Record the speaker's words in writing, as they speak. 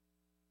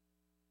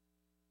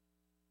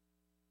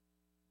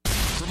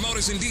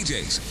promoters and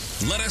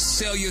DJs. Let us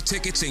sell your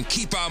tickets and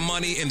keep our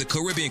money in the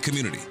Caribbean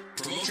community.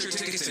 Promote your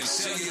tickets and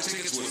sell your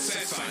tickets with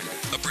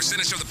FatFinder. A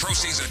percentage of the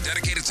proceeds are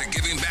dedicated to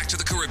giving back to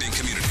the Caribbean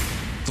community.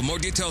 For more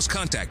details,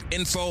 contact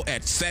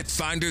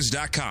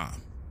info@fatfinders.com.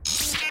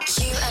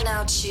 You are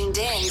now tuned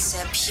in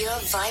to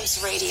Pure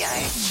Vybz Radio,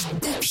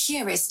 the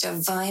purest of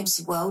vibes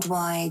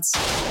worldwide.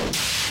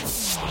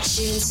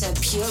 Tune to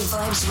Pure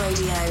Vybz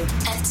Radio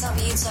at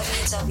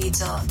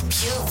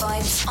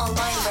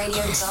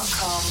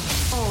www.purevibesonlineradio.com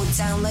or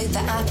download the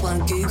app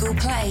on Google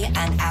Play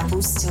and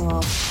Apple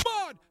Store.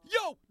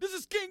 Yo, this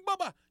is King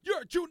Bubba.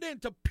 You're tuned in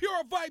to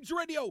Pure Vybz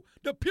Radio,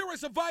 the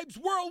purest of vibes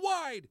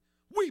worldwide.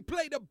 We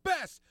play the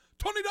best.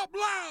 Turn it up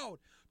loud.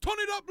 Turn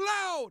it up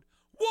loud.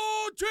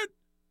 Watch it.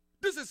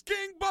 This is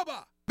King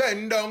Bubba.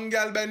 Bend down,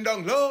 gal, bend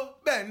down low.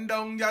 Bend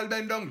down, gal,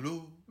 bend down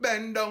low.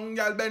 Bend down,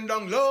 gal, bend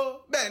down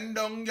low. Bend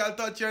down, gal,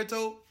 touch your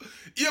toe.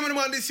 You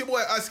man, this your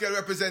boy Oscar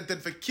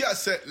represented for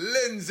Cassette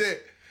Lindsay.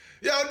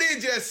 Yo,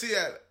 DJ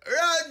CL,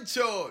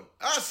 Rancho.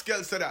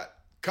 Oscar said that.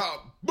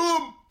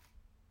 Kaboom.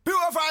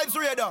 Pure Vybz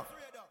Radio.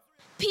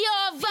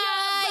 Pure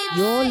Vybz.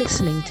 You're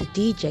listening to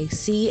DJ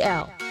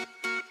CL.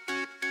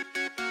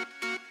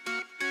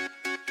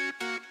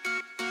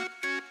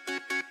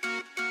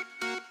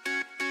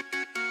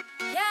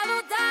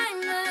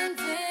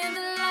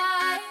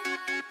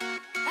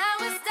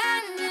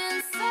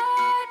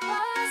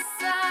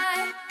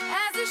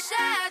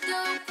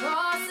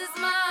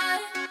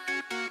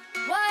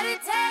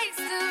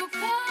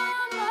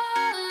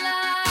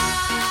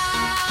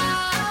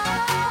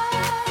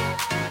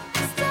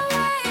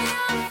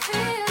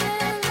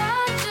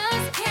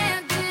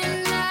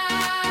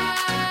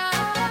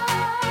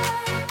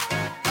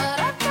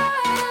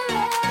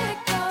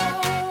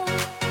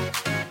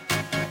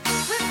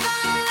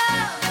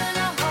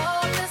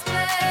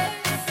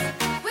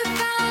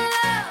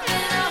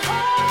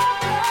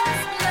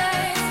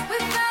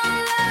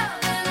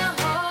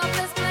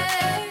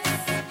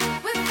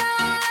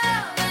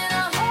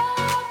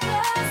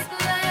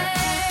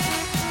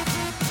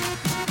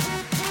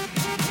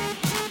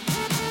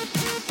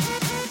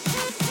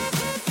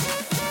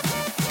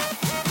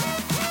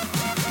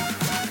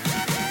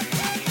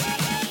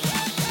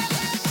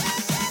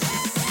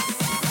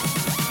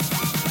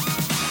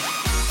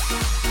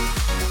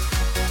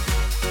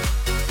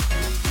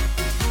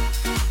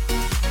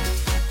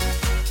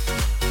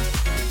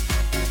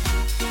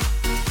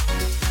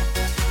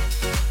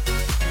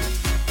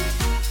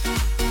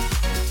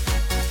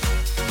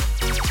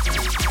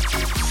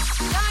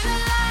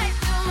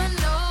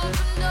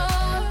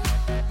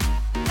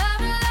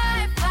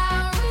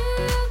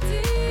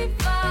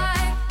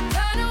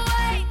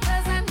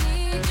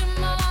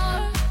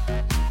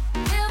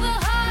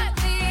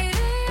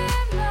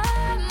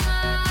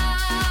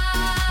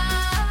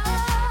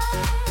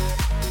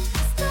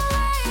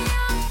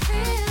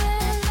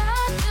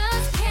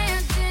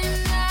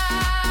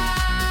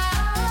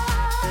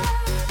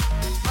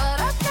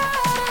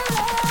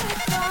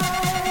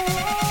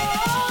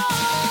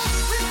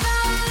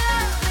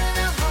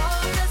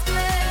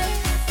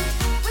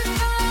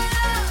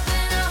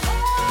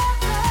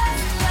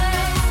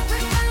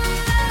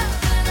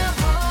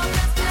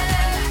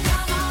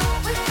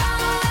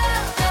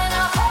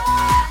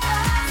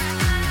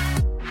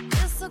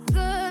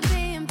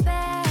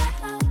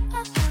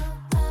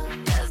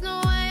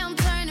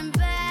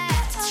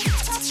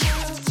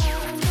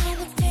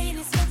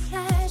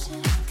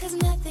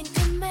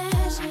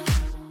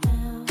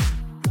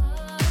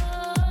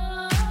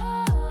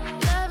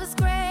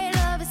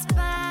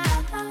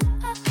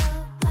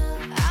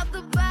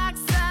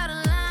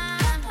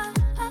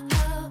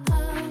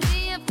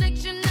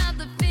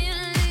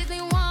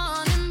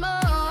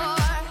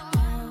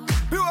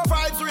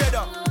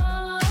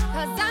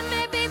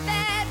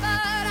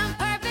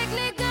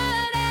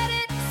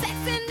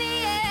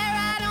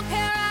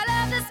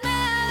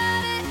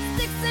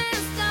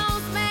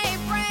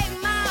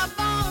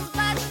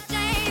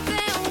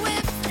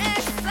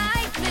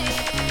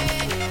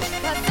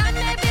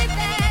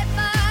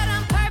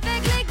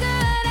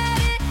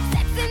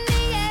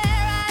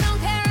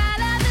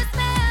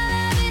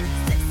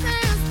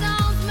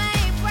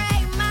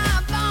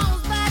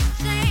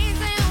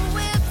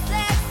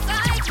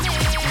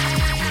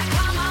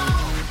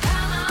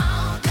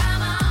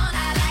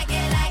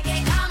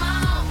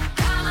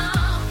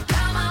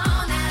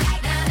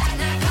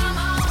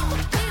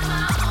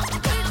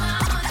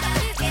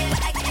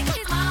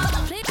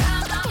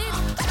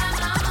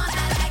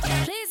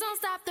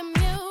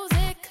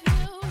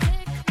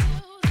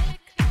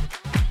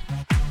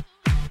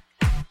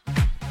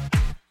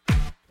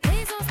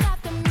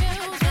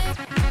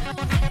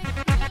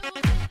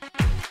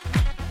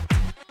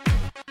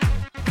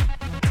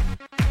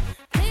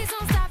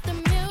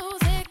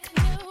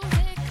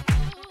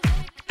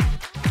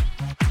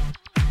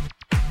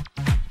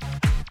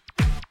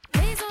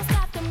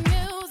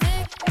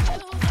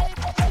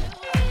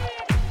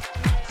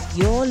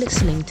 You're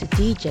listening to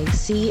DJ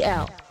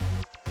CL.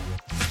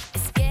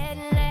 It's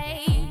getting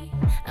late.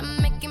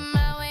 I'm making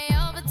my way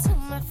over to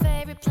my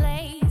favorite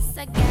place.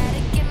 I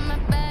gotta get my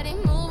body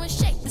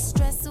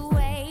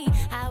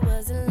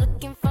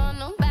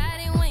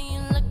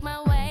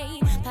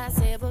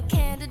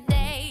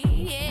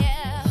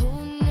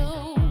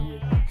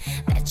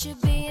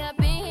be up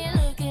in here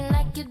looking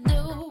like you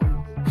do.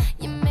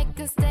 You make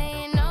us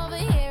staying over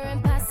here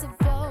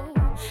impossible.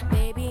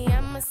 Baby,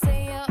 I'ma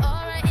say your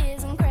aura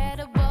is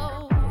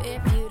incredible.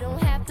 If you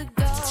don't have to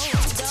go, don't.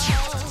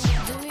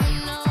 Do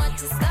you know what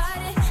you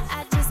started?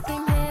 I just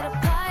came here to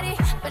party,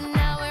 but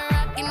now we're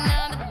rocking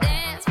on the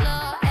dance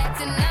floor,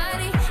 acting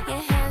naughty.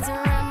 Your hands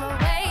around my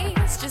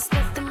waist, just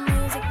let the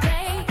music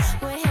play.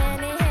 We're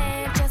hand in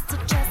hand, just to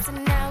trust,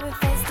 and now we're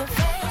face to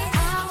face.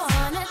 I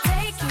wanna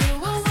take you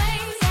away,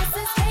 let's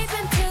escape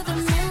into the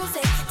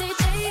music.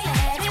 DJ,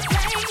 let it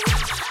play.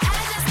 I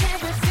just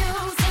can't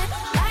refuse it,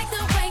 like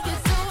the way you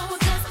do.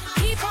 Just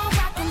keep on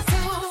rocking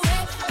to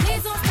it.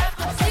 Please don't stop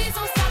the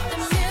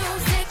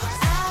music.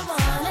 I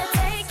wanna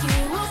take you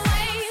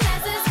away,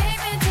 let's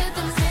escape into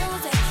the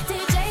music.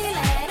 DJ,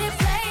 let it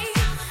play.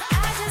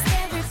 I just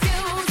can't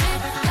refuse it,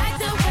 like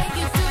the way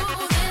you do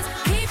this.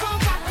 Keep on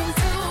rocking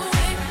to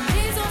it.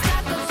 Please don't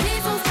stop the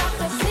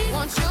please.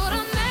 Want you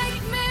to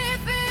make me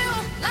feel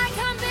like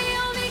I'm the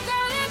only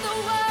girl in the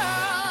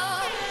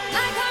world.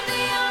 Like I'm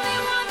the only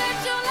one that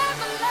you'll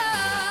ever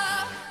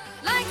love.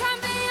 Like I'm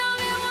the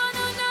only one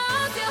who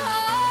knows your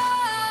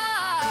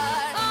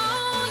heart.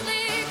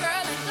 Only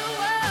girl in the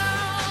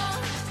world.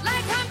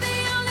 Like I'm the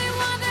only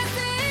one that's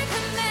in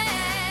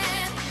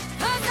command.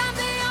 'Cause I'm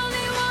the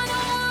only one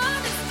who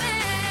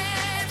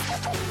understands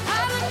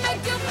how to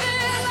make you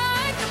feel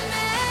like a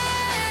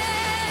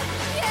man.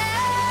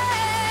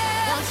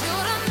 Yeah. Want you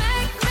to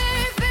make me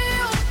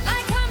feel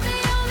like I'm the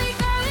only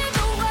girl in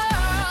the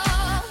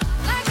world.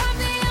 Like I'm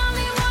the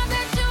only one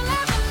that you'll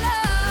ever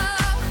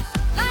love.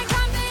 Like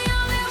I'm the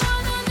only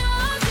one who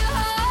knows your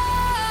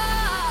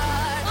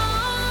heart.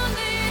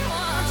 Only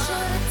one. Want you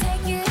to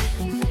take it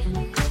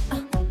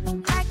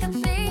like a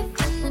thief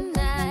in the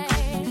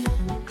night.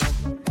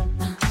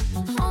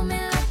 Hold me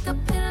like a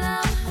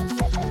pillow.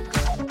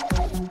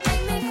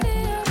 Make me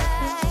feel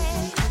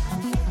right.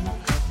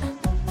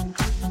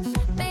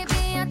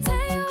 Baby, I'll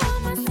tell you all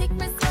my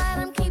secrets while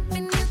I'm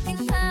keeping you can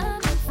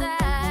come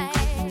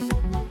inside.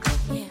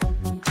 Yeah.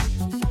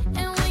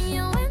 And when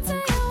you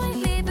enter, you ain't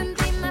leaving,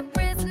 be my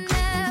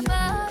prisoner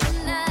for the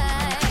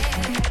night.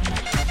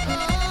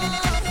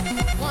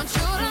 Want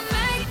you to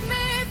make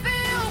me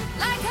feel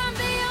like I'm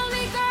the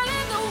only girl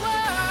in the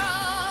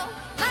world.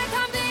 Like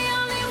I'm the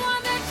only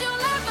one that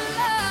you'll ever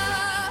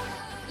love.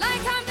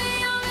 Like I'm the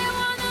only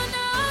one who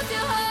knows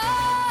your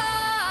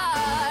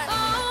heart.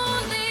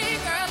 Only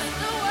girl in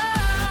the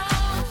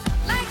world.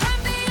 Like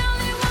I'm the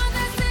only one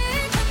that's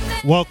in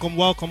command. Welcome.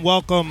 I'm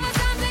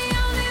the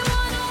only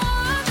one who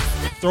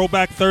understands.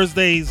 Throwback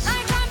Thursdays.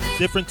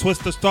 Different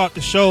twist to start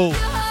the show.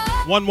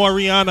 One more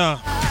Rihanna.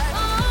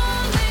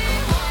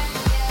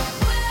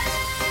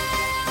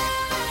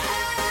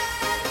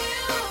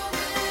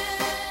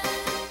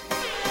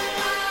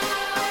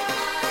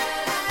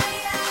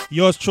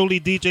 Yours truly,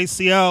 DJ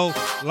CL,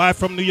 live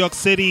from New York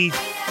City.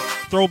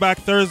 Throwback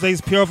Thursdays,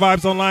 Pure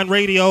Vibes Online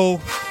Radio.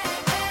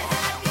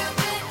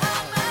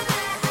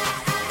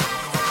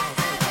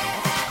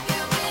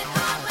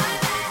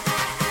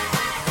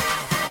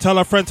 Tell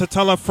a friend to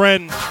tell a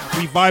friend.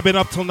 We vibing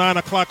up till 9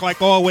 o'clock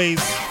like always.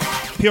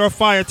 Pure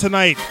fire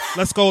tonight.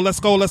 Let's go, let's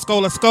go, let's go,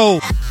 let's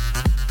go.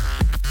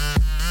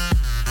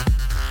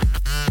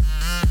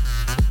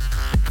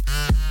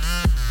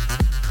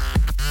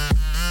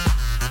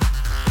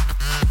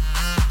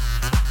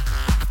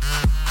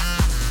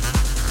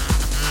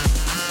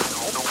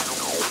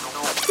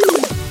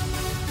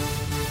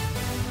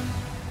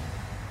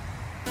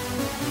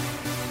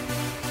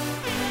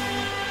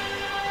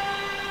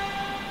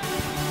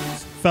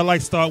 Felt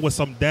like start with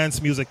some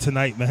dance music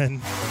tonight,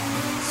 man.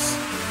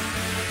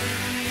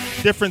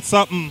 Different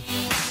something.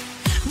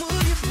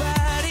 Move your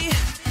body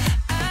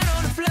out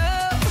on the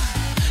floor.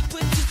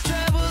 Put your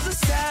troubles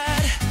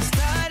aside.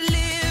 Start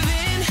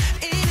living.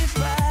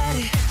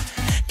 Anybody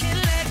can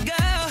let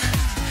go.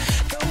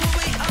 Throw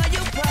away all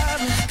your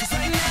problems. 'Cause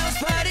right now it's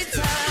party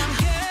time.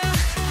 Girl,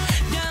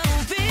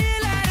 don't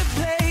feel out of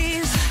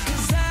place.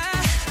 'Cause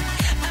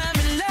I'm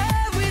in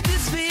love with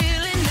this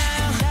feeling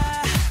now.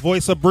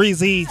 Voice of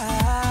Breezy.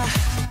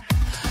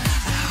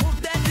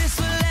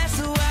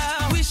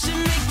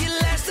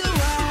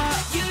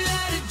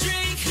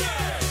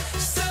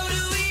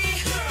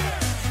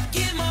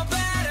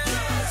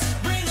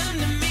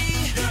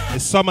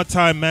 It's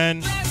summertime,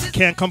 man.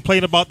 Can't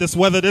complain about this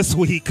weather this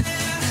week. Now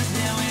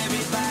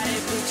everybody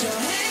put your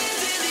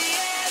hands in the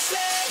air.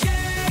 Say,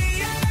 yeah,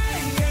 yeah,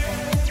 yeah.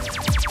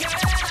 Girl,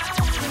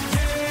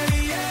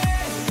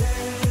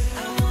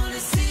 I wanna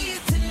see you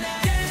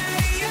tonight. Yeah,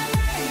 yeah,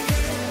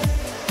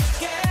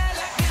 yeah.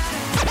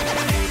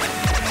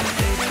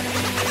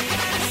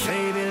 Girl,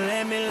 baby,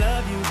 let me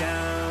love you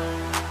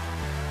down.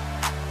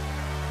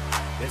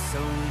 There's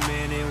so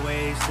many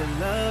ways to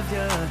love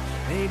you.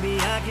 Maybe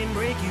I can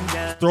break you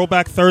down.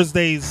 Throwback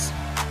Thursdays.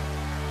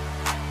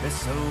 There's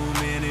so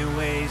many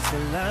ways to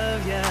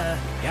love ya.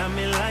 Got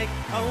me like,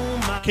 oh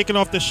my. Kicking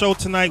off the show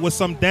tonight with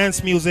some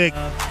dance music.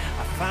 I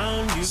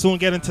found you. Soon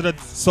get into the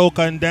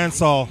Soca and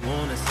Dancehall.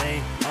 Wanna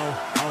say, oh,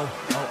 oh,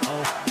 oh,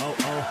 oh, oh,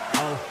 oh, oh,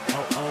 oh,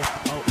 oh,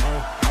 oh,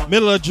 oh, oh.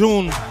 Middle of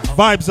June,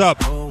 Vybz up.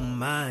 Oh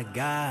my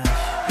gosh.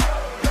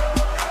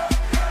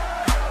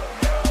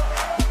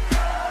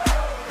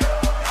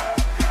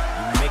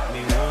 You make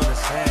me wanna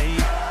say,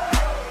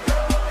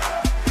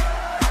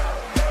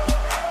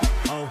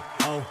 oh,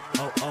 oh,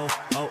 oh, oh,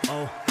 oh,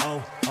 oh,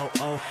 oh, oh,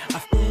 oh.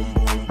 I boom,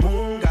 boom,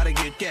 boom, gotta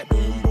get that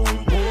boom,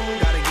 boom, boom,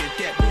 gotta get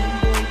that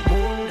boom, boom,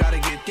 boom, gotta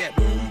get that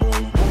boom,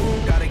 boom,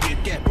 boom, gotta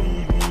get that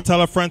boom, boom.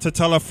 Tell a friend to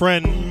tell a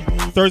friend.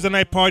 Thursday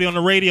night party on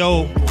the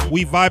radio.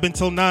 We vibe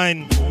until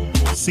 9.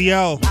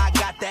 CL. I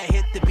got that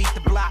hit to beat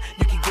the block.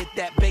 You can get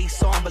that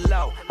bass on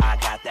below. I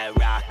got that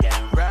rock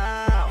and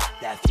roll,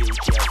 that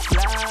future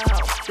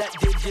flow, that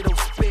digital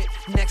spit,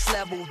 next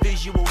level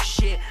visual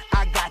shit.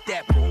 I got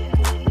that boom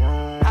boom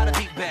boom. How to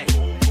beat bang.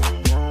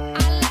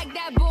 I like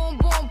that boom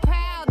boom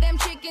proud. Them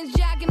chickens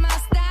jocking my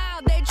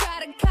style. They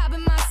try to copy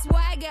my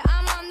swagger.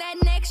 I'm on that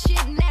next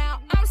shit now.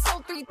 I'm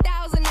sold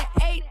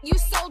 3008. You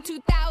sold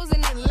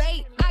 2000 and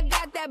late. I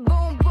got that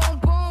boom boom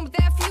boom.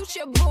 That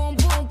future boom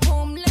boom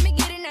boom. Let me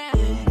get it now.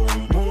 Boom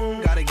boom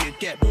boom. Gotta get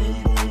that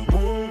boom boom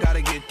boom.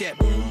 Gotta get that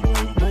boom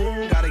boom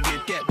boom. Gotta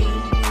get that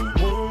boom boom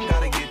boom.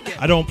 Gotta get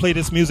that. I don't play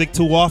this music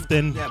too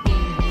often.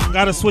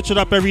 Gotta switch it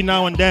up every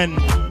now and then.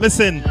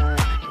 Listen.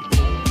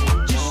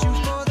 Just shoot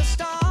for the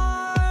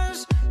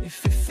stars.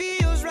 If it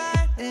feels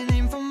right, and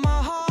aim for my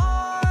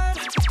heart.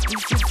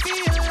 If you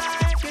feel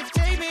like it,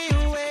 take me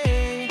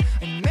away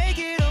and make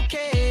it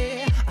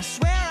okay. I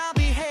swear I'll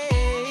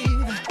behave.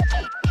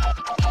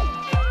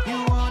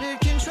 You wanted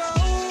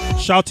control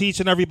Shout to each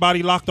and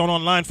everybody locked on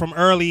online from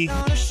early.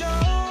 on a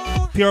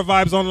show. Pure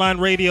Vibes Online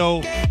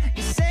Radio.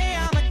 You say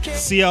I'm a kid,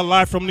 CL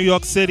live from New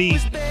York City.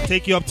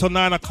 Take you up till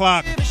 9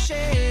 o'clock. give a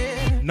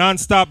shit.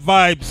 Non-stop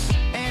vibes.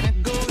 And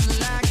it goes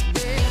like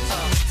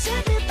this.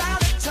 Tell me about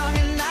the tongue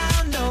and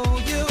I'll know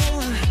you.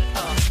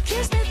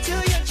 Kiss me till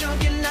you're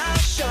drunk and I'll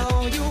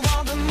show you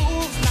all the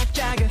moves like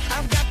Jagger.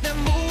 I've got the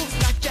moves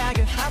like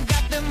Jagger. I've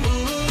got the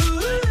moves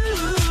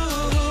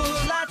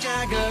like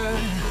Jagger.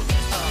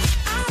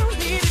 I don't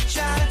need to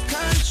try to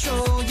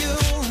control you.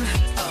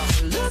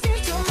 Look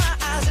into my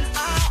eyes and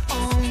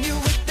I'll own you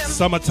with them.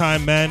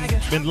 Summertime, man.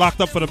 Been locked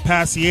up for the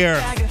past year.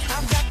 Jagger.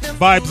 I've got them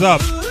Vibes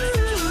up.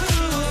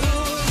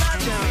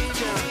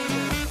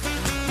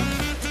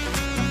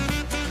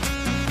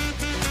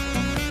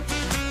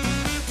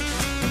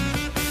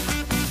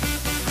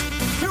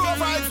 Pure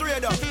Vibes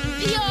Radio.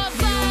 Your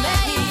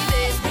baby,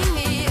 bring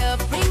me up,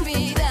 bring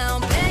me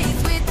down, play it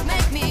sweet,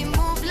 make me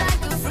move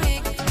like a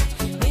freak.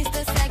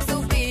 Mr.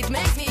 Saxo beat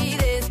makes me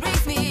this,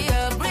 brings me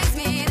up, brings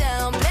me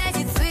down, play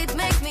it sweet,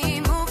 make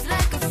me move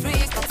like a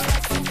freak.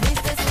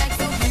 Mr.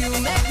 Saxo, you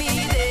make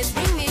me this,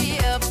 bring me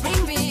up,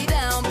 bring me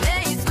down,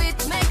 play it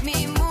sweet, make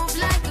me move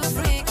like a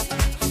freak.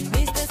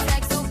 Mr.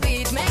 Saxo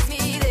beat makes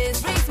me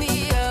this, brings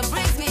me up,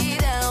 brings me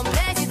down,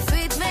 play it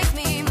sweet, make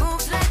me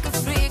move like a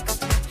freak.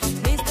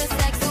 Mr.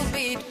 Saxo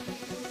beat.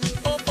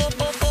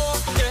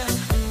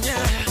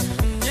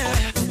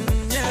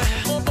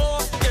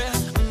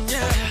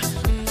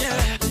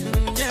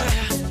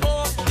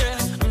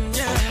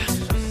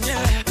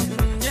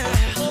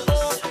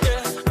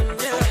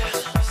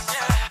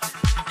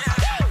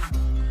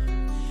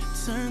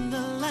 Turn the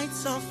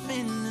lights off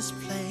in this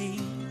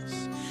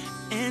place,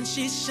 and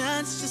she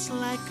shines just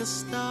like a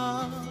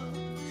star.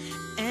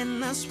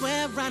 And I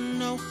swear I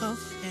know her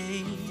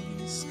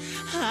face,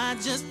 I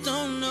just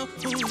don't know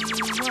who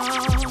you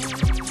are.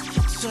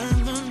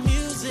 Turn the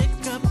music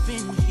up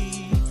in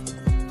here,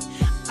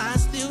 I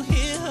still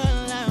hear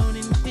her loud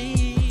and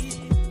clear,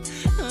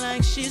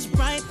 like she's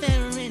right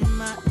there in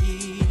my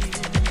ear,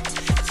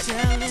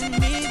 telling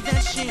me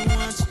that she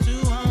wants to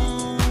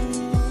own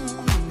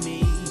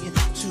me,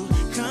 to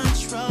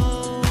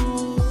control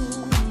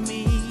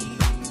me.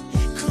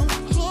 Come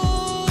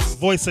close,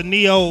 Voice of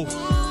Neo.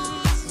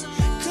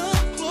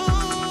 come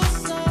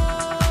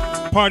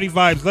closer. Party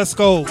vibes. Let's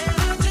go. I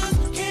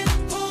just can't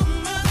pull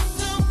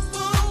myself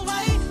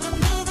away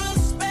under a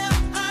spell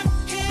I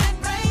can't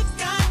break.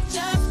 I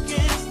just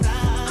can't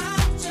stop.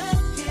 I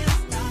just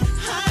can't stop.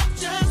 I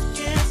just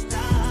can't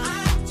stop.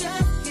 I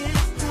just can't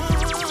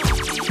stop.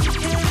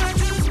 And I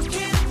just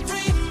can't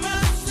free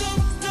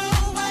myself no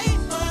way,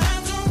 but I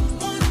don't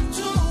want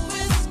to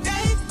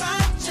escape. I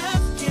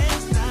just can't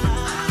stop.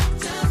 I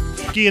just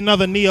can't. Give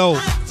another Neo. I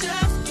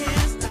just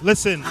can't stop.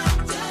 Listen.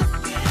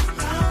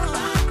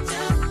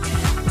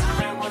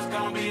 Was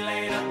gonna be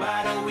laid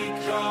about a week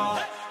ago.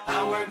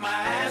 I worked my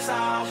ass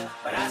off,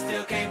 but I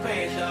still can't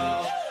pay it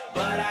though.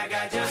 But I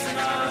got just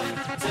enough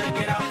to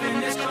get off in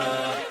this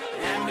club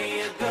and have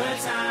me a good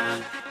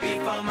time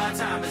before my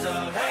time is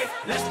up. Hey,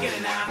 let's get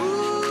it now.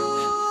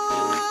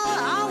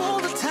 I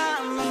want the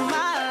time of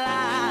my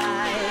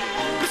life.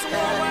 Mr.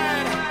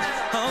 Worldwide.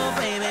 Oh,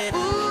 baby.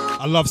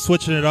 I love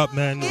switching it up,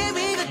 man.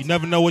 You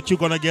never know what you're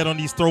gonna get on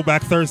these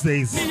Throwback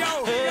Thursdays. Yo,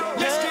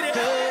 let's get it.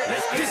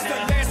 This is the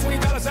last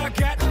 $20 I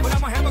got, but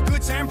I'ma have a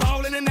good time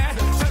ballin' in that.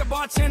 Tell the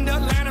bartender,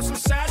 line up some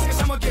sides,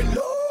 cause I'ma get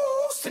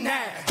loose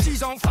tonight.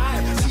 She's on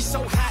fire, she's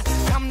so hot,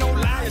 I'm no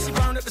liar, she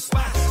burned up the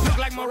spot. Look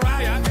like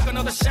Mariah, I took another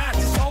another shot.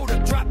 Just hold her,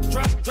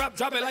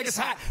 drop it like it's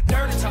hot.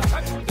 Dirty talk,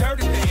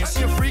 dirty dance.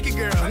 She a freaky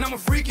girl, and I'm a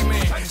freaky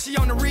man. She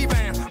on the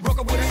rebound, broke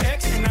up with her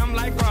ex, and I'm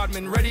like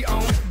Rodman, ready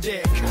on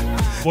deck.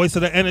 Voice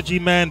of the energy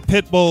man,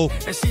 Pitbull.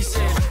 And she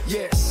said,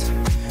 yes,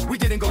 we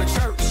didn't go to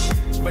church,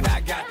 but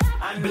I got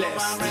blessed.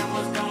 My rent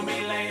was gonna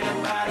be late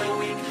about a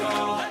week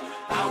ago.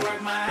 I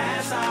worked my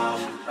ass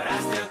off, but I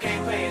still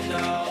can't pay it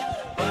though.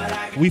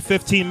 We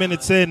 15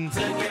 minutes in,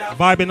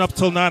 vibing up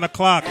till 9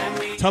 o'clock.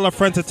 Tell a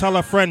friend to tell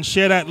a friend.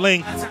 Share that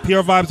link.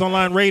 Pure Vibes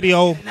Online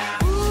Radio.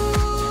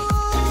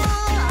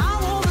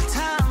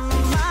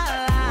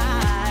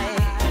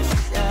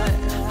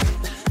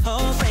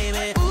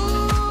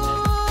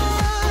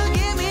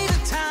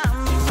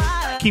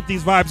 Keep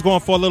these vibes going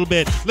for a little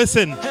bit.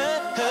 Listen. Do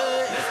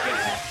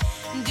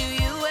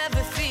you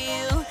ever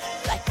feel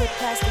like a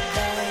plastic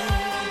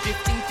bag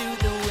drifting through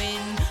the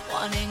wind,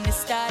 wanting to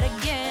start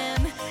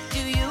again? Do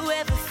you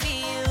ever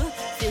feel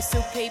so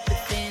paper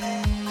thin,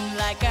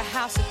 like a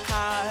house of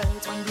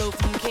cards, one blow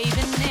from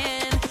caving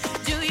in?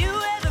 Do you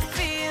ever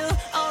feel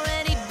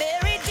already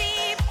buried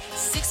deep,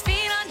 6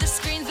 feet under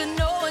screens, but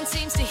no one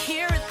seems to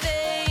hear a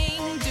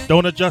thing?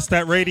 Don't adjust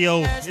that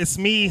radio. It's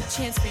me.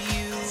 Chance for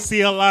you.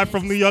 CL live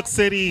from New York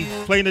City,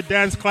 playing the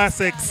dance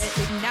classics.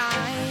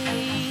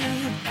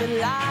 Ignite the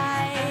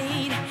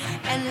light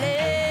and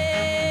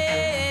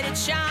let it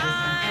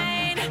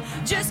shine.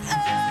 Just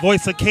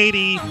Voice of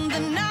Katie.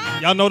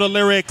 Y'all know the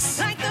lyrics.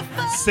 like the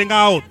Sing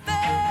out.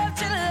 4th of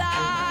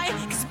July.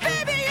 'Cause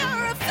baby,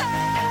 you're a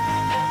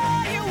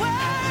firework.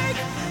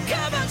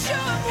 Come on, show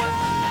 'em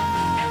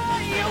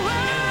what you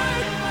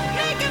work.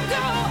 Make 'em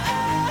go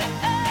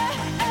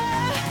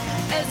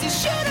as you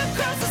shoot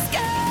across the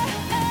sky.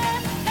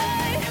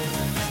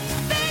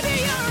 Baby,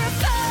 you're a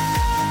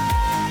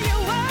firework.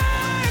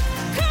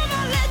 Come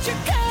on, let your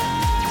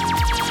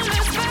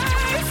colors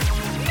burst.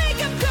 Make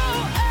 'em go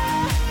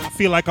I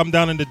feel like I'm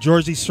down in the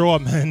Jersey Shore,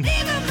 man.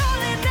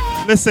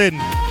 Listen.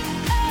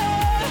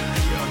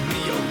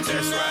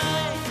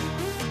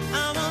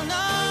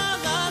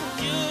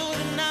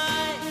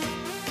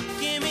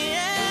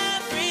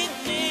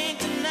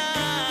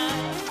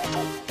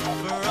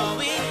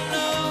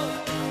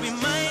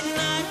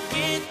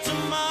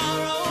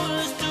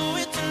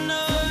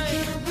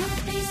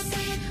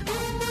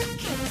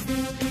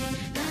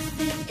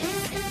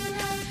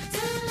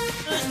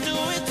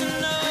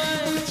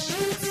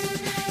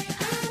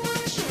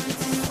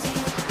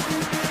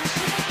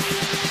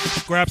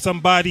 Grab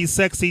somebody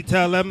sexy,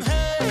 tell them.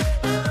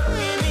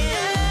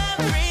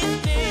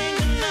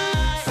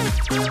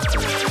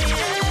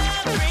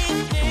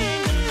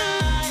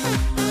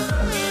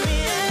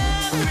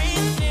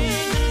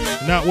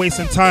 Not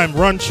wasting time,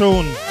 run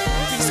tune.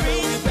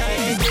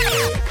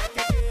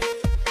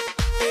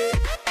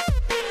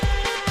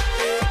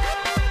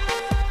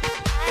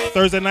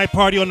 Thursday night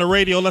party on the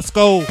radio, let's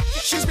go.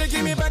 She's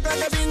making me back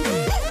like a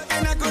bingo,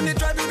 and I'm gonna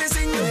try to be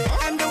single.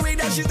 And the way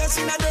that she's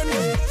dancing, I don't know.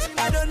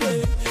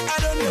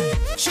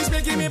 She's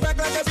making me back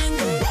like a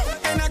bingo,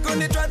 and I'm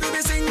gonna try to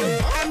be single.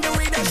 And the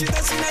way that she's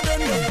dancing, I don't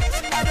know.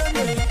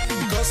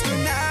 'Cause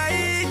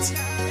tonight,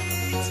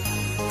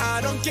 I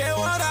don't care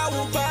what I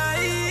will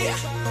buy,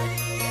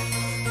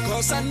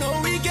 'cause I know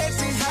we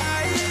getting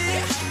high.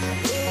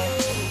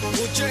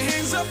 Put your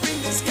hands up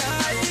in the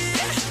sky,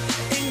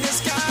 in the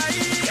sky.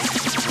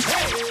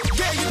 Hey,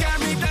 yeah, you got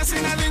me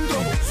dancing a lingo.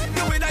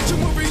 The way that you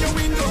move in your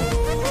window,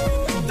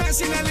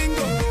 dancing a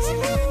lingo,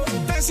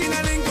 dancing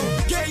a lingo.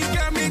 Yeah, you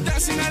got me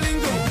dancing a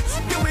lingo.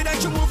 The way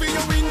that you move in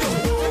your window,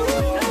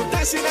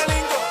 dancing a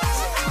lingo,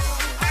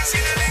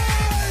 dancing a lingo.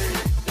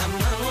 La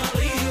mano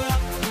arriba,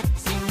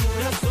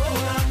 cintura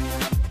sola,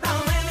 da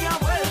media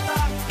vuelta.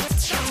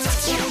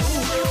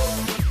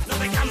 No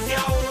te canses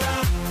ahora,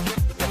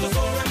 esto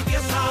solo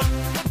empieza.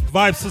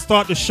 Vibes to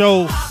start the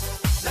show.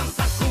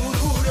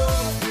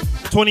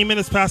 20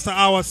 minutes past the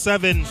hour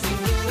 7.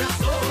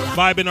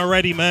 Vibing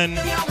already, man.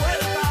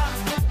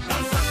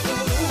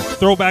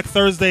 Throwback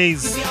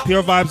Thursdays.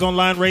 Pure Vibes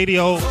Online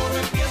Radio.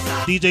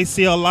 DJ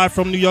CL live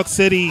from New York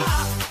City.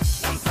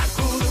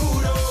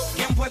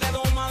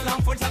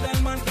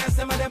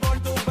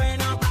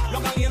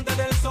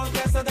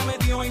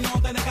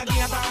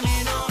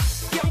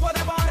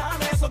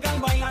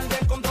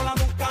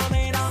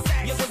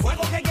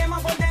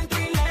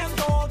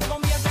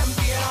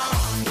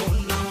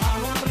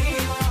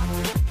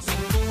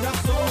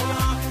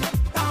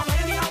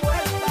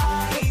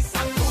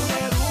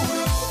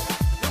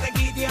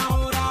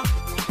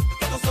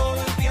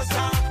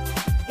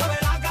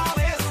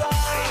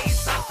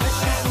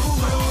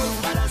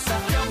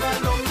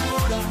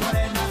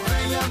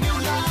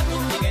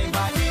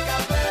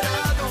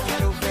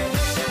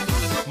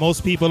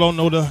 Most people don't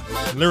know the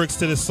lyrics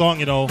to this song,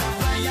 you know,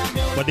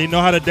 but they know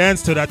how to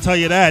dance to it, I tell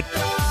you that.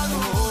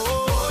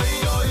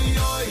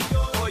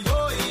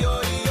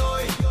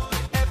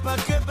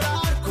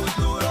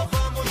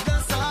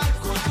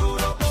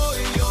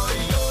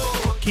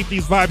 Keep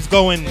these vibes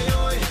going.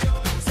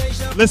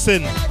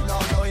 Listen.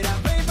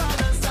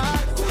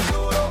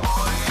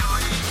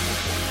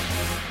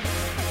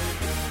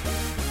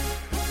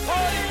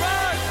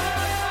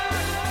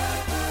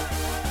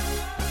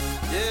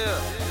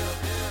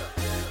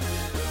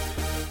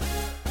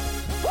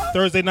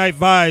 Thursday night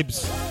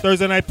vibes.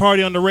 Thursday night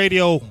party on the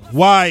radio.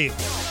 Why?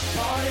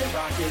 Party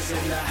rock is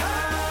in the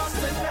house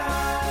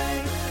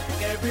tonight.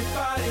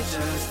 Everybody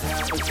just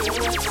have a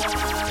good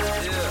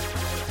time.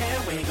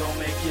 And we gon'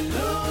 make you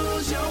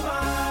lose your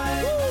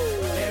mind.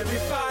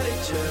 Everybody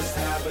just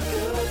have a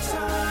good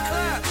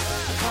time.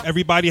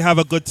 Everybody have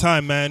a good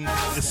time, man.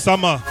 It's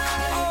summer.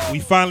 We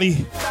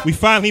finally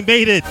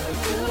made it.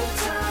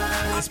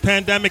 This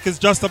pandemic is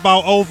just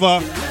about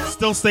over.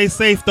 Still stay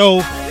safe though.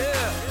 We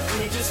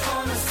just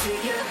wanna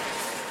see you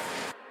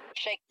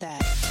Shake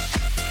that.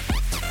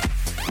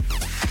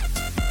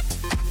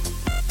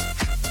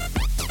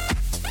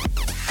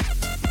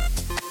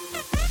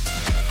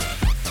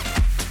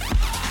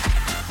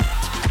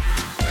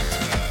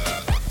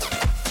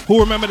 Who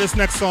remember this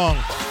next song?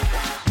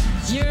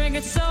 You're a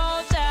good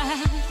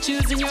soldier,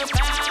 choosing your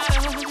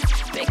battle.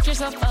 Pick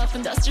yourself up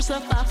and dust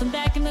yourself off and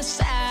back in the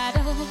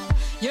saddle.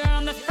 You're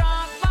on the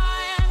front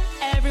line,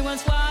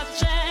 everyone's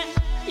watching.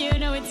 You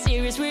know it's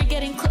serious, we're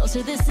getting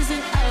closer, this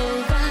isn't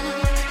over.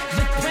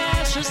 The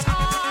pressure's on,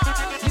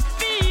 you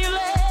feel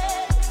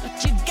it,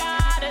 but you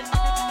got it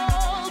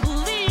all,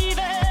 believe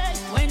it.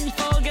 When you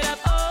fall, get up,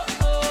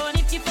 oh, and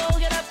if you fall,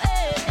 get up,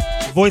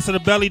 Voice of the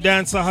belly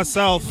dancer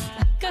herself.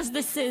 Cause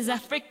this is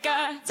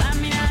Africa.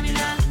 Samina,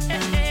 mina,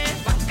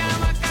 waka,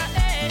 waka,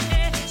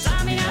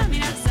 Samina,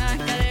 mina,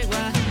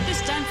 sakalegua.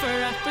 This time for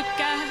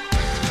Africa.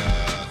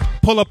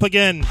 Pull up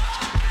again.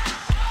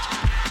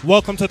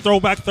 Welcome to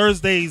Throwback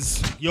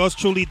Thursdays. Yours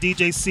truly,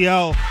 DJ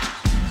CL.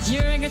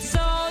 You're a good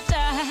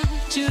soldier,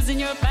 choosing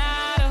your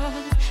battle.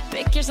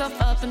 Pick yourself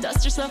up and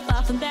dust yourself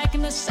off and back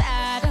in the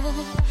saddle.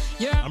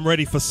 I'm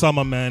ready for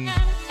summer, man.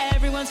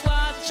 Everyone's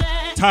watching.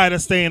 Tired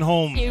of staying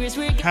home.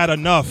 Had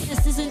enough.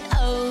 This isn't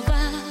over.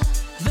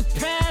 The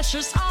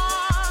pressure's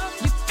on.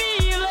 You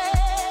feel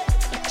it,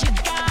 but you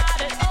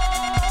got it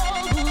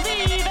all.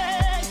 Believe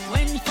it.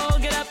 When you fall,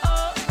 get up,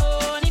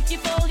 oh, and if you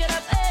fall, get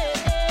up,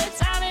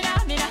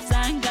 Samina, mina,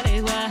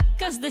 sangalewa.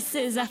 Cause this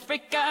is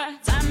Africa.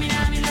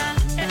 Samina, mina,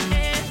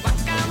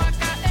 waka,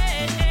 waka,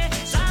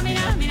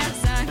 Samina, mina,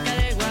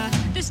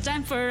 sangalewa. This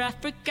time for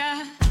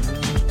Africa.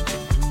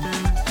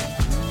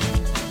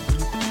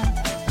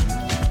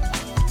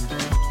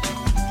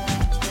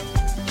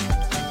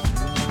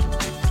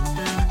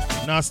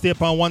 Now stay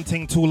up on one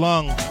thing too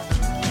long.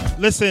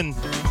 Listen.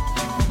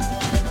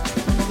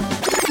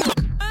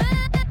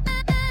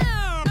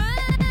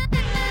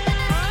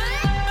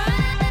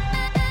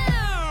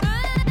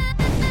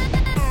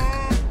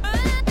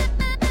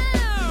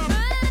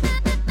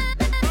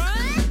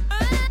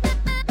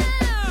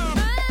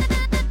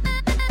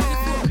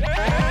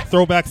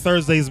 Throwback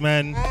Thursdays,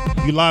 man.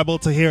 You liable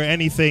to hear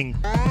anything.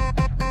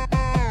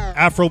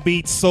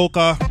 Afrobeat,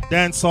 soca,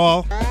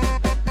 dancehall,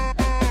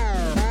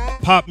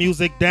 pop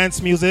music,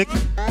 dance music,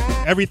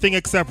 everything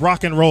except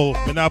rock and roll.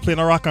 We're now playing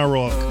a rock and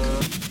roll. Lady,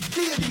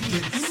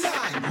 get in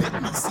line,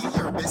 let me see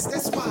your best,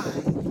 that's why.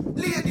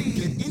 Lady,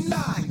 get in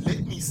line,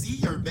 let me see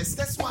your best,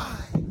 that's why.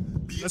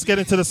 Let's get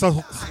into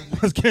some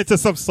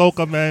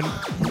soca, man.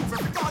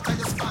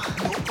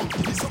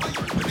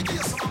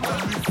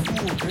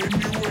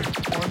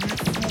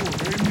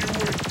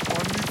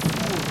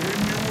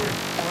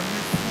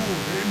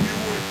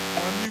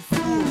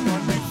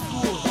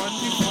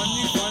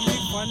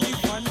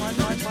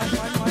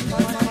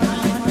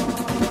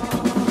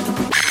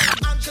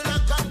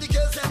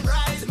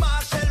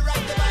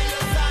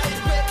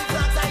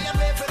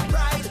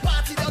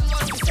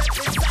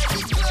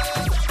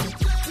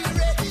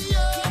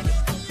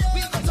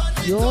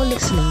 You're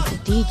listening to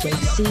DJ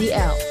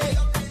CL.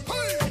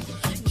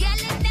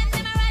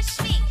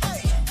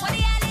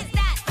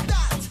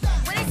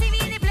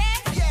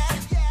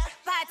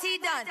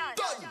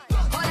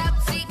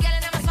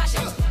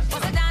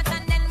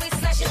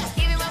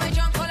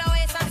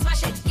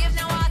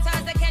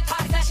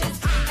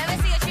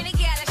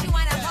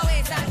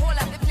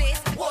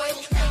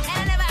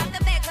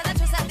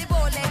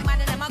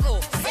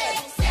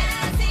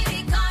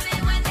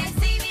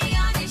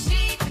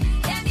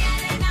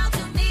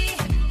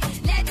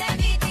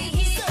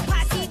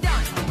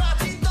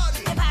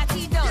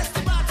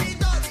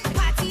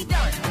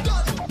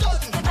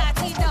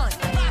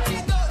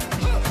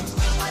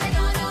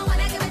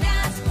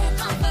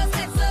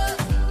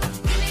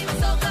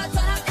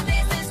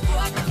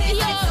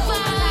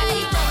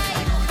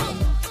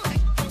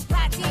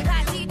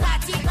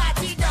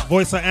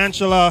 Voice of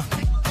Angela,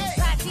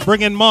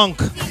 bringing Monk.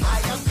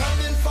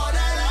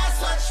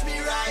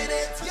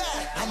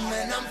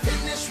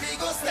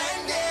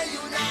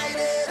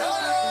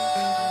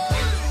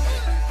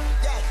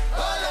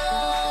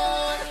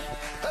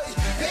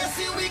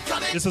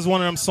 This is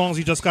one of them songs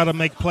you just gotta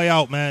make play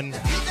out, man.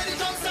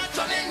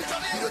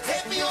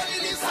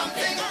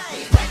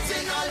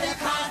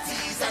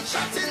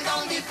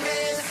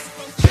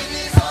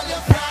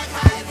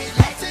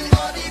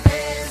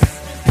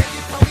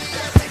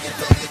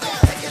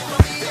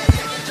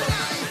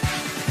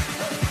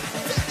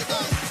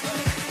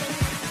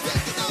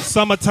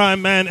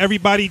 Summertime, man.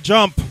 Everybody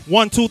jump.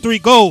 1, 2, 3,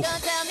 go.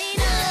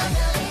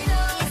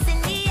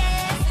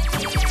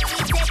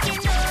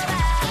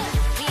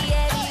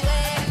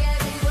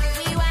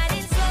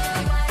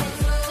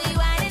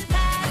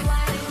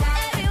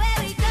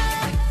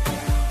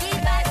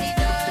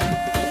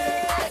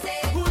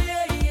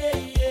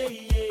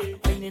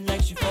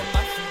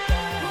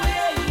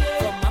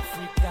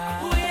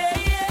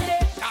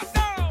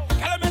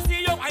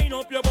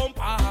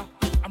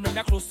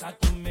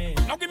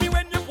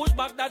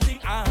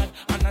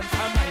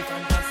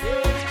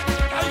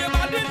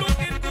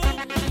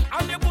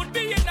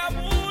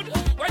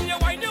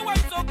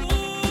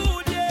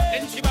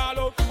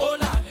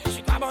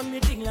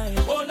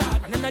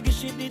 I give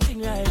she the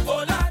thing like, oh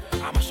Lord, I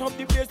mash up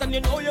the place and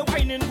you know you're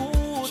whining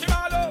good. She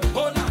malo,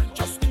 oh Lord,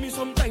 just give me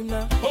some time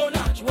now. Oh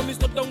Lord, she want me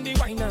stop down the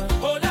wine now.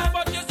 Oh Lord,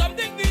 but you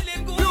something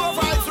feeling good. Pure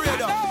Vybz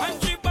Radio.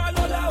 And she ball,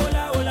 hola,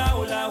 hola, hola,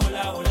 hola,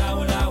 hola, hola,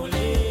 hola,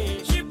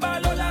 hola. She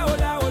ball, hola,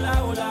 hola, hola,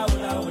 hola,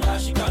 hola, hola.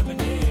 She call me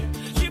name.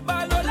 She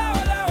ball, hola,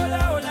 hola, hola,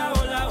 hola,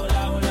 hola,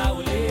 hola, hola,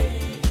 hola.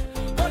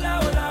 Hola,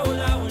 hola,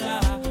 hola, hola,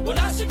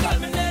 hola. She call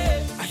me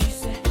name. And she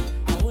say,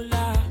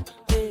 hola,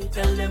 hey,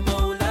 tell them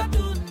hola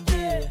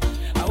tunde,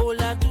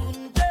 hola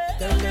tunde,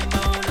 tell them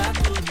hola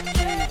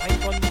tunde. I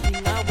on the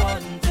thing I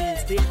want it,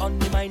 stay on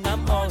the mind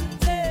I'm on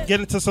it. Get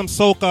into some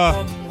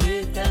soca.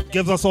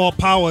 Gives us all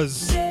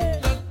powers.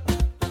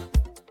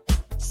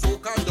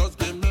 Soca does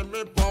give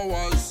me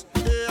powers.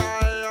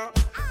 Yeah,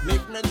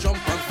 make me jump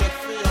and step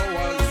for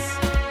hours.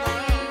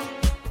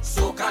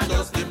 Soca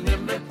does give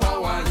me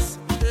powers.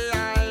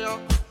 Yeah,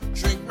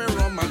 drink me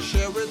rum and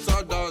share with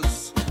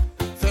others.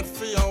 Fed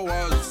for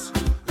hours.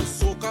 The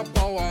soca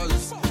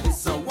powers.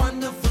 It's a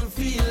wonderful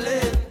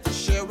feeling to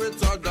share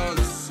with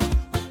others.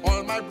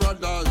 All my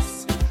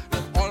brothers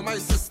and all my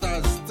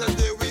sisters.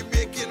 Today we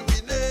making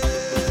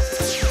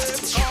winnings.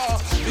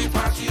 We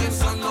party in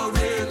sun or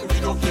rain. We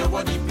don't care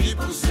what the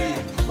people say.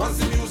 Once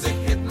the music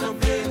hit the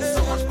vein,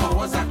 so much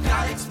powers I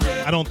can't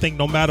explain. I don't think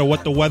no matter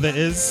what the weather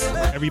is,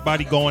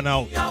 everybody going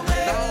out.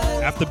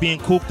 After being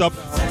cooped up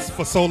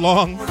for so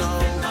long.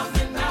 I'm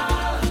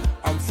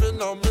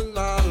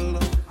phenomenal.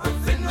 I'm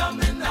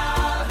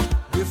phenomenal.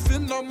 We're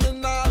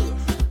phenomenal.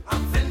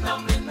 I'm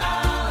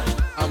phenomenal.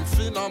 I'm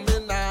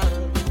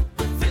phenomenal.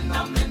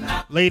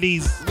 Phenomenal.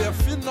 Ladies, We're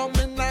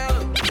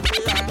phenomenal.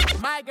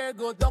 My girl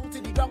go down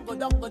to the ground, go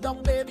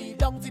down, baby,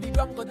 down to the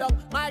ground, go down.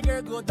 My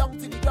girl go down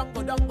to the ground,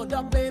 go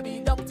down, baby,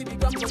 down to the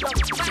ground, go down.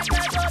 My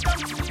girl go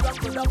down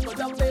to the ground, go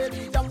down,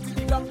 baby, down to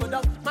the ground, go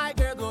down. My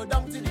girl go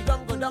down to the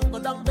ground, go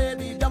down,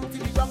 baby, down to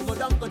the ground, go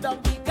down.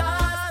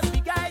 Because we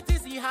got to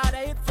see how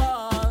they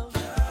fall.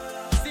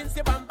 Since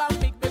you bam bam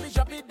big, baby,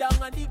 drop it down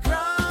on the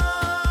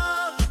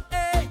ground.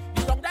 Hey,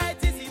 the wrong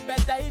that is it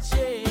better it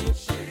shake.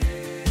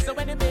 So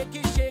when they make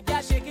it shake,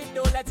 yeah, shake it,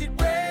 don't let it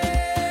break.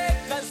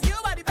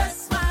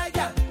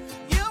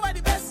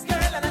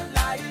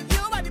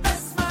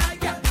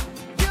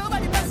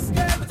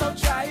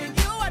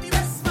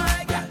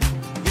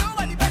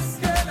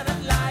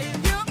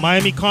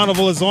 Miami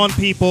Carnival is on,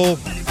 people.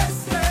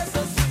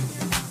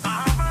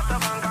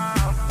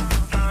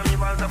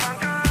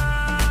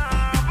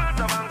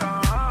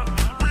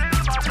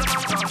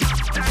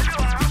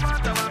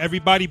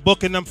 Everybody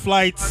booking them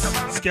flights,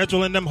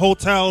 scheduling them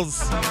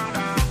hotels.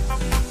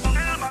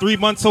 3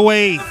 months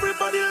away.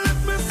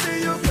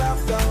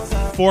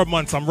 4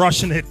 months, I'm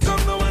rushing it.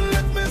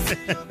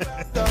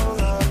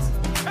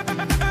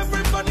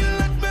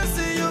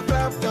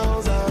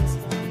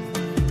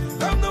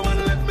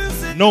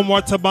 No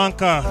more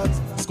Tabanka.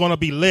 It's gonna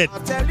be lit.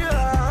 Tell you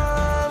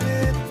how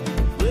it,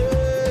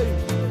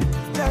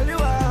 tell you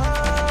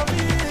how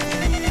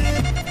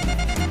it,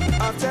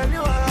 I'll tell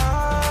you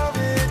how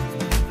it,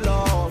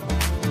 Lord.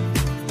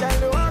 Tell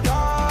you I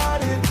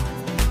got it.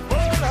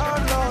 Hold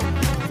on, Lord.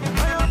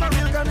 I am a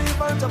real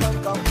carnival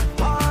Tabanka.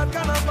 What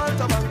carnival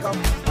Tabanka?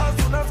 As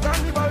soon as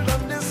carnival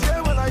done this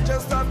year, when I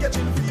just start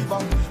catching fever.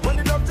 When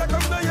the doctor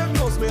comes to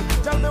diagnose me,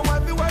 tell me why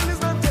the world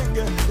is not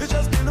thinking. It's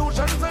just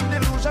illusions and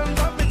delusions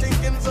of me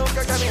thinking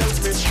Soca can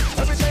help me.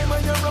 Every time I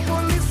hear a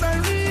police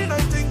siren, I'm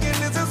thinking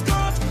this is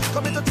God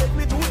coming to take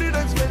me to the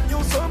next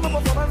venue. So my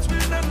performance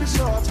will not be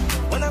short.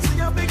 When I see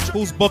a big truck,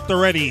 Who's booked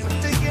already?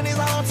 thinking he's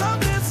out of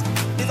this.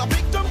 It's a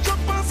big dump truck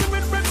passing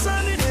with red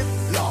sun in it.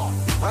 Lord,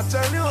 I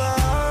tell you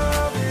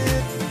how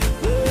it,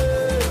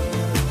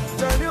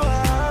 tell you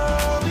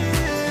how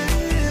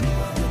it,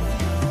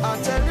 I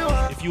tell you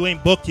how. If you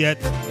ain't booked yet,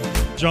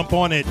 jump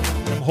on it.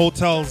 Them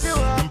hotels,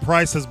 them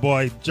prices,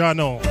 boy.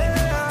 Jano.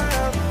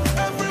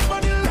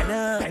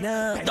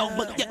 Don't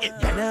book your it,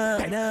 don't book your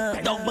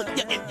it, don't book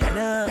your it,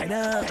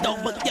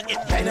 don't book your it, don't book your it,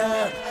 don't book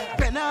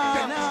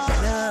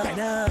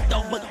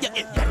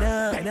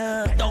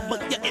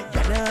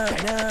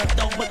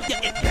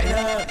your it,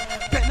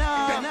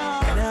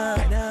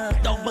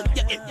 don't book your it, don't book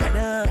your it,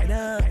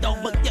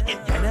 don't book your it,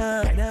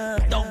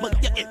 don't book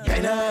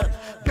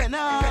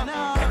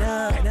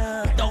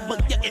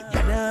your it,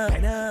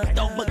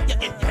 don't book your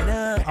it.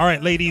 All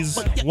right, ladies,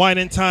 wine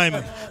and time.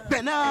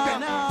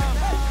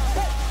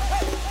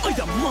 Oh,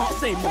 the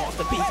Marseille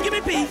masterpiece. Give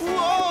me peace.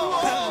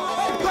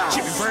 She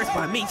reversed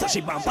by me, so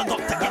she bump I got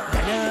to get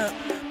better.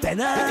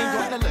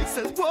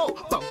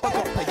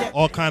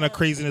 All kind of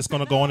craziness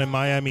gonna go on in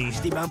Miami.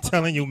 I'm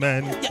telling you,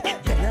 man. It's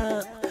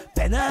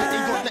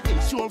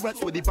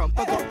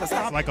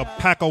like a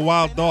pack of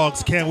wild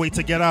dogs. Can't wait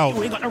to get out.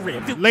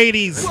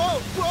 Ladies.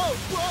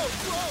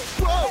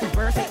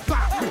 Reverse it,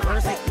 pop,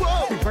 reverse it,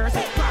 reverse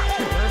it, pop,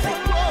 reverse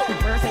it,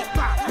 reverse it,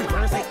 pop,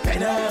 reverse it,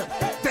 reverse it,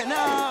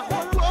 pop,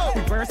 reverse it,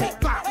 reverse it,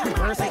 pop,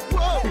 reverse it,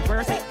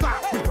 reverse it,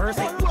 pop, reverse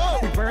it,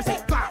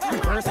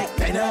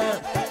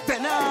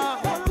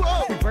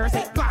 reverse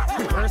it, pop,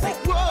 reverse it,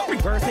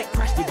 reverse it,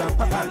 crash the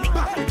bumper,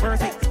 pop,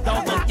 reverse it,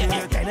 don't look at it,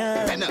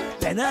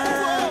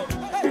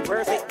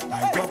 reverse it.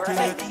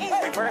 immaculate.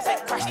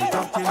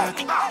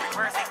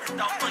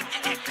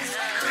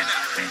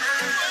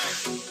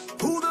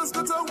 Who does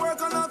go to work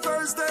on a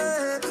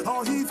Thursday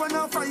or even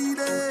a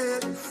Friday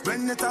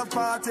when it have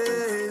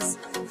parties?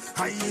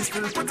 I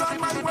still put on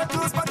my wet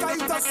clothes, but I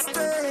just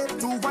stay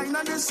to wine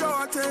on the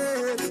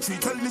shorty. She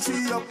tell me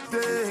she up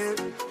there.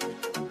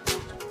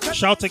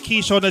 Shout to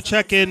Keisha on the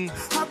check-in.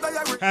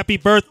 Happy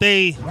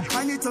birthday.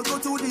 I need to go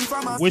to the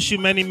pharmacy. Wish you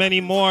many,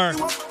 many more.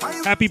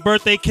 Happy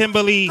birthday,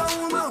 Kimberly.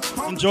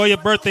 Enjoy your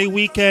birthday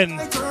weekend.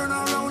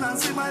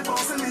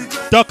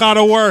 Duck out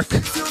of work.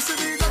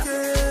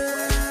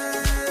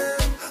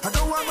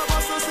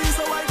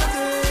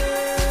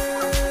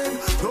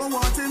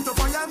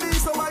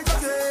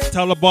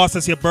 Tell the boss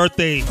it's your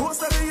birthday.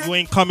 You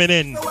ain't coming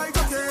in.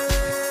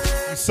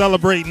 You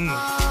celebrating.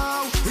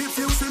 If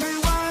you see me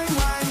wine,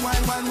 wine,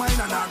 wine, wine, wine,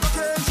 and I can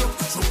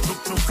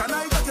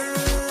I get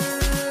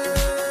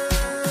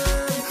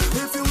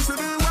if you see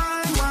me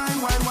wine,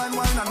 wine, wine, wine,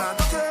 wine, and I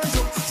can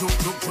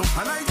I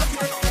get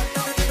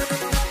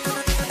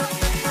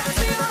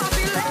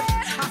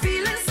I'm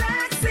feeling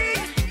sexy.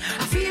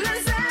 I'm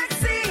feeling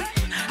sexy.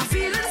 I'm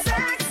feeling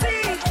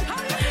sexy.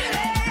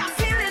 Hey, I'm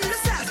feeling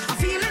myself. I'm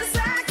feeling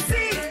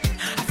sexy.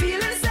 I'm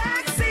feeling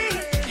sexy.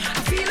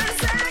 I'm feeling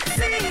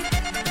sexy.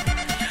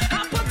 I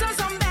put on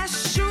some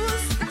best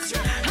shoes, a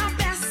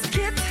best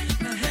kit, a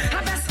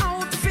best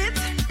outfit.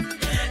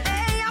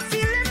 Hey, I'm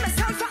feeling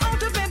myself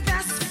out of my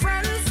best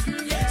friends.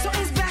 So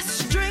it's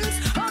best drinks.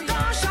 Oh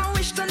gosh, I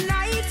wish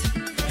tonight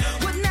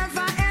would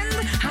never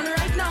end. And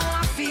right now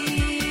I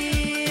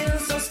feel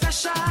so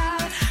special. I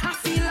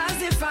feel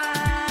as if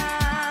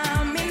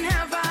I'm in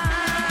heaven.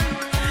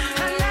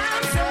 And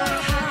I'm so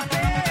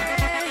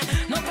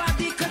happy.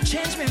 Nobody could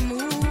change my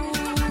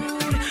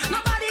mood.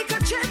 Nobody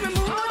could change my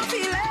mood.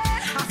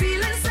 I'm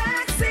feeling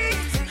sexy.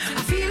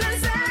 I'm feeling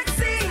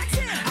sexy.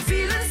 I'm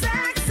feeling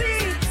sexy.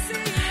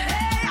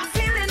 Hey, I'm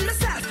feeling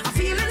myself. I'm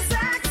feeling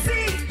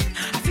sexy.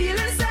 I'm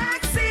feeling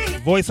sexy.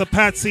 Voice of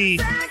Patsy.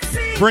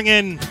 Bring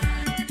in.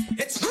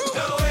 It's true.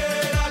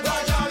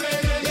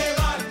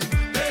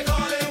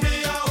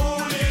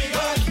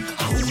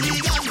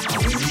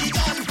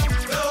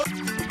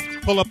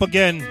 Pull up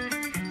again.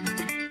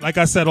 Like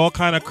I said, all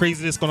kind of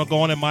craziness gonna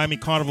go on in Miami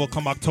Carnival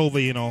come October,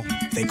 you know.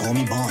 They call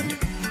me Bond.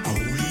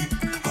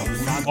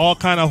 All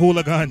kind of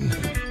hooligan.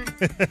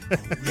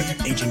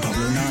 Agent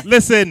Pablo not.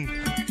 Listen.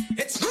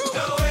 It's true.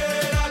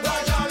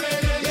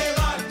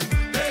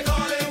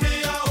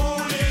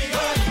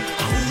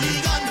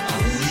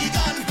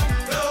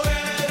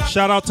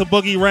 Shout out to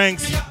Boogie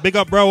Ranks. Big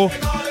up, bro.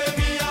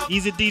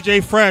 Easy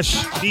DJ Fresh.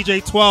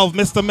 DJ 12.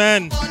 Mr.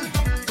 Men. I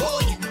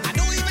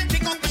don't even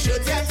pick up the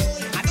shirt yet.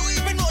 I don't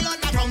even roll on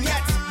that rum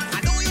yet. I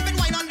don't even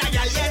wine on that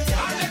gal yet. They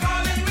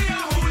calling me a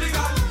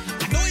hooligan.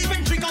 I don't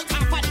even drink out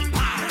half of the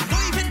bar. I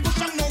don't even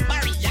push on no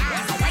barrier.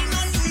 So wine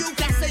on you, you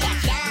can say that.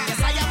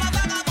 Yes, I am a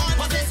vagabond,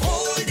 but this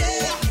whole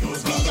day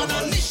be on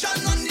a mission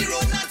on the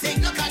road, not take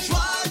no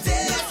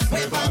casualties.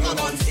 When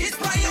vagabonds, it's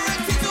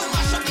priority to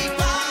mash up the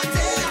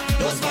party.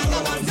 Those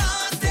vagabonds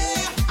nasty,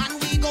 and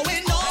we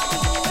going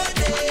all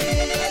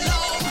day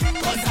long.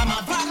 'Cause I'm a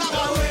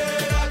vagabond.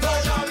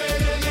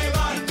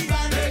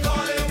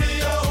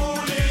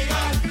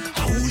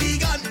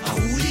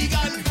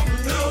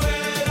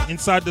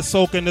 Inside the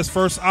Soca in this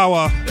first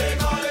hour.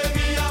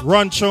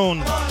 Run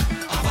tune. I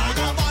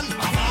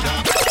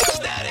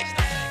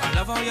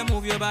love how you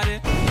move your body.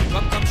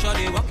 Come,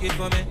 shorty, walk it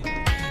for me.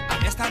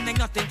 I'm just standing,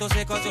 nothing to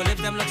say, cause your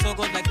lips them look so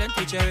good like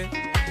plenty cherry.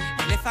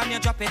 You lift and you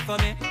drop it for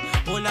me.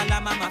 Oh la la,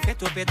 mama, fit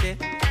to pity.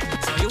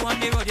 So you on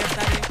the road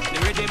yesterday. The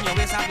rhythm your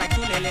waist up like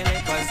two lele.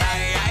 Cause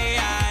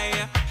I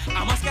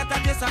must get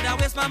at this other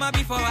waist, mama,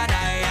 before I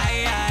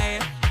die.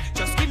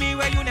 Just give me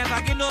where you never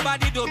give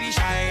nobody, don't be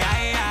shy.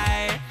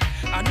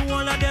 I know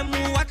all of them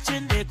who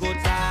watching, they go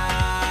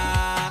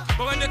talk.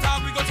 But when they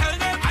talk, we go tell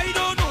them, I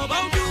don't know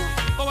about you.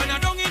 But when I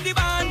don't in the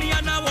band, me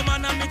and a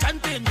woman and me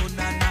chanting, no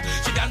nana.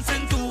 She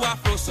dancing to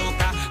Afro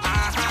Soca.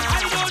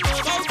 I don't know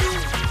about you.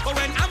 But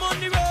when I'm on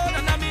the road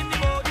and I'm in the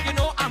road, you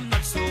know I'm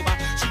not sober.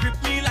 She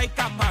grip me like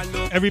I'm a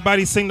lover.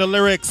 Everybody sing the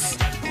lyrics.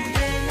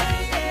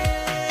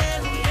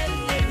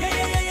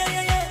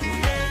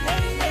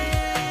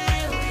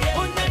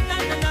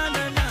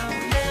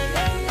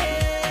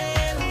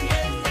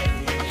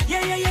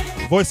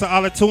 Voice of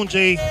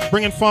Alatunji,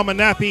 bringing Farmer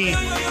Nappy.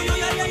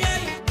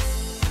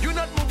 You're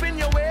not moving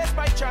your waist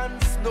by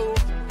chance, no.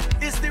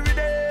 It's the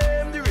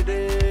rhythm, the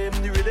rhythm,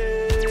 the rhythm.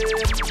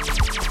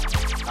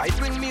 I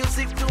bring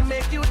music to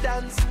make you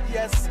dance,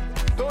 yes.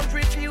 Don't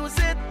refuse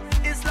it.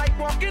 It's like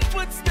walking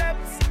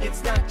footsteps.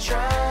 It's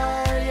natural,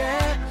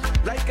 yeah.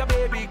 Like a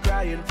baby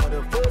crying for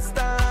the first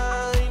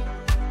time.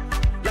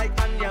 Like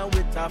Anya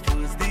with her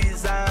first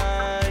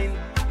design.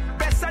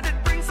 Best I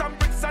did bring some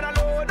bricks and a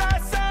load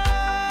of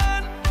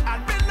sand.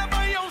 And build up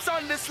my house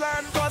on this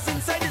land. Cause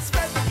inside this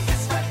fed,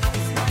 this fed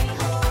is my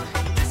home.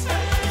 This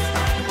fed is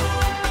my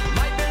home.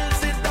 My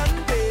bills is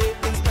done paid.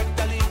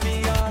 Inspector leave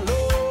me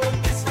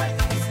alone. This fed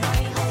is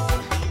my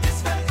home.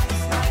 This fed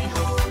is my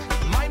home.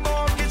 My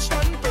mortgage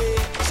done paid.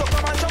 So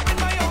come and jump in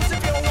my house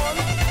if you want.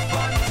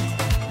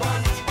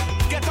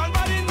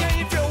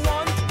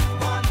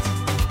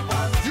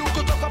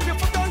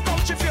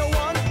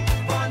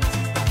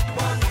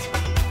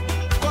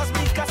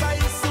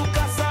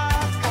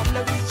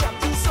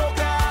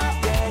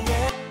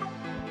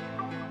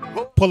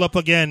 Pull up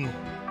again.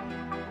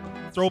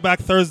 Throwback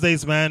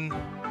Thursdays, man.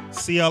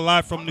 CL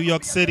live from New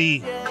York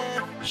City.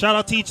 Shout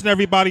out to each and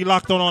everybody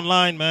locked on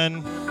online,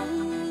 man.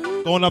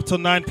 Going up till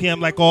 9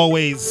 p.m. like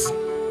always.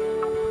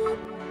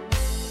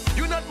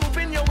 You're not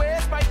moving your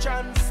ways by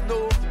chance,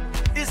 no.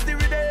 It's the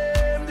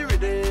rhythm, the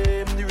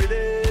rhythm, the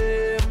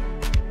rhythm.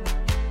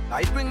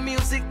 I bring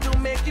music to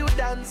make you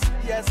dance,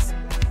 yes.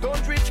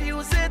 Don't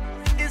refuse it.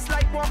 It's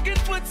like walking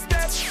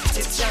footsteps.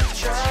 It's a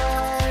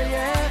try,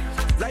 yeah.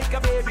 Like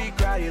a baby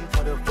crying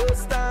for the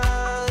first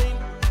time.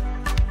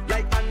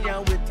 Like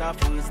Anya with her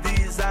first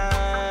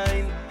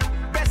design.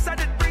 Best that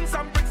it brings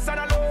some bricks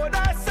and a load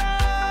of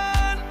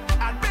sand.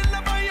 And build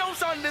up my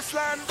house on this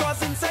land.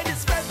 Cause inside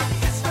this fed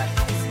is my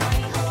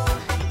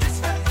home. This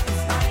fed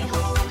is my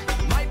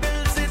home. My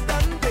bills is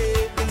done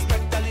paid.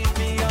 Inspector, leave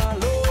me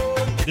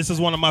alone. This is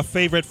one of my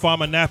favorite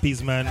Farmer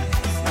nappies, man.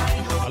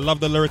 I love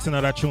the lyrics in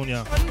that tune,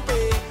 yeah.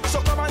 So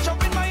come and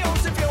jump in my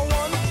house if you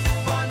want.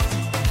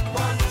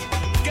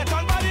 Get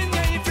on bad in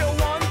here if you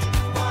want.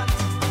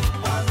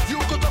 You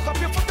could look up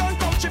your foot on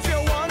couch if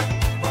you want.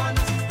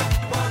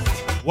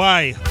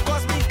 Why?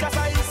 Cause me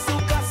casa is su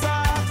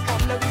casa.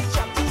 Come let me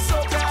jump to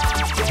Soca.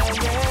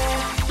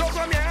 Yeah. Don't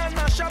come here and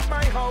mash up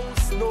my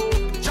house, no.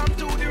 Jump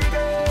to the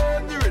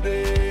rhythm, the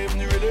rhythm,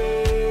 the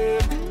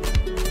rhythm.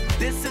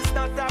 This is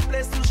not a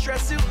place to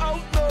stress you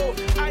out, no.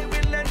 I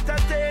will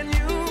entertain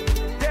you.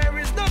 There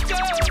is no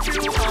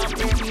curfew up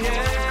in here.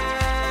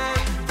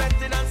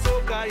 Venting and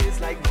soca is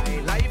like my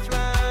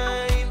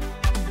lifeline.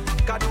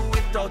 Can do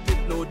without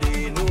it, no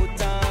day, no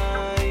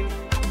time.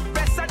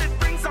 Best that it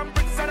brings some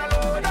bricks and a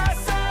load of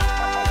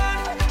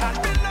sand. And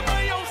build up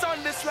my house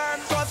on this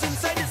land. Cause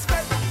inside this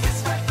fed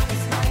is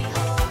my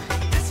home.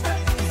 This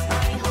fed is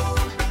my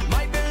home.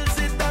 My bills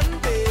is done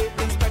paid.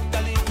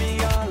 Inspector, leave me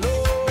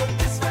alone.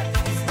 This fed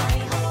is my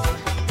home.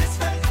 This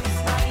fed is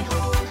my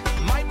home.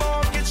 My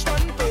mortgage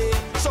done paid.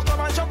 So come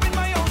and jump in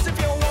my house if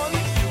you want.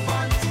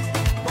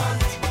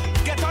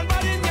 Get on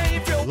bad in here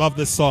if you want. Love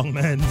this song,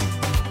 man.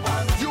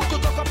 You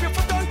could look up your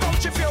foot on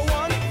couch if you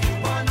want.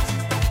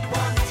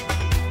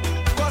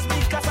 Cause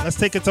me casa Let's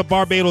take it to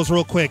Barbados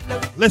real quick.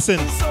 Listen.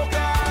 Put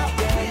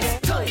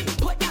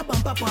that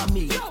bump up on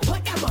me.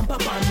 Put that bump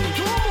up on me.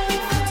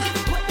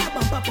 Put that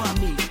bump up on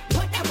me.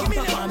 Put that bump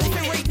up on me.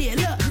 Right there,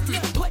 look.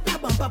 Put that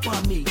bump up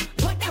on me.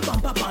 Put that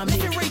bump up on me.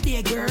 Right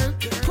there, girl.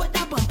 Put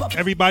that bump up.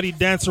 Everybody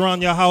dance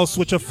around your house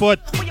with your foot.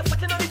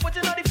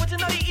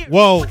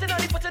 Whoa.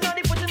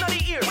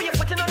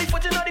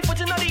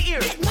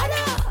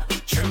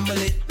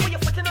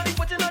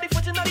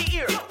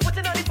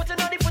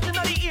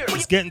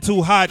 It's getting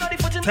too hot.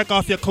 Take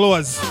off your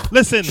clothes.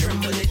 Listen.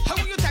 How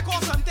will you take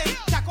off something?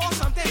 Take off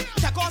something.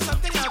 Take off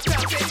something and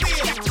belt it.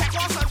 Take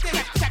off something.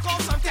 Take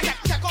off something.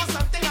 Take off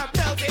something and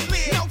belt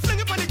it. Now fling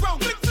it on the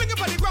ground. Fling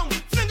it on the ground.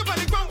 Fling it on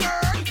the ground,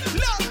 girl.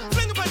 Look,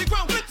 fling it on the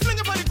ground. Fling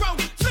it on the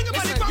ground. Fling it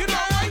on the ground. You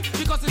know why?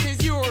 Because it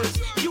is yours.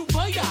 You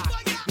buy that.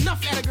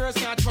 Enough other girls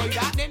can't try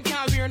that. Them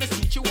can't wear in the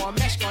seat. You want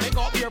mesh on it.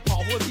 Got your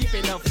paw hole deep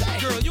enough.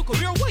 Girl, you can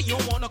wear what you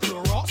want. No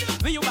Clorox.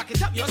 When you back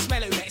it up, you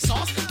smell it like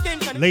sauce.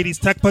 Ladies,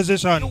 take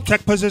position.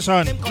 Take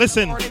position.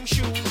 Listen.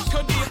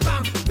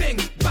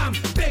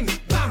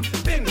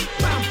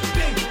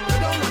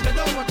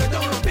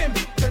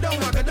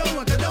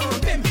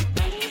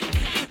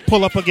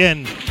 Pull up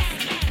again.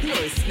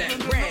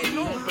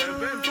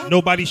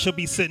 Nobody should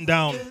be sitting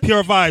down.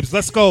 Pure vibes.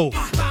 Let's go.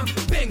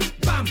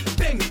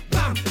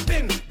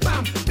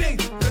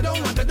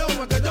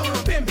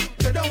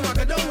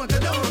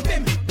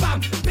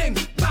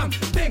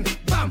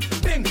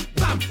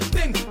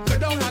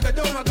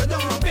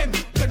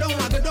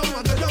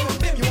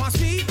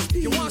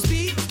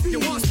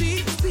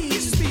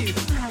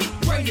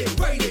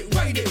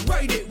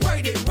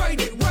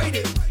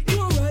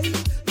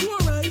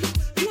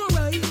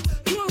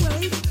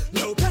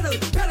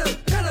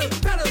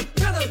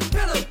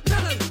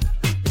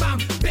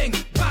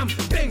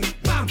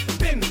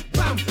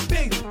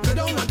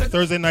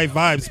 Thursday night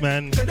vibes,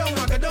 man.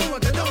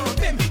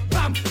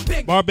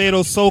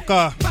 Barbados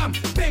Soca.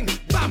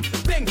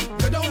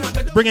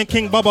 Bringing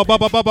King Bubba,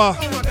 Bubba, Bubba.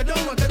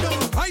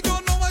 I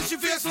don't know what she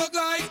face look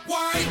like.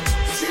 Why?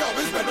 She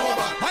always been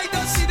over. I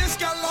don't see this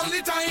girl all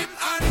the time,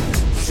 and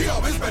she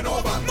always been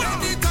over.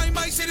 Anytime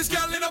I see this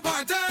girl in a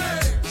party,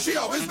 she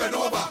always been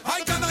over.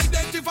 I can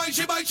identify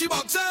she by she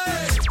box.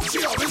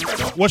 She always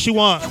been over. What she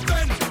want?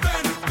 Ben.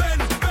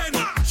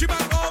 She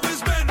back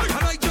always been,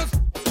 and I just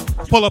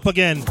pull up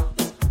again.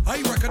 I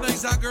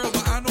recognize that girl,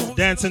 but I know.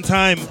 Dancing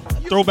time.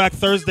 Throwback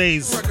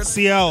Thursdays.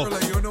 CL.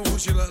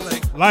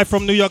 Live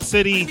from New York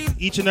City.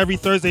 Each and every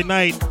Thursday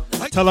night.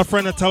 Tell a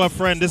friend and tell a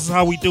friend. This is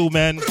how we do,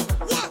 man.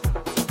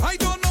 I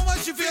don't know what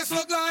she face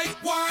look like.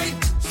 Why?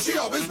 She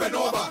always been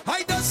over.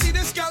 I don't see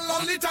this girl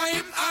all the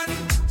time, and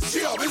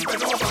she always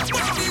been over.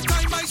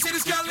 Anytime I see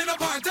this girl in a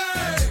party,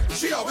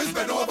 she always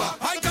been over.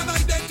 I can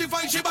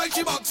identify she by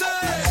she box.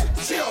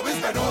 She always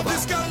been over.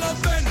 This girl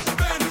love Ben.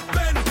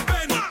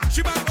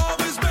 She back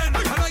always been,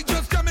 and I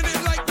just coming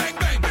in like bang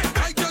bang.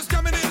 I just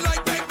coming in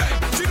like bang bang.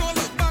 She don't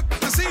look back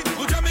to see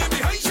who jamming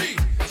behind she.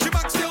 She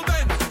back still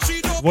bend.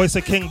 She don't Voice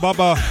of King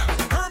Bubba.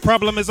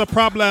 Problem is a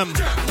problem.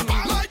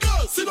 My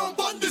girl, sit on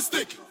the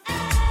stick.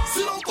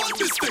 Sit on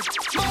the stick.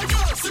 My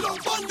girl, sit on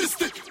the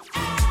stick.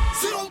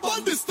 Sit on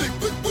the stick.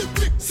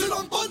 Sit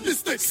on the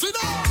stick. Sit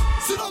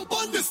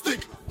on the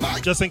stick.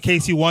 Just in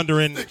case you're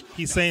wondering,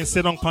 he's saying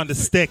sit on the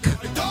stick.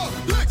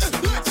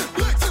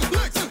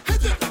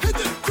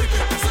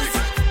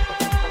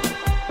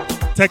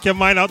 Take your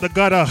mind out the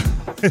gutter.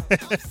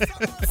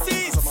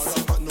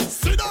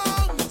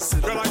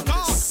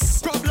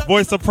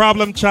 Voice of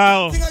problem,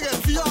 child.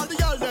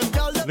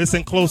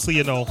 Listen closely,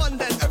 you know.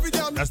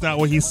 That's not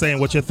what he's saying,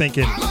 what you're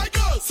thinking. My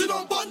girl, sit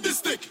on the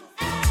stick.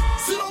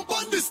 Sit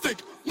on the stick.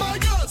 My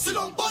girl, sit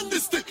on the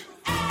stick.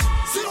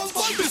 Sit on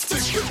the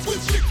stick.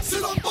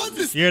 Sit on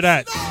the stick. Hear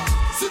that?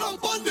 Sit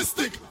on the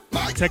stick.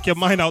 Take your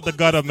mind out the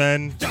gutter,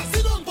 man.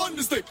 Sit on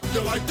the stick.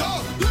 You're like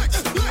dog.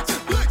 Flex, flex,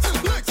 flex,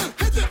 flex.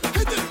 Hit it,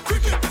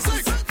 cricket,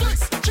 flex,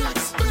 flex,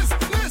 checks,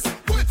 business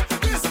with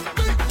this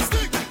big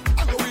stick.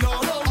 I'm going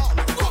all out.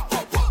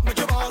 Make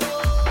your ball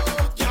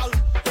up, y'all.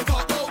 If I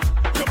go,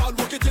 come on,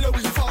 walk it till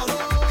we follow.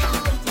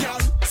 Y'all,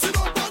 sit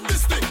on the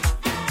stick.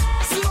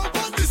 Sit on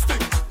the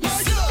stick.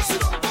 My girl,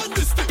 sit on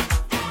the stick.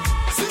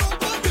 Sit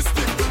on the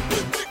stick.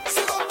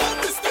 Sit on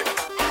the stick.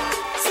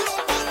 Sit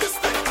on the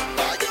stick.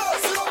 My girl,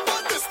 sit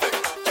on the stick.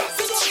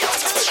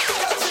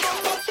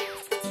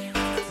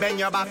 Bend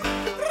your back.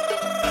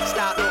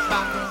 Start look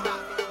back.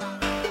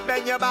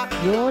 Bend your back.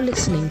 You're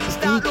listening to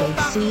DJ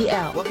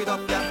CL. Walk it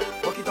up, yeah.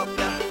 Walk it up,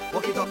 yeah.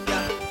 Walk it up,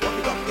 yeah. Walk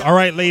it up, yeah. All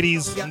right,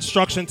 ladies.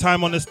 Instruction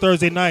time on this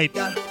Thursday night.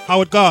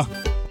 How it go?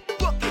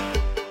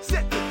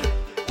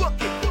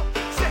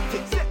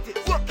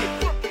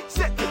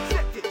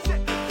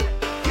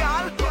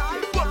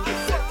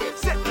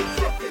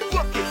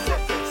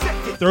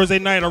 Thursday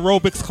night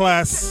aerobics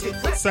class.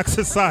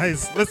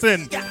 Exercise.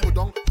 Listen.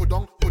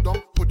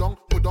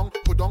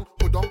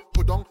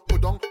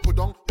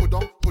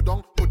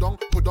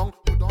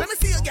 Let me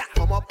see you, girl.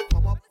 Come up,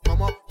 come up,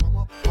 come up, come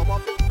up, come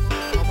up,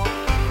 come up,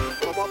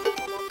 come up,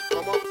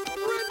 come up.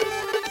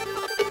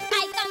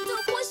 I come to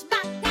push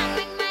back and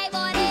bring my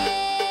body.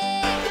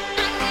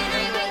 And when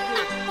I bring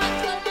back,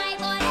 control my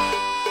body.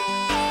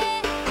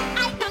 I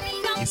come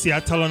in You see, I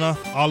telling her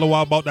all the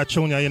while about that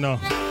tune, you know.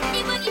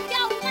 even if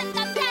your woman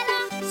come tell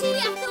her, she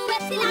have to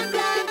wait till I'm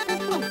done.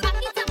 Back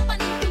it up on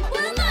the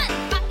people, man.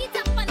 Back it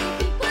up on the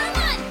people,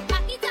 man.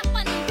 Back it up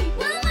on the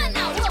people, man.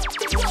 Now, whoop,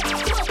 whoop, whoop,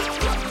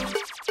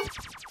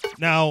 whoop.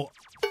 Now,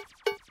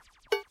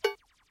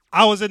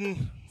 I was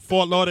in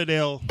Fort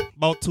Lauderdale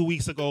about 2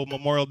 weeks ago,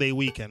 Memorial Day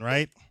weekend,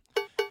 right?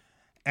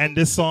 And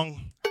this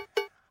song,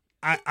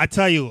 I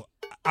tell you,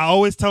 I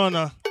always telling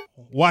her,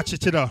 watch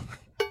it to the.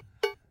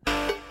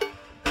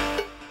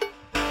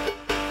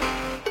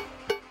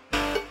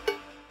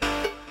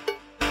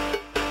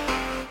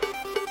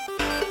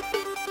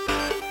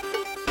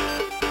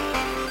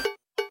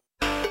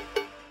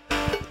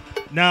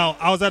 Now,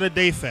 I was at a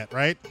day fete,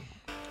 right?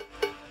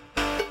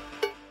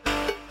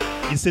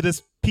 You see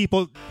this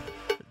people,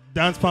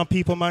 dance pump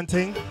people man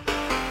thing?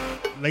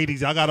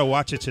 Ladies, y'all gotta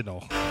watch it, you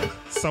know.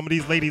 Some of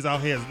these ladies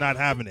out here is not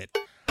having it.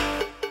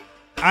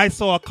 I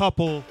saw a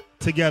couple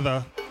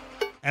together,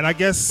 and I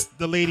guess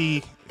the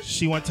lady,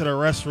 she went to the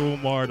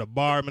restroom or the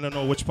bar, I don't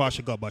know which part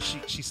she got, but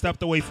she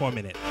stepped away for a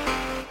minute.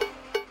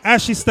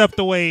 As she stepped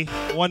away,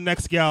 one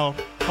next gal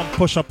come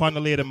push up on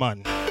the lady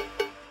man.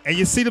 And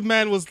you see the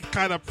man was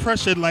kind of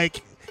pressured,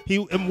 like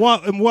him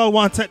well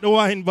want to take the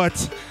wine, but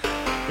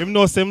him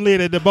knows him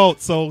lady the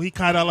boat, so he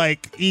kind of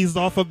like eased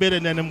off a bit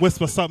and then him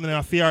whisper something in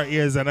her fear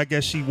ears, and I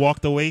guess she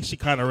walked away. She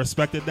kind of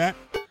respected that.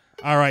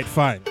 All right,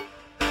 fine.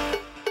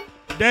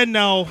 Then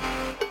now,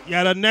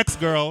 yeah, the next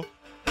girl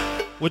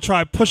would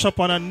try push up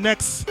on her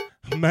next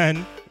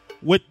man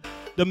with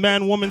the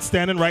man-woman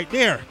standing right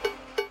there.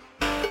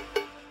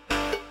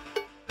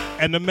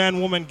 And the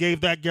man-woman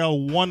gave that girl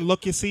one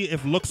look, you see,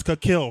 if looks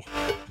could kill.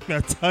 I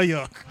tell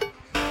you.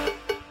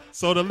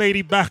 So the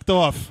lady backed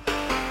off.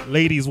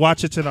 Ladies,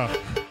 watch it now.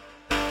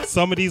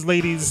 Some of these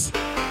ladies,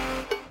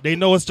 they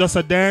know it's just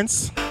a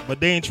dance, but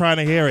they ain't trying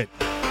to hear it.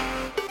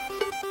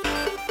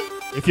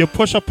 If you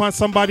push up on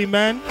somebody,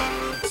 man,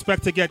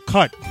 expect to get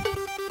cut.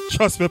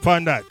 Trust me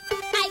upon that.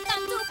 I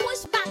come to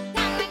push back and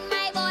bring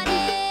my body.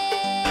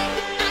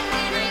 And when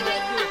I bring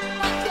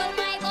back, control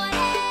my body.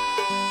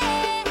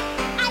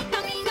 I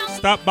come in on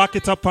Stop back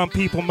it up on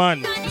people,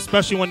 man.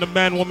 Especially when the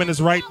man woman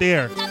is right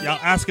there. Y'all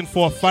asking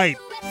for a fight.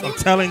 I'm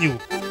telling you.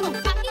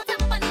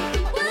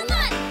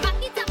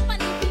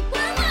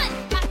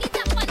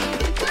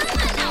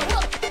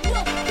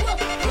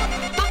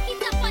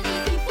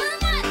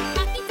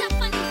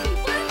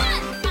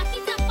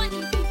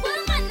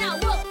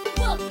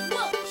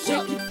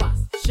 Shake it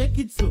fast, shake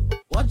it slow.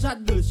 Watch her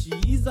do, she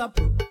is a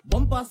pro.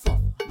 Bumper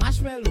soft,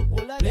 marshmallow.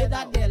 Play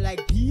that there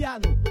like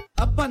piano.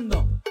 Up and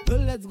down, go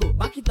let's go.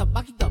 Back it up,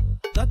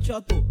 touch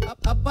your toe.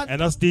 Up and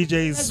And us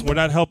DJs, we're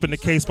not helping the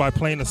case by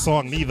playing the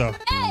song neither.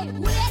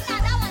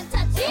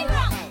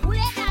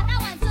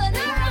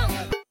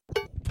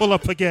 Pull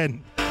up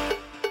again.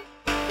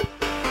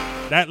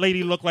 That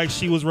lady looked like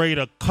she was ready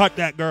to cut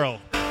that girl.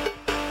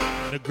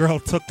 The girl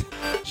took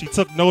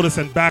notice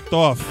and backed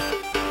off.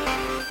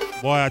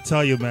 Boy, I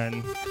tell you, man.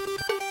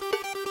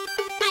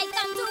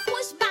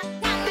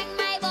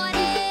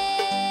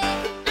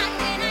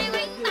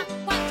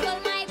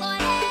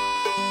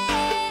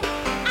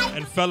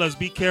 And fellas,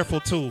 be careful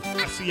too.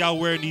 I see y'all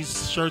wearing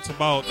these shirts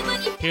about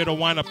here to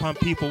wind up on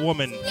people,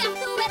 woman.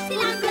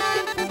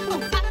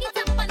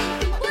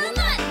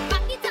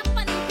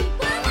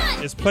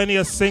 There's plenty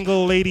of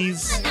single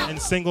ladies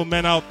and single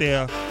men out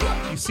there.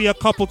 You see a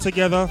couple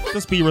together,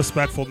 just be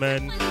respectful,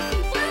 man.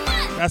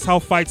 That's how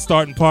fights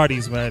start in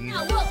parties, man.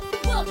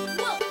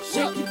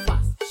 Shake it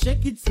fast,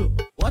 shake it slow.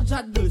 Watch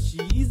that girl, she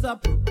is a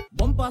pro.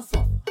 Bumper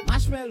soft,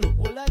 marshmallow.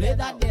 Play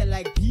that there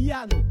like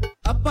piano.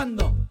 Up and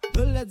down,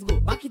 girl, let's go.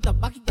 Back it up,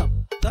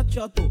 touch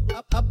your toe.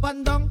 Up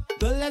and down,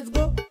 girl, let's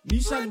go.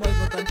 Mission boys,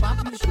 not a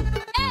party show.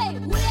 Hey,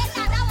 who let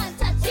that one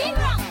touch it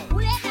wrong? Who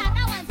let that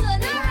one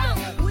turn around?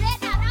 Who let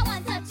that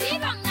one touch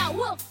it wrong? Now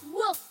whoop.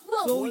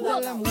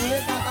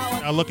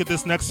 Now look at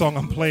this next song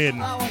I'm playing.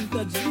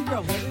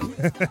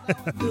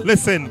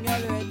 Listen.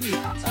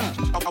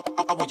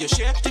 I want you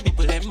share the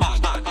people and man.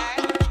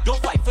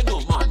 Don't fight for no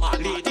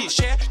man. Ladies,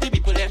 share the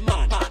people and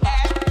man.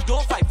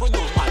 Don't fight for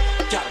no man.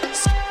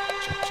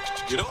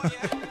 You know,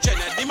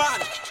 Janet,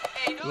 man.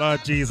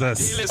 Lord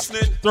Jesus.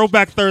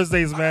 Throwback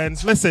Thursdays, man.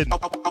 Listen. I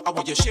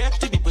want you share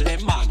the people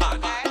and man.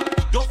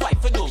 Don't fight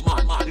for no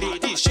man.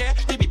 Ladies, share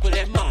the people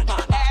and man.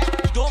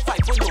 Don't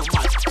fight for no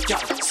man.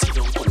 See,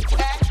 don't burn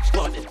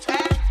it.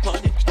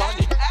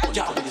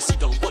 Yeah, you see,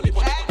 don't burn it.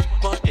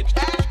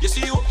 You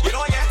see, you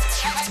know, yeah.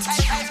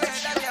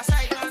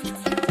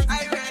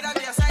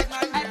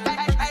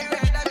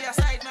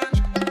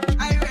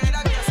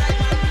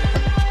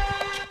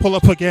 Pull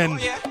up again.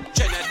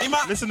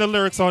 Listen to the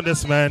lyrics on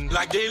this, man.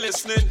 Like they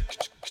listening.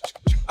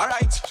 All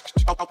right.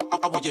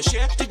 I want you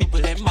share the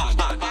people and man.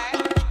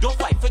 Don't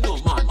fight for no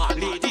man.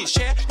 Ladies,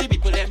 share the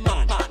people and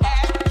man.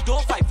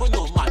 Don't fight for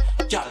no man.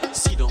 Yeah,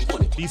 see, don't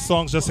burn it. These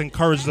songs just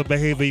encourage the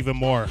behavior even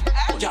more.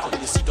 Yeah,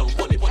 you see, don't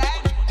burn it.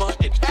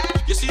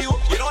 You see, you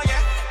know, yeah.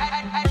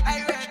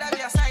 I rather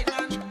be a side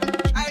man.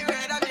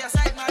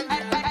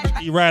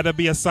 He rather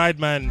be a side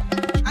man.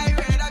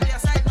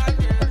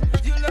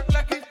 You look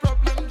like it's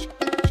problem,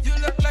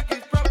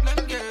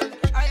 girl.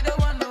 I don't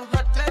want no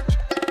hot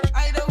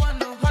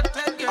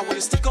leg, girl. I want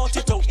you stick out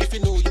your tongue if you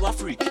know you a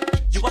freak.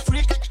 You a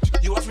freak.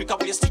 I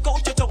want you stick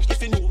out your tongue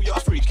if you know you a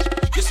freak.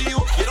 You see, you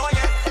know,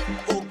 yeah.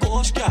 Oh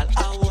gosh, girl,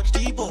 I want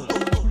the ball.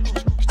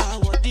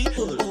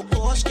 Oh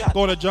gosh, girl.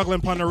 Go to juggling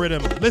upon the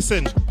rhythm.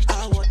 Listen.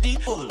 I want the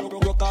ball.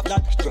 Broke off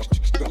that,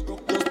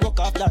 broke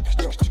off that,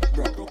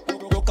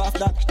 broke off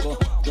that, go,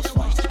 just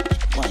wine.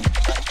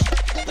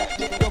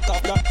 Broke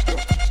off that,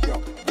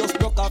 just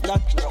broke off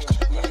that,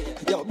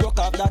 yo, broke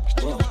off that,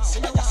 bro.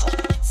 See ya,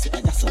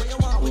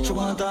 what you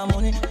want that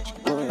money?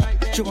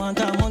 What you want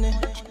that money?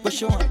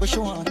 What you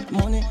want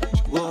money?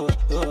 Whoa.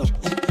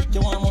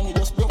 You want money?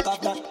 Just broke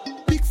off that.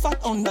 Big fat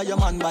under your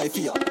man by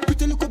fear.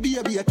 Pretty little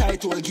baby a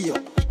tight old gear.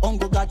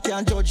 Uncle God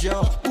can't judge you.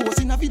 Pose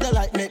in a video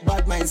like make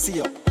bad mind see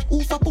you.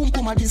 Oofa pum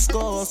pum a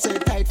disco. Say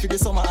tight for the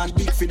summer and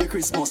big for the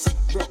Christmas.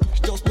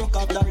 Just broke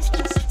off that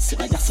Christmas. See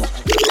ya, so.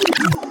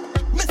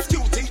 Miss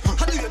Cutie,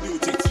 how do you do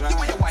things? The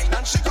way you wine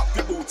and shake up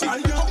your booty. How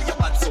you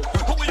bad so?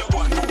 How you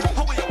going?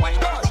 How you wine?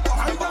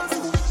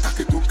 Cock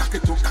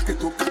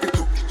it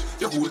up.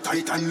 You hold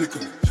tight and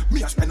little.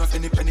 Me a spend off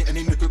any penny,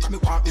 any nickel. Come me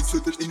want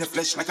insert it in the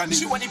flesh like a nigga.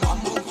 She want the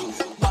bamboo.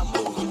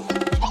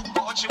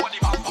 She want the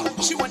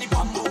bamboo. She want the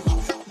bamboo.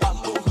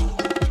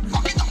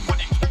 Cock it up,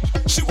 money.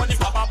 She want the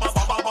bamboo.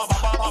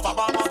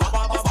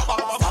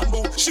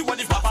 She want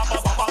the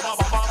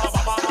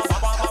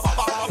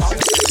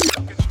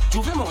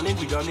Juve morning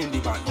we done in the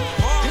band.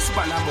 This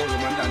band a more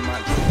woman than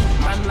man.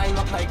 Man line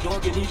up like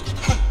dog in it.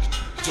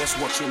 Just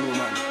watching no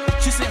man.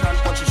 She say hand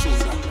punch her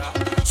shoulder.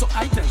 So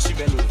I tell she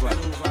bend over.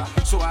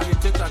 So I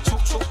hit it a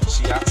choke.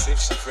 She asks if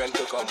she friend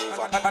to come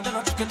over. And then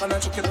I choke it.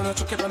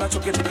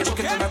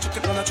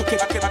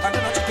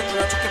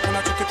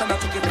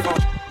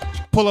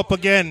 Pull up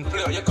again.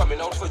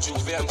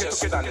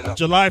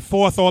 July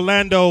 4th,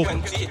 Orlando.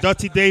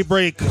 Dirty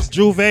Daybreak.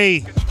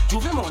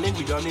 Juve morning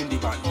we done in the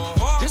band.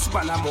 This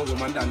band a more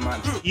woman than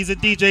man. He's a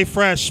DJ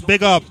Fresh.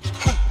 Big up.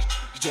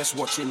 Just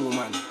watching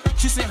woman.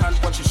 She say hand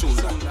punch her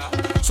shoulder.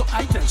 So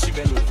I tell she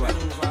bend over.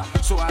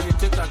 So I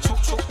hit it a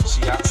choke.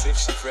 She asks if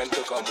she friend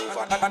to come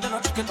over. And then I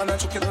choke it.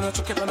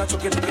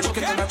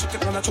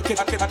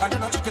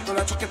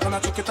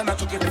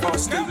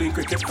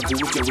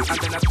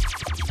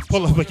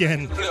 Pull up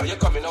again.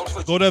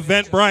 Go to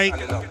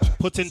Eventbrite.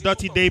 Put in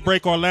Dirty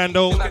Daybreak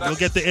Orlando. You'll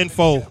get the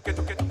info.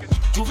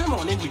 Juve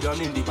morning we done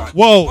in the band.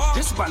 Whoa.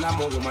 This band a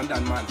more woman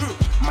than man.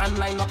 Man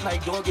line up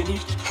like dog in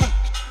it.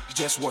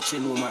 Just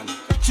watching woman.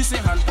 She say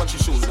hand punch her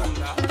shoulder.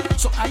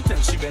 So I tell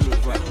she bend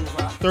over.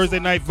 Thursday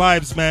night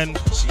vibes, man.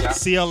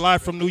 See her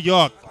live from New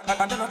York.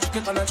 and then I took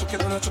it, and I took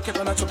it, and I took it,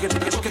 and I took it,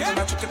 and I took it, and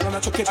I took it, and I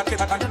took it,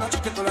 and then I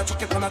took it, and I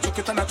took it, and I took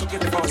it, and I took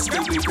it. If I was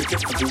still doing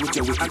cricket, I do with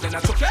your wicket. And then I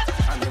took it,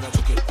 and then I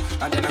took it,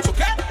 and then I took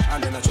it,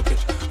 and then I took it,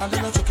 and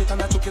then I took it,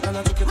 and I took it, and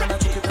I took it, and I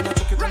took it, and I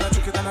took it, and I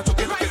took it, and I took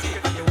it.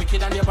 And you're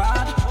wicked and you're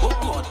bad. Oh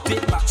God,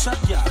 take back shot,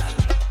 girl.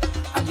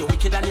 And you're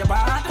wicked and you're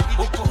bad.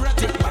 Oh God,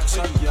 take back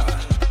shot, girl.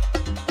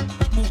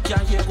 Who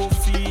can hear go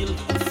feel?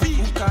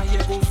 Who can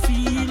hear go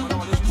feel?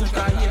 Who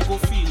can hear go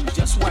feel?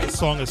 Just why This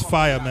song is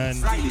fire, man.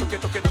 Who can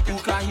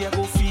hear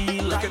go feel?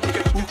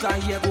 Who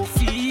can hear go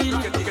feel?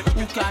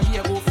 Who can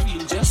hear go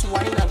feel? Just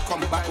why and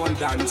come back on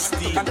dance.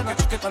 And then I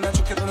took it, and I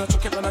took it, and I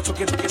took it, and I took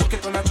it, and I took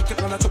it, and I took it,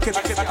 and I took it,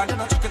 and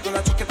then I took it, and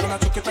I took it, and I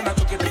took it, and I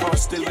took it. If I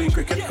was still doing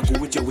cricket, I go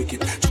with your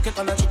wicket. Took it,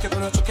 and I took it,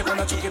 and I took it,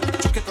 and I took it,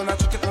 took it, and I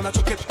took it, and I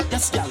took it.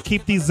 Yes, girl.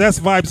 Keep these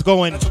zest vibes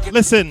going.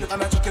 Listen.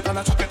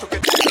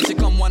 She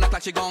come 1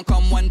 o'clock, she gon'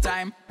 come 1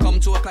 time. Come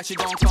 2 o'clock, she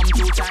gon' come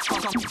 2 times.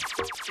 Come.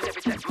 She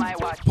said, check my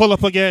watch. Pull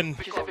up again.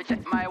 She said,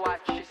 check my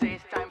watch. She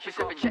says time. She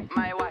said, check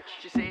my watch.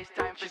 She says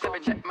time. She said,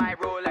 check my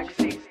Rolex.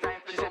 She says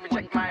time. She said,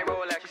 check my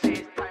Rolex. She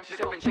says time. She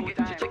said,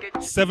 check it.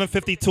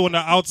 7:52 on the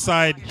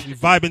outside. We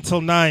vibe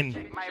until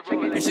 9.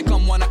 If she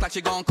come 1 o'clock,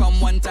 she gon' come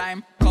 1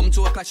 time. Come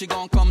 2 o'clock, she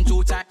gon' come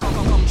 2 times.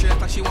 Come 3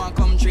 o'clock, she want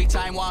come 3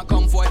 times. Want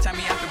come 4 times,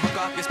 me have to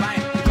break off your spine.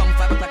 You come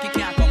 5 o'clock, you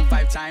can't come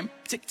 5 times.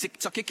 Tick, tick,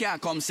 tock, you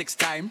can't come 6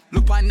 times.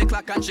 Look on the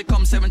clock and she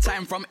come 7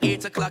 times. From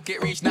 8 o'clock,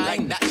 it reach 9.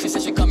 Like that, she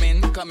said she come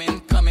in.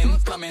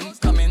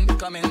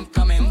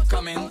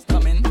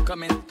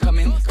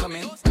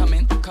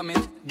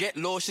 Get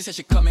low, she said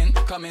she coming.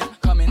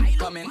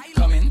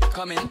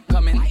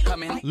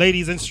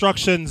 Ladies,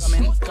 instructions.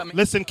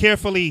 Listen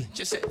carefully.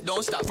 She said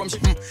don't stop from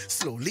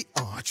slowly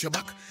arch your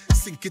back,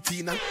 sink it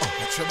in and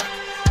arch your back.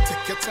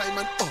 Take your time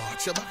and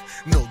arch your back.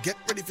 Now get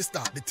ready to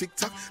start the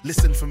tick-tock.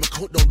 Listen from a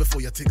countdown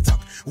before your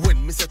tick-tock.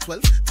 When me say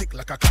 12, tick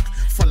like a clock.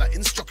 Follow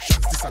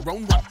instructions, this a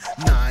round 1.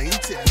 9,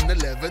 10,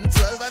 11,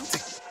 12 and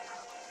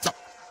tick-tock.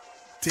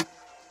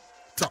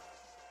 Tick-tock.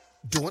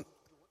 Don't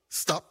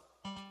stop.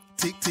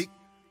 Tick-tick.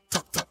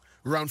 Tock.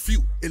 Round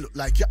few, it look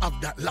like you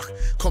have that luck.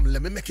 Come,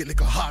 let me make it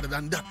little harder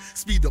than that.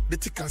 Speed up the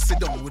tick and sit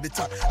down with the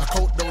top. I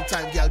count down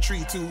time, girl.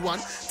 3, 2, 1.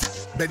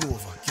 Bend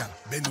over, girl.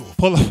 Bend over.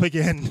 Pull up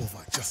again.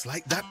 Over, just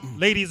like that.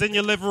 Ladies, in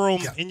your living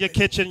room, in your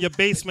kitchen, your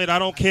basement, I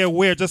don't care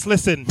where. Just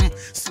listen.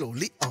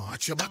 Slowly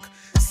arch your back.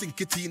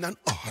 Sink it in and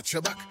arch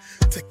your back.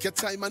 Take your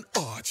time and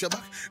arch your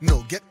back.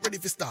 Now get ready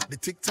to start the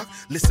tick-tock.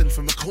 Listen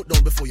from a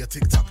countdown before your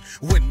tick-tock.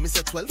 When me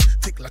say 12,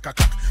 tick like a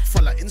clock.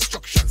 Follow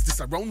instructions, this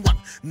a round 1.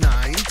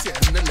 9,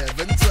 10, 11,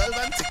 12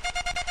 and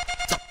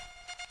tick-tock.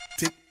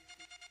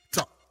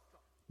 Tick-tock.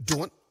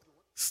 Don't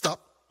stop.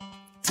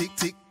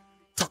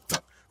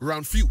 Tick-tick-tock.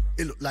 Round few,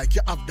 it look like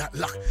you have that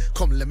luck.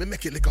 Come, let me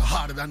make it little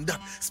harder than that.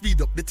 Speed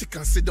up the tick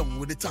and sit down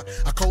with the top.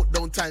 I count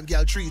down time,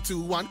 girl. 3,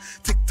 2, 1.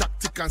 Tick tock,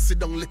 tick and sit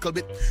down little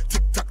bit.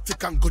 Tick tock,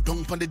 tick and go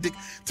down on the dick.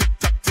 Tick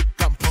tock, tick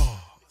and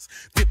pause.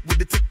 Dip with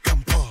the tick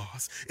and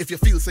pause. If you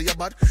feel so you're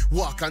bad,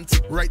 walk and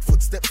tick. Right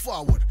foot step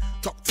forward.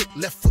 Tuck tick,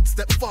 left foot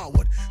step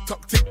forward.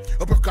 Tuck tick,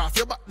 broke off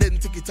your back, then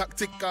ticky tock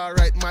tick.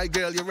 Alright, my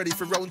girl, you ready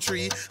for round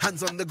 3?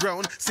 Hands on the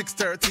ground,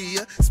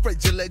 6:30.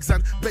 Spread your legs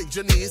and bend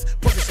your knees.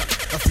 Position,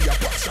 I feel your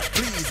butt shot,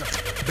 please.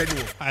 Bend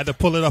over. I had to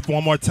pull it up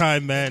one more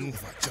time, man.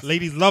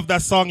 Ladies, love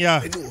that song, yeah.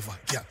 Bend over,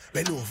 yeah.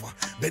 Bend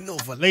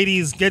over.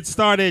 Ladies, get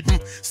started.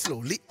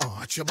 Slowly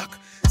arch your back.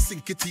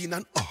 Sink it in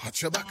and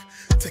arch your back.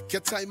 Take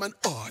your time and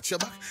arch your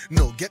back.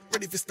 Now get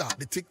ready to start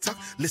the tick-tock.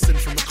 Listen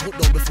from the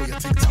countdown before your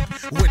tick-tock.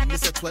 When me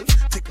say 12,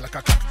 tick like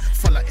a clock.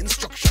 Follow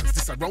instructions,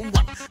 this a round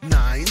 1.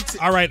 9,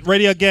 10. All right,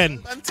 ready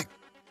again. And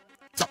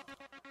tick-tock.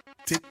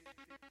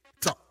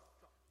 Tick-tock.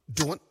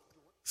 Don't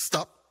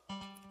stop.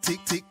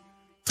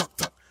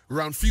 Tick-tick-tock.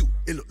 Round few,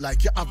 it look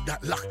like you have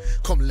that luck.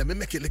 Come, let me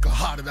make it little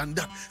harder than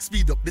that.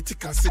 Speed up the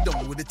tick and sit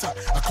down with the top.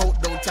 I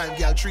count down time,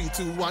 girl. 3,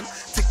 2, 1.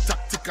 Tick tock,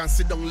 tick and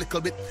sit down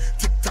little bit.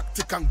 Tick tock,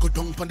 tick and go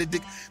down on the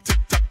dick. Tick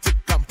tock, tick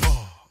and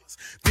pause.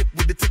 Dip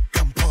with the tick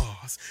and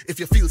pause. If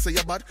you feel so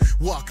you're bad,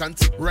 walk and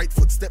tick. Right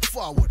foot step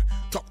forward.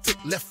 Tuck tick,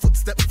 left foot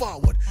step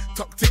forward.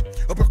 Tuck tick,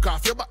 broke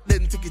off your back,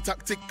 then ticky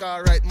tock tick.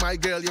 Alright, my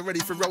girl, you ready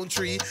for round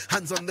 3?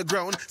 Hands on the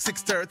ground,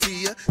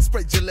 6:30.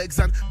 Spread your legs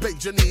and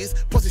bend your knees.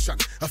 Position,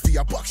 I feel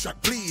your back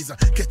shot, please.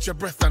 Catch your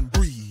breath and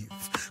breathe.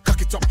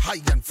 Cock it up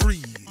high and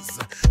freeze.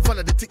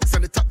 Follow the ticks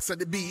and the tucks and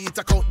the beat.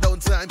 I count down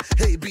time,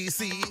 A, B,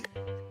 C.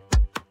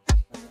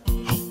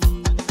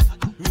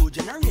 New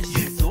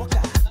generation,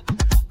 Soca.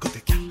 Go the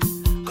cat.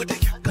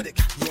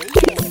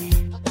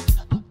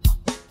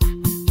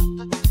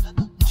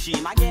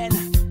 Shame again,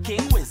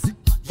 King Wiz,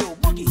 yo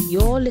boogie.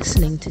 You're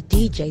listening to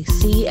DJ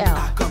CL.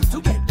 I come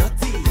to get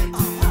dirty.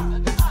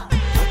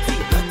 Dirty.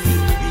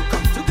 We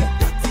come to get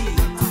dirty.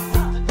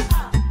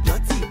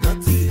 Dirty.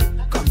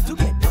 Come to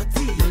get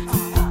dirty.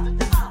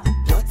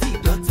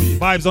 Dirty.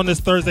 Vibes on this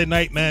Thursday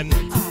night, man.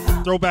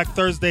 Throwback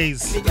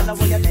Thursdays. Gala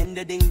why you bend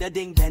the ding the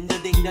ding, bend the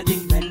ding the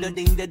ding, bend the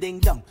ding the ding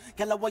dong.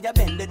 Gala why you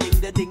bend the ding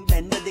the ding,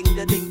 bend the ding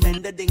the ding,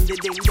 bend the ding the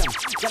ding dong.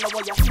 Gala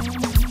why you.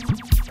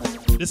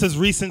 This is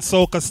recent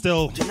soca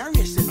still.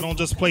 I don't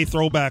just play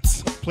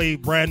throwbacks. Play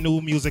brand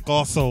new music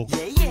also.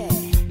 Yeah.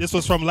 This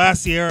was from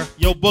last year.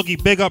 Yo,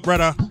 Boogie, big up,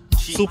 brother.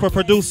 Super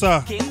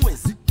producer.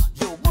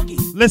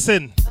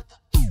 Listen.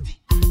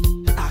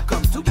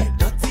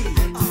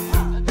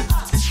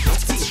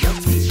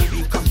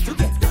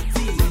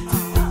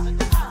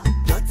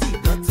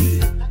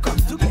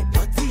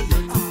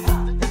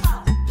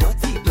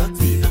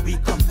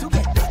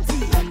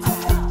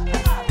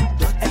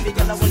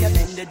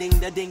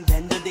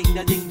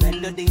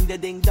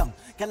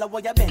 Girl, why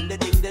you bend the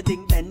ding, the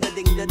ding, bend the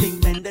ding, the ding,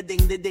 bend the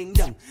ding, the ding,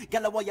 dong.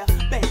 Girl, why you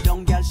bend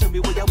down, girl, show me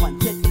what you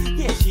want it.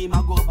 Yeah, she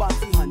ma go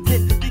party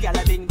hunting. The girl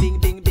a bing, bing,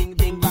 bing, bing,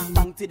 bing, bang,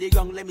 bang to the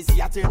ground. Let me see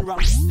her turn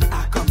round.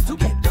 I come to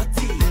get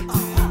dirty,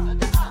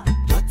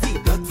 dirty,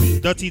 dirty.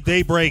 Dirty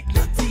Daybreak,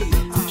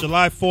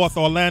 July 4th,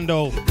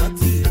 Orlando.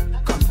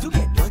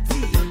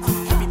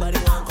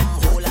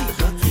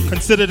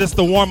 Consider this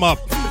the warm-up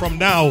from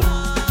now.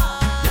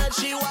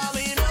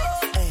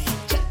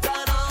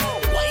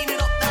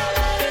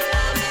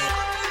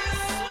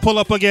 Pull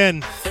up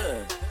again.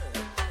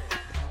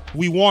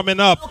 We warming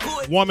up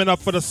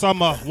for the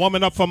summer,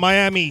 warming up for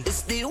Miami.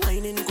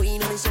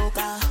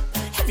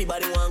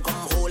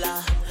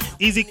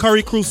 Easy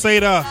Curry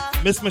Crusader,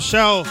 Miss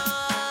Michelle.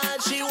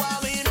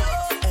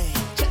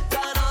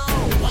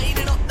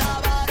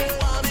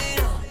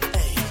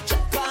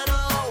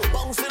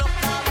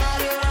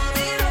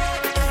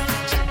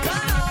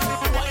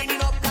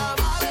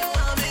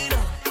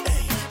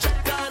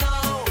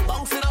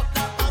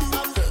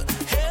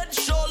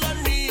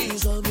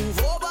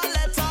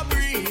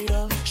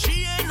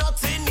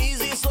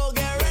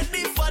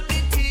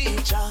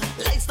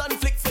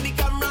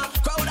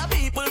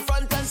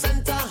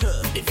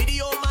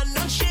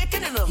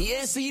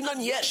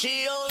 Yet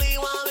she only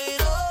want me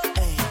to,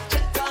 hey,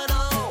 check on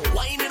out,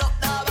 winding up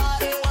that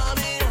body, want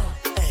me to,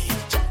 hey,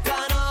 check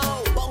on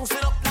out,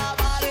 bouncing up that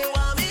body,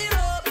 want me to,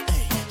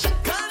 hey,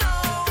 check on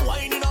out,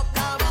 winding up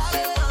that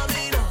body, want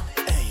me to,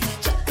 hey,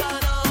 check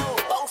on out,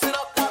 bouncing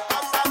up that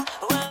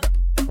bam.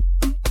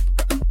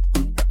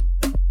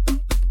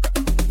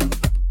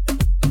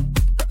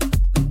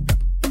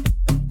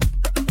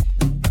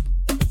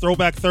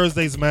 Throwback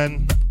Thursdays,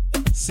 man.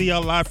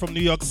 CL live from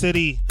New York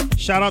City.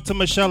 Shout out to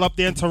Michelle up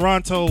there in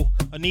Toronto.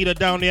 Anita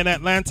down there in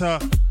Atlanta.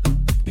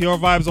 Pure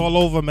vibes all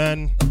over,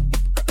 man.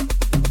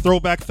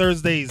 Throwback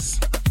Thursdays.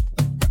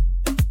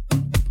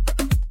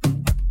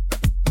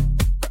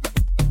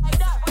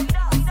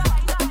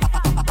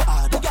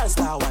 The girl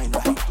star wine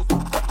right.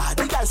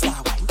 The girl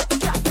star wine.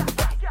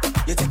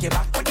 You take it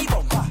back with the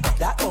bumper.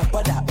 That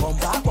bumper, that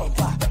bumper,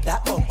 bumper.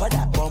 That bumper,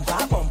 that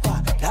bumper,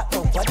 bumper. That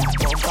bumper, that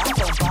bumper,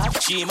 bumper.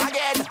 She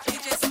again.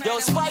 Yo,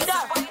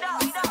 Spider.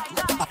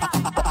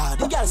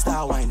 The girl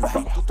star wine right.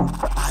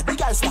 The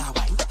girl star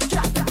wine.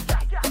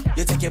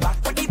 You take it back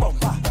with the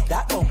bumper.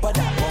 That bumper,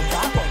 that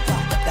bumper, bumper.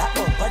 That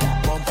bumper,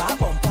 that bumper,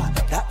 bumper.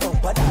 That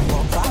bumper, that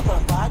bumper,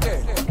 bumper,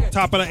 girl.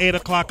 Top of the 8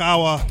 o'clock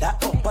hour. That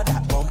bumper,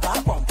 that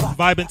bumper, bumper.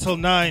 Vibe until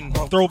 9.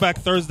 Throwback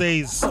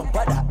Thursdays.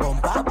 Bumper, that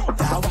bumper.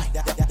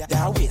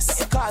 That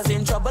waist.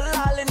 Causing trouble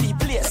all in the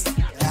place.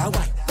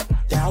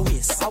 That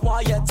waist. I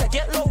want you to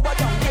get lower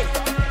down there.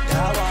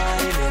 That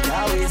wine,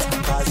 that waist.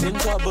 Causing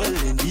trouble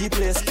in the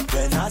place.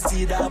 When I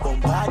see that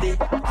bumper day,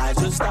 I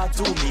just start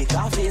to make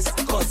a face.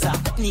 Cause I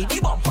need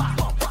the bumper.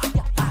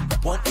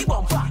 Want the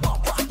bumper.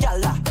 Y'all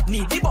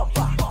need the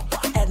bumper.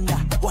 And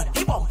I want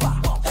the bumper.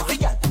 Every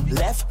girl,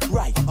 left,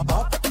 right,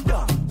 up,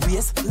 down.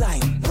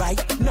 Waistline,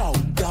 right now.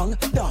 Down,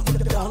 down,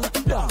 down,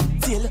 down.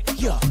 Till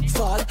you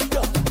fall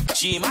down.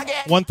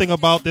 One thing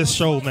about this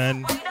show,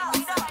 man.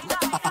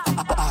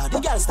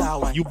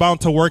 You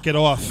bound to work it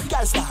off.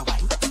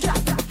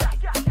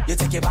 You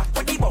take it back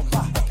with the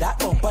bumper. That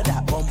bumper,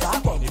 that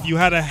bumper, bumper. If you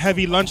had a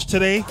heavy lunch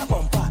today,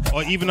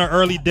 or even an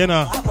early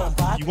dinner,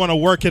 you want to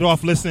work it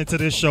off listening to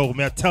this show,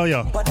 man. I tell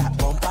ya.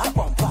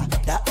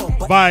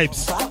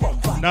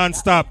 Vibes,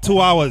 non-stop, 2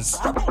 hours.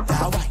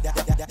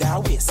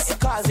 That waist,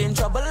 causing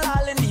trouble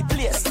all in the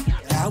place.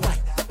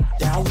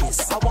 That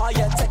waist, I want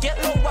you to get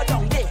lower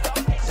down there.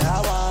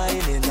 That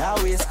wine in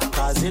that waist,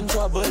 causing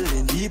trouble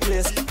in the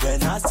place.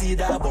 When I see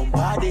that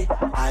bumper day,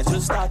 I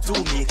just start to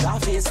make a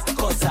face.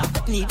 Cause I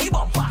need the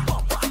bumper.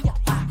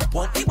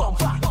 Want the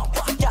bumper.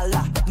 Y'all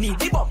need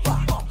the bumper.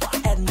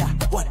 And I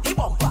want the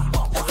bumper.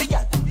 Every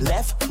girl,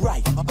 left,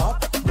 right,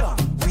 up, down.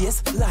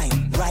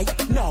 Waistline,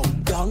 right now.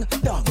 Down,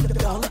 down,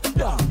 down,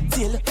 down.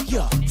 Till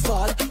you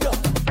fall down.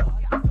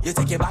 You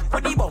take it back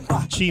with the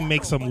bumper. She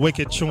makes some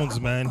wicked tunes,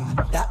 man.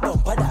 That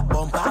bumper,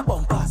 bumper.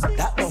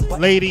 That bumper.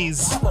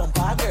 Ladies. That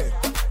bumper, girl.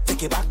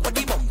 Take it back with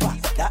the bumper.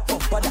 That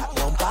bumper,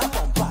 bumper.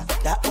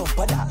 That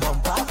bumper, bumper.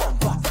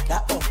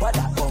 That bumper,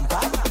 bumper.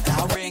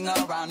 I'll ring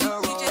around the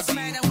rosy.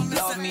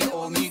 Love me,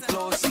 hold me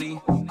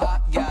closely.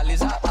 Hot gal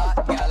is a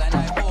hot gal and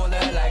I hold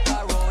her like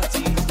a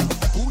roti.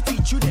 Who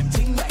teach you them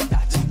thing like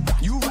that?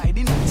 You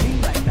riding that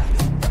thing like that?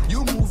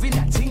 You moving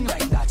that thing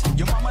like that?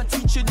 Your mama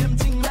teach you them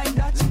thing like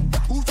that?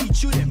 Who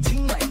teach you them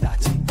thing like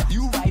that?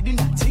 You riding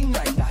that thing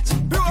like that? You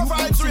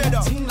moving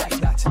that thing like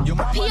that? Your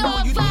mama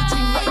know you do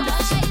thing like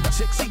that?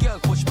 Sexy girl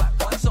push back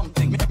on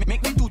something.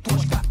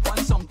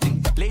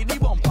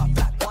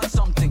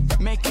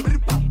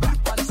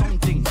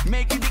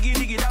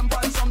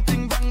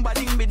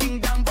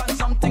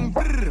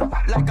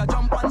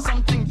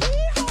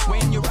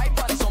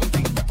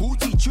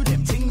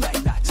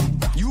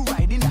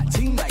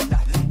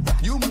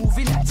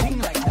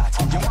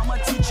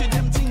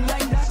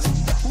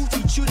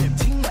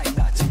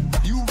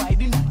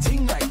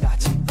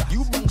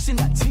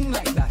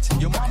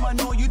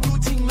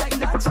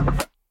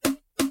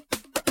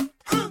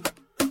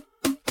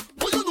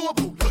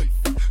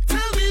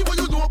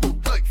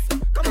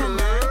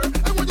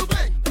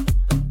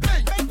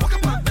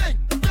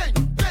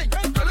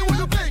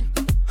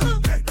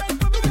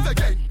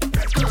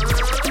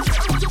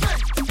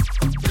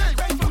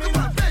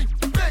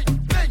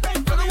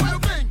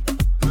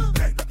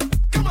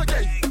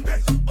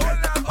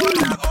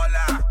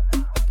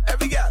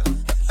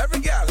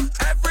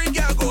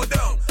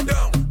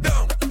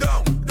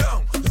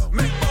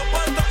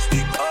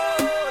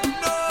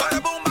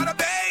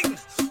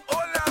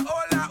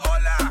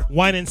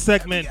 Whining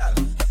segment.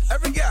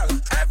 Every girl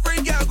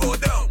go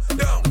down,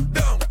 down,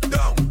 down,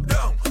 down,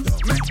 down.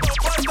 Make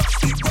bumper touch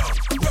the ground,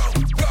 ground,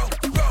 ground,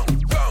 ground,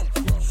 ground.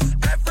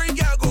 Every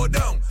girl go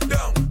down,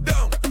 down,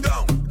 down,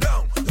 down,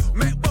 down.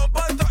 Make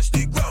bumper touch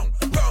the ground,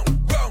 ground,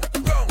 ground,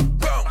 ground,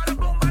 ground. Bada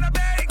boom, bada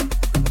bang.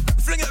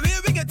 Fling it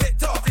real, we get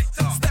TikTok.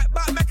 Step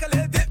back, make a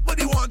little dip,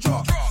 body one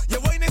draw. Your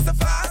wine is so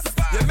fast,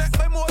 you make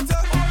my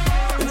motor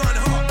run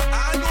hard.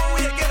 I know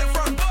where you get it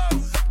from,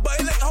 but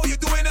I like how you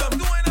doing them.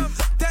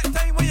 That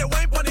time when you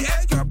wine on the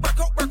edge, you're back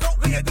out when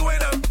you're doing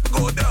them.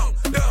 Go down,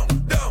 down,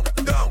 down,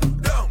 down,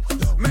 down.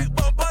 Make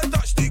bumper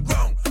touch the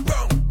ground,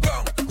 ground,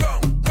 ground,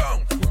 ground,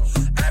 ground.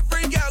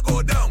 Every girl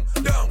go down,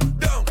 down,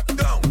 down,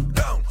 down,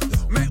 down.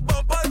 Make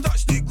bumper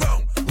touch the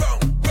ground,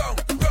 ground, ground,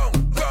 ground,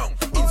 ground.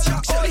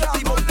 Instruction, lift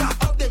the bumper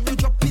up, then you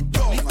drop it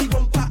down. Lift the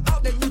bumper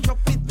up, then you drop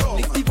it down.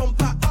 Lift the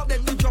bumper up,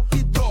 then you drop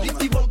it down. Lift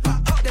the bumper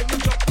up, then you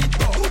drop it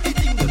down. Do the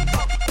tingle up,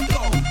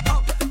 down, up,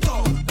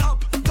 down, up,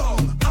 down,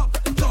 up,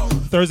 down.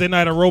 Thursday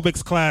night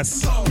aerobics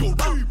class.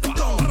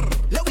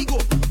 Let we go.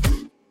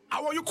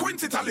 I want you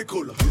quint it a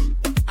little.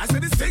 I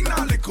said this thing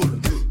now little.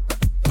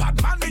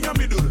 Bad man in your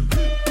middle.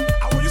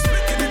 I want you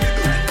split in the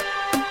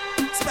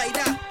middle.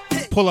 Spider.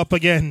 Pull up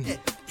again.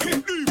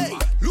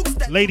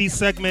 Ladies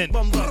segment.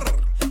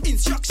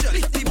 Instruction.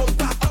 Lift the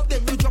bumper up,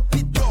 then you drop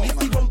it down. Lift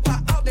the bumper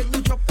up, then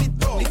you drop it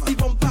down. Lift the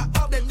bumper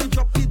up, then you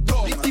drop it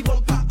down. Lift the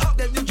bumper up,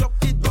 then you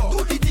drop it down.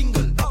 Do the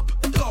tingle up,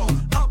 down,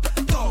 up,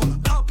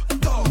 down, up,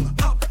 down,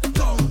 up,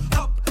 down,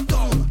 up,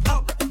 down,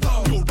 up,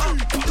 down,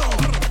 up, down.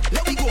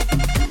 Let me go.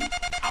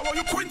 I want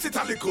you quint it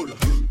a little.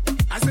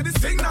 I said this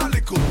thing now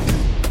little.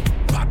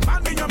 Bad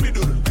man in your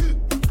middle.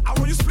 I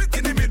want you split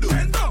in the middle.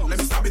 Bend down. Let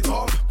me stab it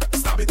up,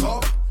 stab it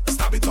up,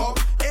 stab it up.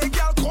 Hey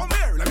girl, come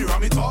here. Let me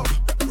ram it up,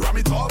 ram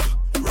it up,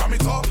 ram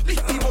it up.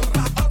 Lift the bumper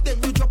up,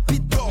 then you drop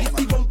it down. Lift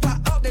the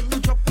bumper up, then you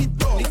drop it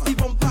down. Lift the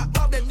bumper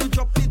up, then you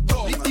drop it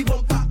down. Lift the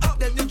bumper up,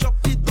 then you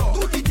drop it down.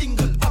 Do the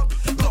tingle up,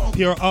 down.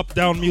 Pure up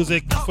down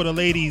music for the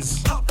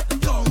ladies.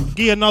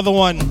 Give another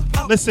one.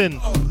 Listen.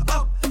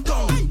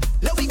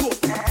 Let we go.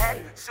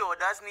 Head,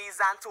 shoulders, knees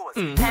and toes.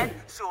 Head,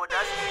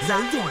 shoulders, knees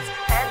and toes.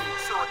 Head,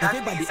 shoulders,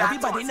 Everybody, knees and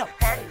everybody toes. now.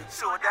 Head,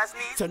 shoulders,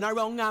 knees. Turn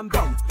around and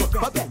bend.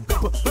 Bend, bend.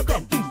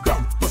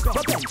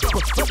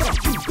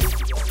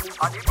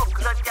 On the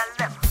Brooklyn girl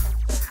left,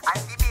 and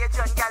the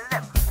Bajan girl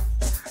left.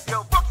 Yo,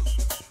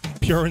 boogie.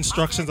 Pure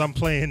instructions I'm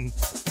playing.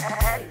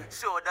 Head,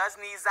 shoulders,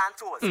 knees and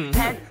toes.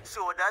 Head,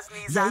 shoulders,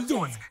 knees and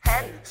toes.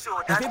 Head,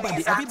 shoulders, Everybody,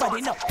 knees and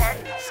everybody toes. now. Head,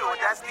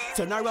 shoulders, knees.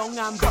 Turn around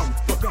and bend.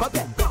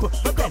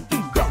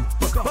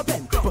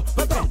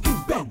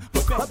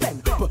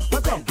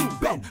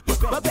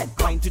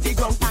 Wind to the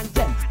ground and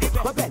bend.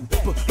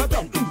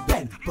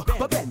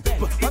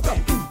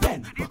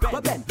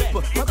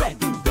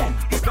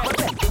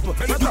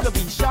 You could be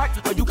short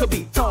or you could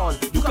be tall.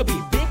 You could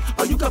be big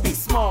or you could be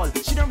small.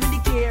 She don't really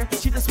care,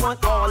 she just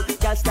want all.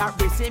 Girl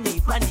start racing me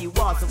from the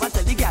wall. So what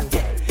tell the girl?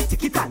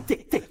 Tick it and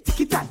tick, tick, tick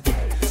it and tick.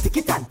 Tick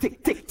it and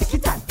tick, tick, tick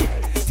it and tick.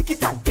 Tick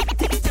it and tick,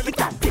 tick, tick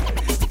it and tick.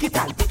 Tick it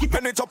and tick it.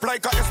 Bend it up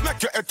like a S,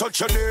 make your head touch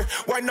your knee.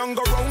 Wine and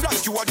go round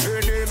like you a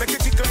journey. Make it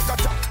tick like a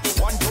tap.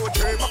 1, 2,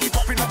 3, back it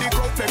up in the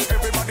ground. Make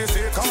everybody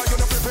say, call you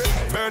the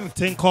prepare. Bend.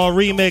 Thing called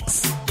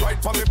Remix.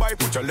 Right for me by,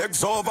 put your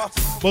legs over.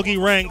 Boogie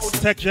Ranks,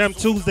 Tech Jam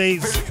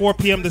Tuesdays, 4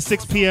 p.m. to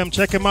 6 p.m.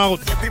 Check him out.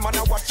 Every man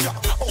a watch ya.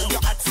 Oh,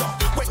 your hats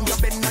up. When you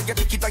bend and you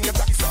pick it on your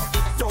back, sir.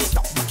 Don't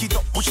stop, back it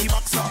up, push it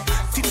back, sir.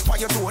 Tip for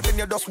your toe, then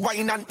you just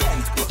whine and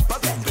bend.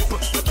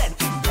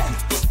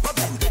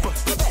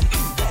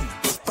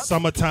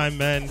 Summertime,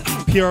 man.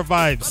 Pure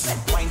vibes.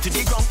 Wine to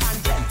the ground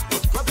and bend.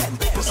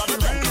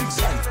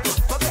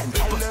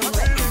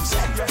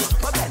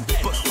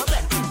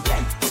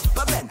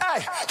 Hey,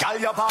 call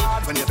your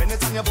bad when you bend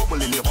it and you're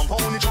bubbling. You bump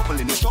on it,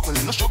 troubling, you're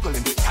struggling, you're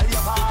struggling. Call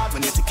your bad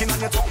when you're ticking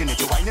and you're talking it.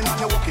 You're whining and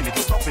you're walking it,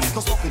 you're stopping it,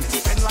 no stopping it.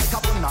 Bend like a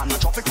banana,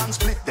 drop it and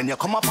split. Then you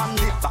come up and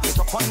dip, back it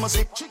up on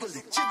music. Jiggle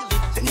it, jiggle it.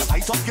 Then you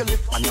bite up your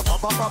lip and you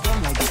pop up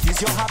like that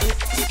is your habit.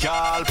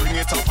 Y'all bring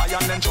it up high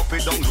and then chop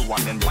it down low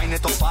and then wind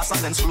it up fast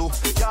and then slow.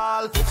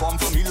 Y'all perform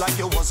for me like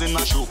you was in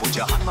a show. Put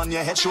your hand on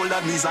your head,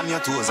 shoulder, knees and your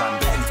toes and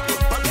bend.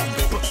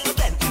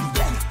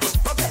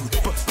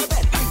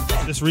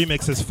 This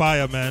remix is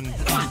fire, man.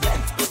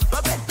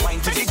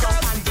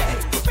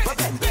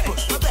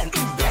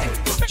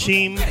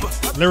 Cheem,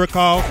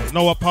 Lyrical,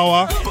 Noah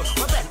Power.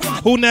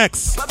 Who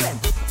next?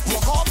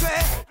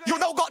 You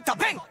know got to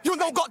bang, you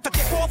know got to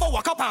take over,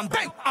 walk up and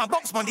bang, and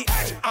bounce on the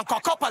edge, and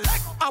cock up a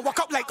leg, and walk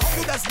up like how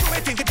you just do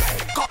it in the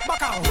bed. Cock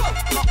back and roll,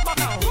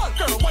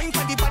 girl wine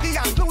for the body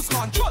and lose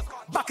control.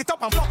 Back it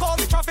up and block all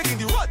the traffic in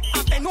the road,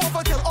 and bend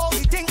over till all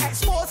the thing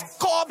exposed.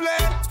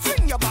 Cobbling,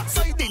 fling your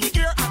backside in the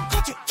air and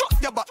catch it,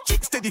 drop your butt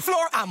cheeks to the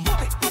floor and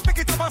move it. Pick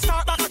it up and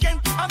start back again,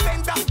 and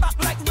bend that back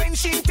like when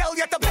she tell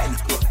you to bend.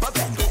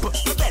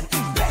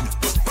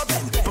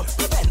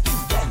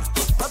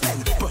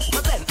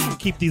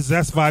 Keep these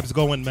zest vibes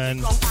going, man.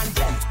 Where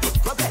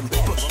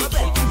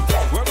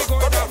we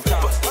going after?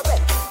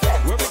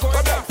 Where we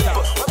going after?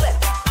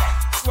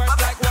 Sweat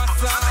like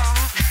water,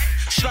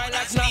 try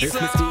like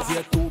NASA.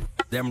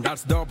 Them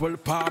that's double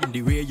palm,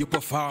 the way you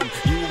perform.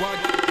 You want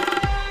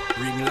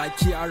ring like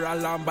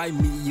Kiara Lamb, by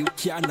me you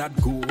cannot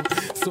go.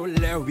 So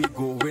there we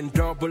go in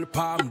double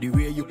palm, the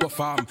way you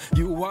perform.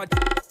 You want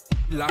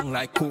long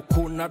like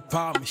coconut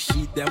palm,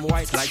 sheet them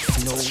white like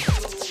snow.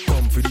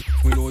 Come for the,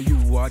 we know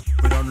you are.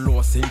 We done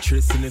lost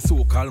interest in the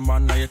so-called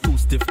man, now you're too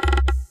stiff.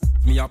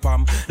 Me a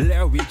palm,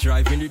 there we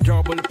drive in the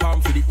double palm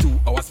for the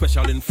 2 hour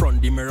special in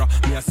front the mirror.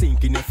 Me a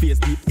sink in your face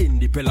deep in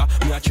the pillar.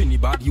 Me a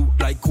Trinidad youth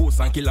like ghost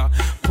and killer.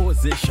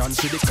 Position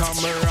to the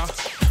camera.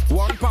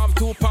 1 palm,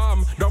 2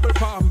 palm, double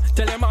palm.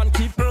 Tell a man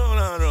keep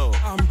no.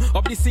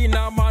 Up the scene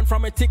now man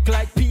from a tick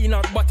like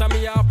peanut butter.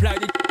 Me a apply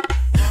the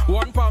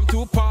 1 palm,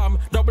 2 palm,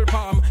 double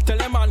palm. Tell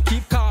a man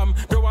keep calm,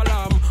 no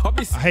alarm. Up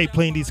the I hate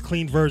playing these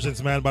clean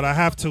versions, man, but I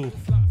have to.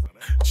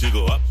 She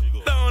go up,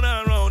 down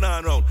and round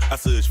and round. I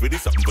search for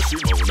this something, but she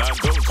moan and down.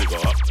 She go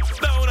up,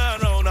 down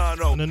and round and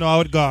round. I don't know how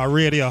it go,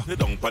 radio. They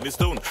don't pan the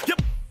stone.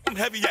 Yep,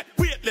 heavy yet,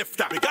 weight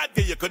lifter. We got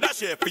you could not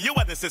share for you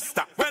and the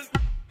sister. Well,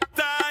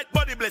 tight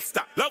body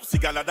blister. Love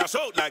cigar dash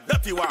out like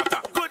dirty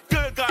water. Good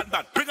girl gone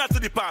bad, bring her to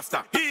the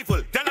pastor.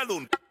 Evil, tell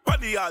alone,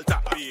 on the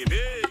altar. Baby,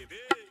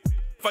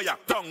 fire,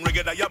 tongue ring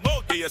it at your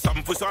mouth. Hear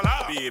something for solar.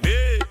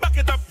 Baby, back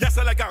it up, yes,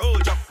 like a whole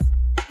jump.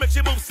 Make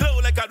she move slow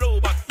like a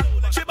robot.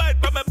 She bite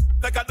from me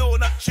like a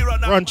donut. She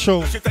run Run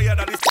show. She tired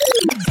of this.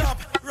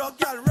 Stop, rock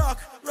gal, rock,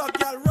 rock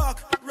gal,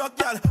 rock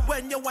gal.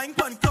 When you wine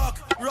pon cock,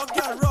 rock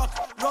gal, rock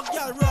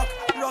gal,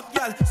 rock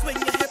gal. Swing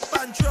your hip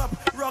and drop,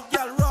 rock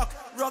gal,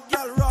 rock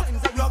gal, rock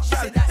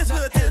gal. It's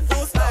hurting,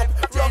 don't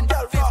stop. Rock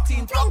gal,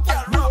 15, rock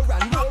gal,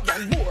 rock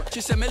gal, more. She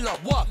said me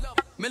love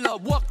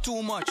walk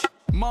too much.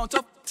 Mount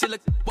up till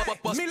it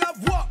bust. Me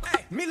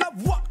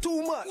love walk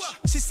too much.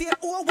 She said,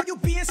 oh, why you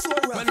being so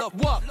rough?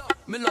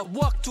 Me love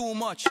walk too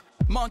much.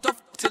 Mount up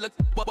till it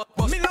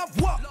bust.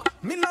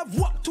 Me love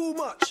walk too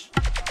much.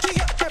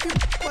 She up every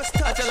must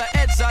touch. I tell her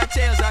heads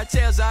are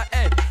tails are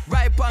head.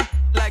 Right on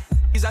like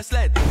is a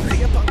sled.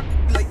 Lay up on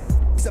like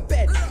it's a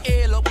bed.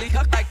 Ail up like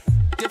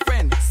your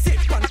friend.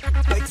 Sit on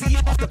like tea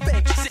off the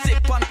bench.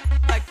 Sit on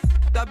like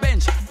the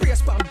bench.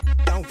 Brace palm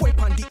down,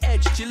 wipe on the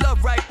edge. She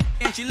love right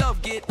and she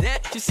love get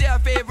that. She say her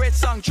favorite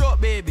song, choke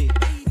baby.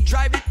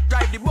 Drive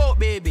the boat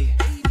baby.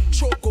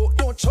 Choke go,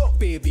 don't choke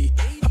baby.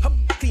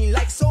 Clean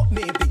like soap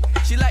maybe.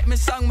 She like me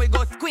song, we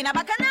go Queen of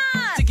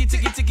Bacchanal. Ticky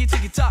ticky ticky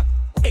ticky tock.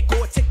 It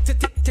go tick tick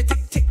tick tick tick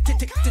tick tick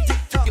tick tick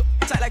tock.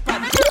 Tight like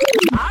pan.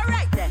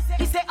 Alright then.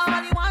 He say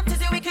all he wants is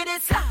the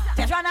wickedest slap.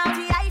 Just run out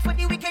the eye for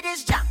the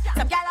wickedest jam.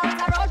 Some gal out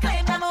the road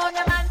claim them on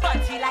the man,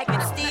 but she like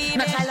it steamy.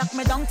 Now try lock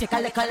me down, take a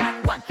little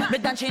and one. Me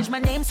done change my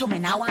name, so me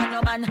now want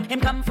no man. Him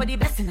come for the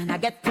blessing and I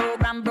get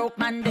program broke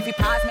man. If he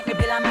pass, make me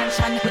bill a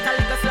mansion with a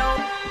little slow.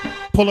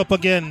 Pull up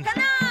again.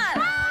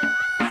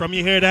 From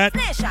you hear that,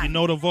 you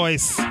know the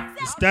voice.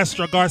 It's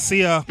Destra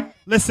Garcia.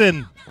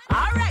 Listen.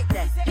 Alright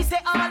then. He say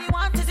all he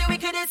wants is the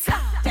wickedest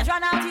slap. Just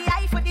run out the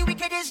eye for the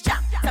wickedest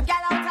jam. Some gal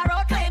out the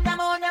road claim them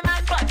on the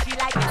man, but she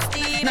like it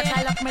steamy. Now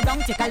try lock me down,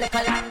 take a little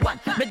and one.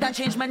 Me done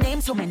change my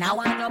name, so me now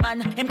want no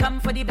man. Him come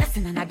for the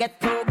blessing and I get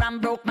program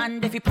broke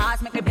man. If he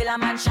pass, make me bill a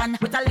mansion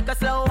with a little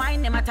slow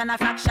wine, him a turn a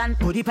fraction.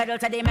 Put the pedal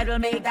to the metal,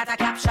 make that a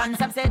caption.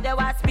 Some say they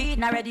want speed,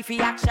 not ready for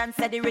action.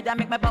 Said the rhythm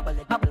make me bubble,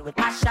 it bubble with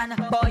passion.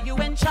 Boy, you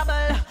in trouble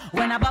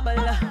when I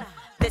bubble.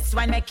 This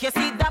one make you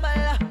see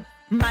double.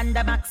 Man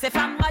the max if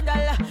I'm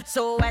model.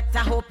 So wet I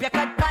hope you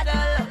could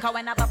paddle. Cause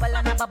when I bubble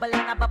and I bubble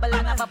and I bubble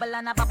and I bubble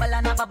and I bubble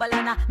and I bubble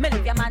and I me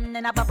leave your man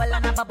in a bubble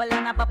and I bubble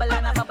and I bubble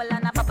and I bubble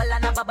and I bubble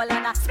and I bubble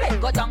and I split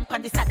go down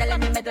on the saddle in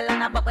the middle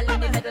and I bubble in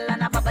the middle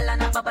and I bubble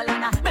and I bubble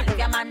and I me leave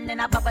your man in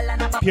a bubble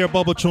and I bubble. Pure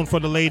bubble tune for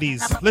the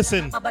ladies.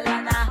 Listen.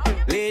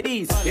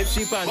 Ladies, if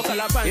she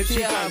panty, if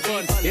she pan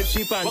fun, if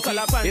she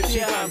panty, if she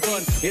pan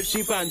fun, if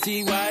she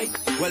panty white,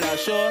 well I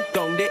sure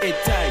down the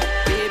it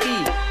tight,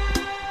 baby.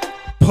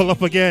 Pull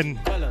up again.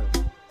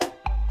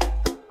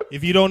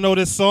 If you don't know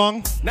this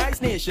song,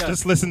 Nice Nation.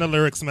 Just listen to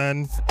lyrics,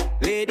 man.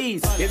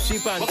 Ladies, if she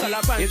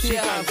panty, if she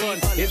pan fun,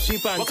 if she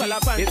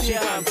panty, if she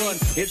pan fun,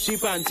 if she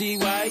panty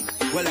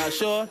white, well I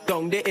sure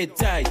down the it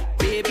tight,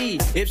 baby.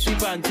 If she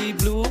panty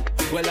blue,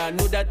 well I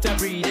know that I'm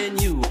breeding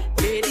you.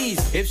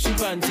 Ladies, if she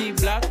panty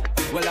black,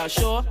 well I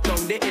sure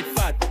down the it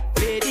fat.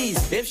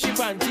 Ladies, if she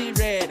panty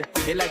red,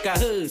 it like a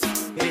hearse,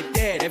 it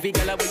dead. Every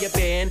girl with your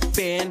band.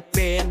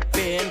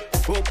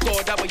 Oh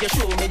God, that way you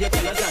show me your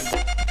colors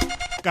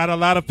and. Got a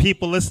lot of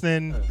people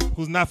listening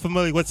who's not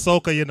familiar with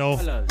soca, you know.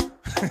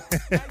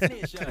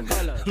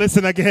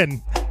 Listen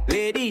again.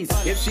 Ladies,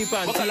 if she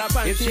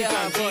panty, if she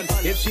pan fun,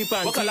 if she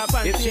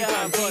panty, if she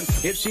pan fun,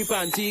 if she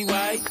panty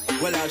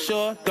white, well I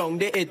sure down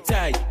the it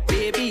tight,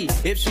 baby.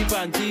 If she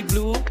panty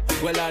blue,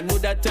 well I know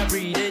that I'm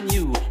breeding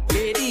you.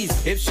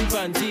 Ladies, if she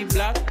panty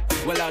black,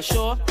 well I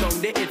sure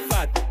down the it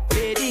fat.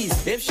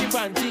 Ladies, if she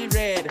panty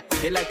red,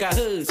 it like a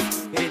hearse,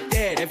 it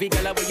dead. Every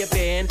girl where you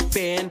bend,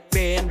 bend,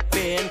 bend,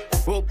 bend.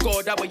 Oh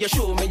God, that way you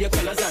show me your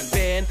colors and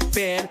bend,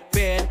 bend,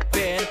 bend,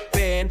 bend,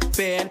 bend,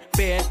 bend,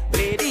 bend.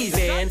 Ladies,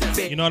 bend,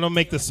 bend. You know I don't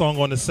make this song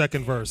on the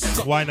second verse.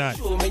 Why not?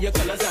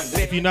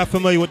 If you're not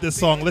familiar with this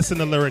song, listen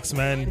to lyrics,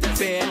 man.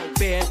 Bend,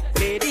 bend,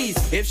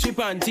 ladies, if she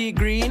panty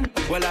green,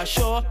 well I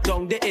sure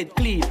down the it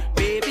clean.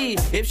 Baby,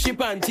 if she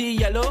panty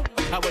yellow,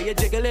 how will you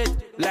jiggle it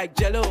like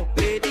jello?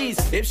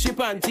 Ladies, if she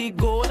panty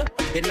gold,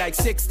 it like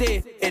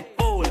 60, it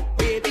old.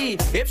 Baby,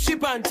 if she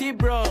panty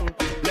brown,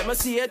 let me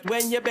see it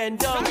when you bend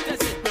down.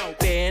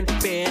 Bend,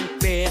 bend,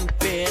 bend,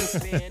 bend,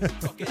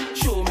 bend.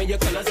 Show me your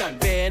colors and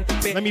bend,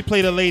 bend. Let me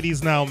play the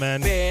ladies now,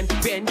 man. Bend,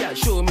 bend, yeah,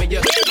 show me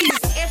your Ladies,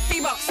 if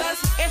the boxers,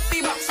 if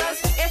the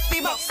boxers, if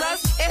the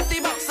boxers, if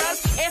the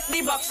boxers, if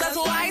the boxers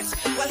white,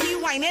 well he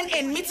whining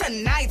in me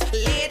tonight.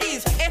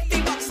 Ladies, if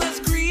the boxers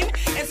green,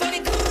 it's only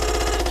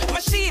good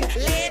machine.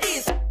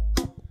 Ladies,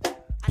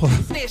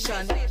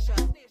 station,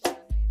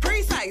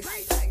 precise.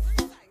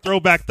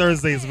 Throwback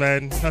Thursdays,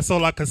 man. That's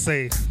all I can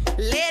say.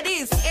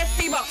 Ladies, if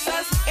the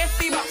boxers, if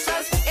the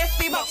boxers, if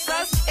the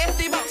boxers, if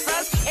the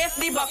boxers, if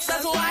the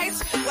boxers white,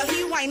 well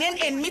he whining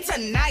in me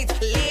tonight.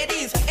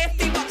 Ladies, if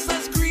the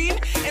boxers green,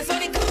 it's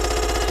only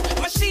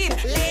good machine.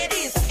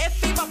 Ladies, if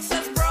the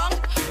boxers brown,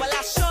 well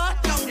I sure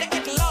don't get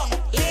it long.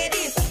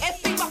 Ladies,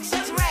 if the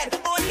boxers red,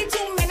 only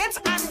 2 minutes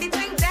and the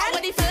thing dead. I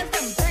already feel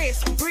them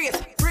brace, brace,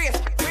 brace,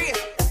 brace.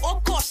 Oh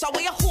gosh, I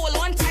wear you hold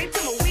on tight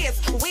to my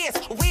waist,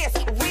 waist,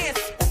 waist, waist.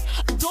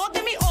 Don't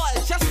give me all,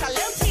 just a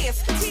little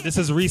taste. This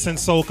is recent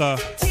soca.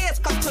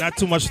 Not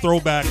too much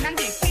throwback.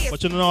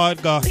 But you know how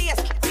it go.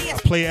 I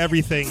play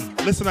everything.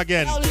 Listen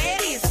again. Now,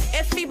 ladies,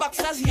 if the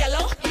boxers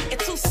yellow,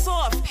 it's too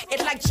soft,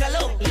 it's like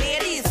jello.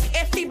 Ladies,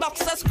 if the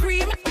boxers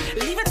cream,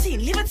 leave it in,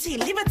 leave it in,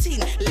 leave it in.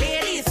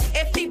 Ladies,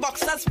 if the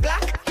boxers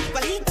black,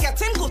 well he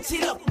getting good to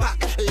look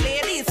back.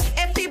 Ladies,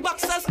 if the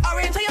boxers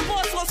orange, your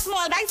boss so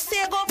small, I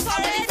say go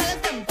for it.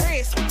 Feel them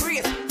brace,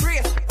 brace,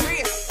 brace,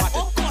 brace.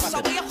 Oh gosh,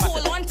 I wear you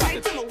hold on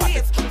tight to my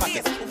waist,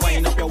 waist,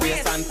 wind up your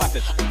waist and pat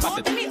it, pat don't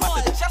it, give me pat all,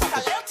 it, just a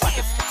pat it, little pat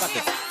it, taste. pat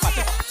it, pat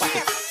it, pat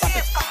it, pat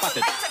it, pat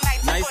it.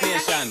 Nice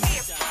nation.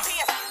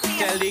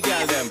 Tell the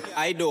girl them,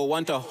 I don't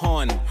want a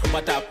horn,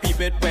 but I peep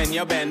it when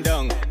you bend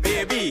down.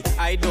 Baby,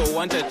 I don't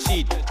want to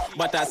cheat,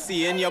 but I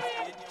see in your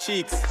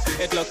cheeks.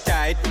 It look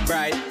tight,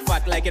 bright,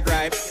 fat like it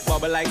ripe,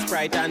 bubble like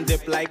Sprite and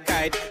dip like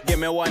kite. Give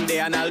me one day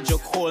and I'll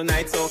joke whole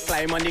night, so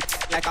climb on the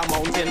like a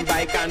mountain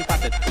bike and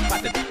pat it,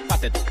 pat it,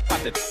 pat it,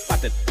 pat it,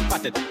 pat it,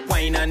 pat it,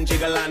 whine and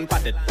jiggle and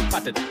pat it,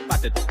 pat it,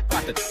 pat it,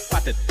 pat it,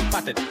 pat it,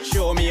 pat it.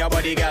 Show me your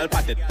body, girl,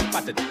 pat it,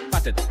 pat it,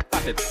 pat it,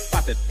 pat it,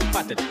 pat it,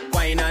 pat it,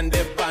 whine and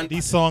dip and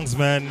these songs,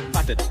 man.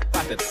 pat it,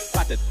 pat it,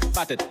 pat it,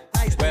 pat it.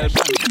 Well,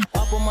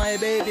 up on my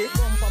baby,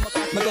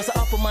 because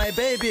up on my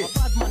baby,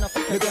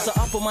 because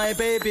up on my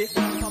baby,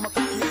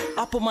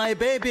 up on my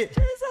baby,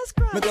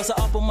 because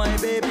up on my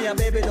baby and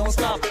baby don't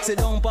stop. Sit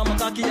down pa my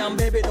cocky and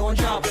baby don't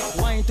drop.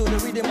 Wine to the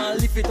rhythm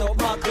and lift it up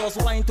back.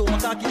 Just wine to my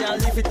cocky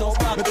and lift it up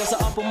back. Because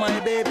up on my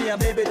baby and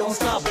baby don't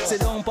stop.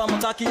 Sit down pa my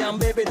cocky and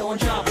baby don't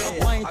drop.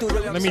 Wine to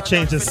the Let me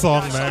change this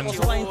song, man.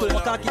 wine to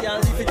my cocky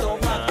and lift it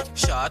up back.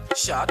 shot,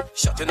 shot,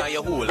 shot in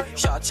your hole.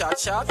 Shot, shot,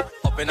 shot,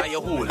 up in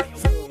your hole.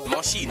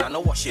 Machine and a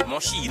washing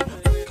machine.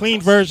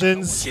 Clean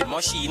versions.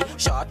 Machine,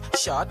 shot,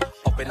 shot,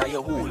 up in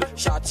your hole.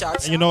 Shot,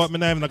 shot. And you know what? I'm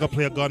not even gonna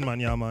play a gun, man.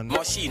 Yeah, man.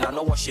 Machine and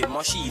a washing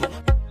machine.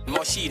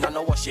 Machine and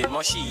a washing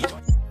machine.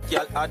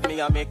 Girl add me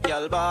a make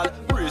girl ball.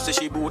 Bruce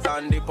she boot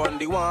and dip on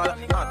the wall.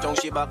 Not tongue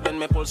she back then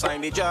me pull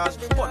sign the jazz.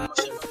 One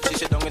she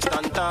sit down and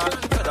stand tall.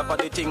 Fed up of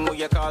the thing where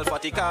you call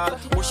fatty call.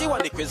 Who she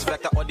want the quiz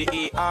vector or the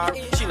AR?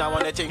 She now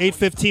want the thing.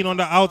 8:15 on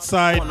the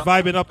outside,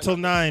 vibing up till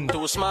 9.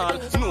 Too small.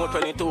 No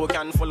 22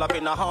 can full up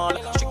in a hall.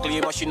 Strictly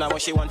machine and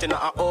what she want in a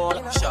hall.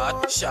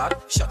 Shot,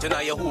 shot, shot in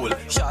a your hole.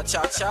 Shot,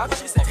 shot, shot,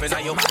 up in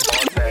a your hole.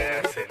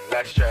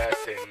 Less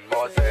stressing,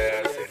 more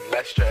zessing,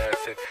 less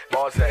stressing,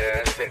 more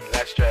zessing,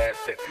 less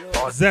stressing,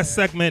 more Zest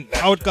segment,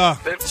 out go.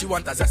 She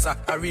want a zessa,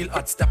 a real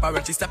hot stepper.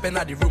 When she step in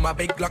the room, a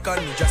big Glock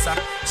on me dresser.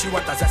 She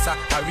want a zessa,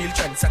 a real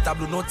trendsetter.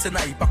 Blue notes in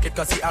her pocket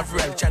cause he have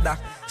real cheddar.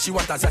 She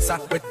want a zessa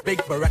with big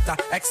beretta,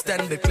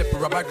 extended clip,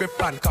 rubber grip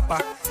and copper.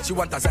 She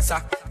want a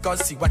zessa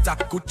cause she wetter,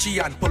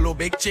 Gucci and polo,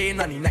 big chain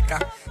on the necker.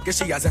 Cause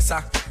she a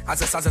zessa,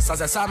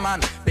 zessa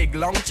man. Big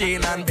long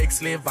chain and big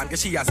slave van.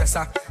 Cause she a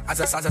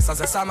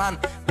zessa man.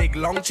 Big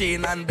long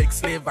chain and big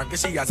slave van.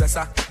 Cause she a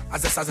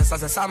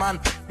zessa man.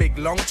 Big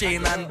long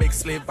chain and big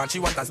slave van. She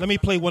want a Let me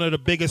play one of the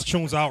biggest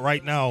tunes out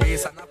right now.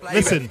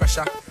 Listen.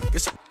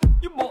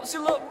 Your bossy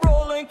look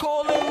rolling,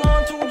 calling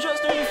on to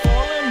just any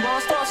falling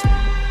bastards.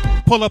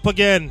 Pull up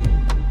again.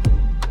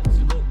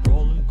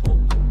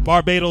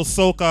 Barbados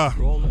Soca.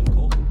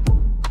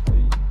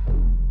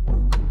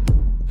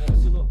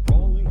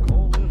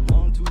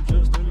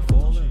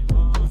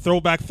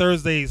 Throwback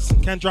Thursdays.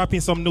 Can't drop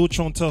in some new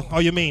tune till. How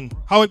you mean?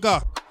 How it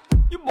go?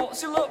 Your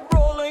bossy look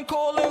rolling,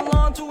 calling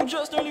on to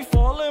just nearly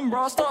falling.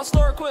 Bra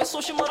start quit,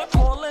 so she mother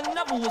calling.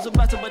 Never was a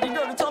better, but you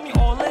gotta tell me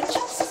all in.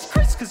 Jesus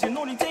Christ, cause you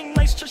know the thing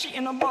nice. Chushy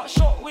in a box,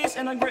 short waist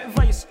and a great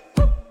vice.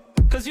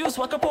 Cause you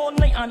swag up all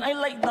night and I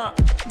like that.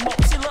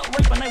 Bossy look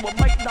rape and I will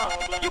bite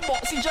that. You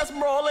bossy just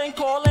brawling,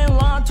 calling,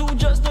 line two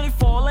just nearly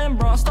falling.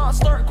 Bro,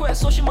 start quit,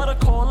 so she mother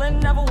calling.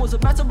 Never was a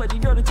better, but the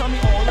girl to tell me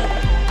all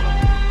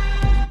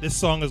in. This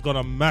song is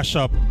gonna mash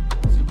up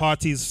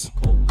parties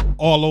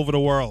all over the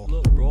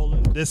world.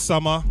 This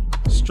summer,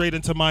 straight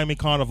into Miami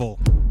Carnival.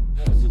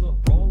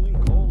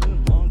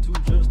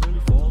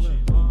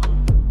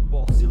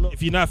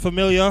 If you're not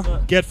familiar,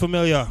 get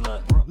familiar.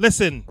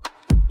 Listen.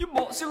 You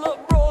bossy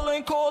look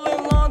brawling,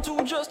 calling, line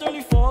two just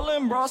nearly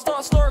falling. Bro,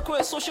 start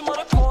quit, so she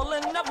mother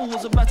calling. Never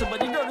was a better, but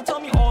the girl to tell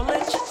me all in.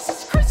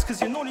 Jesus Christ,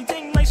 cause you know the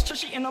thing nice,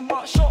 chushy in a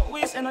box, short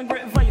waist and a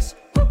great vice.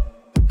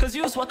 Cause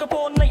you swag up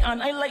all night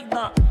and I like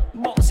that.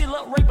 Boxy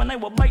look rape and I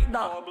will bite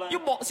that. You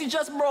boxy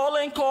just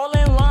brawling,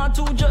 calling, line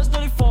two just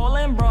nearly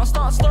falling. Bro,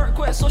 start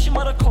quit, so she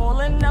mother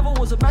calling. Never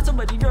was a better,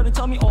 but the girl to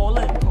tell me all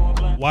in.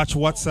 Watch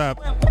WhatsApp.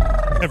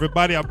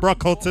 Everybody at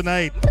Brocco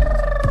tonight.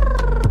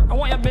 I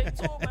want your big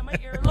toe by my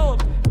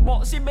earlobe.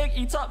 Boxy big,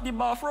 eat up the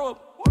bathrobe.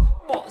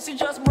 Boxy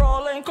just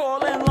brawling,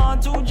 calling, line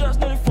two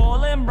just nearly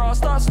falling. Bro,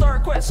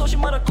 start quit, so she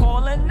mother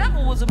calling. Never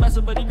was a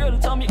better, but the girl to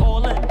tell me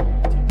all in.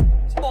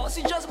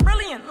 Bossy just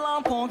brilliant,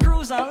 lamp on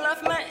cruise and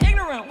left man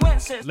ignorant. Went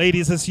says,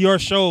 ladies, it's your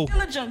show.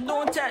 Diligent,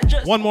 don't tap,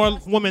 just one more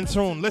woman's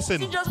tune.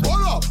 Listen.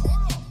 Hold up,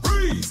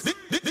 freeze.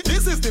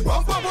 This is the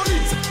bumper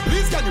police.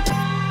 Please can you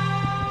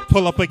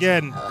pull up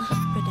again?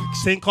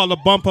 Thing called the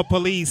bumper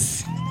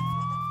police.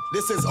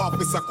 This is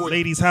Officer Code.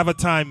 Ladies, have a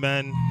time,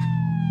 man.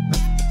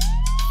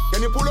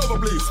 Can you pull over,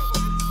 please?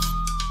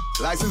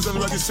 License and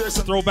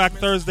registration. Throwback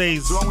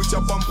Thursdays. Wrong with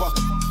your bumper.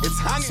 It's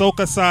hanging.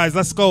 Soca size.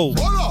 Let's go.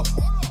 Hold up.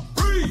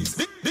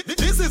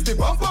 This is the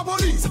bumper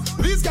police.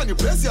 Please can you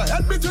place your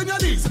head between your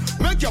knees?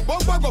 Make your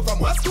bumper go from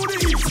west to the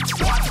east.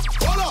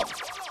 Hold up,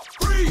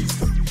 freeze.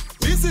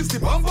 This is the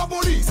bumper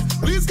police.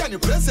 Please can you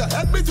place your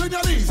head between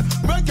your knees?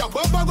 Make your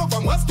bumper go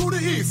from west to the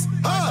east.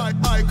 I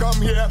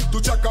come here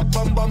to check up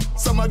bum bum.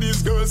 Some of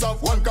these girls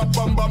have 1 cup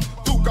bum bum,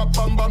 2 cup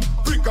bum bum,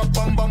 3 cup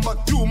bum bum.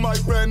 But you, my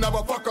friend, have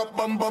a fuck up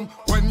bum bum.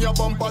 When your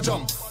bumper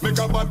jump, make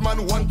a bad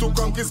man want to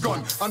conk his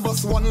gun and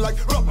bust one like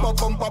rubber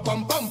bumper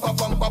bum bum bum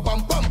bum bum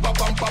bum bum bum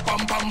bum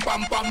bum bum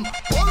bum bum.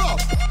 Hold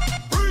up,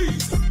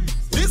 freeze.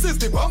 This is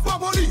the bumper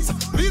police.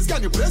 Please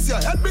can you place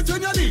your head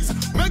between your knees?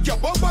 Make your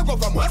bumper go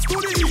from west to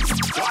the east.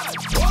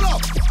 Hold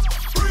up,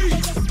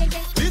 freeze.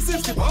 This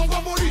is the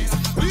bumper police.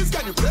 Please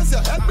can you place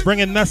your head? Bring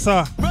in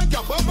Nessa. Make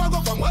your bumper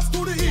go from west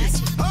to the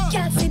east.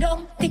 Can't sit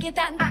down, take it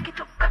and back it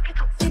up, back it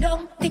up. Sit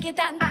down, take it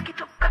and back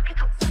it up, back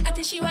it up.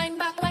 Until she wind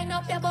back, wind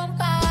up your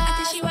bumper.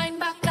 Until she wind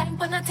back,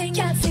 climb on a thing.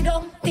 Can't sit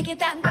down, take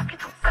it and back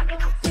it up, back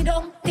it up. Sit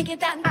down, take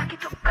it and back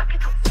it up, back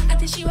it up.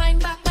 Until she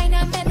wind back, wind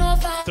and bend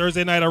over.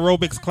 Thursday night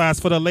aerobics class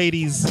for the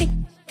ladies. Tick,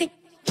 tick,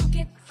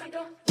 tick, sit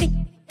down, tick,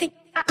 tick,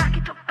 back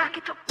it up,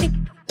 tick,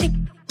 tick.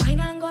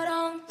 Wind and go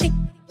down, tick,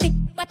 tick,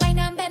 wind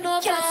and bend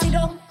over. Can't sit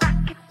down,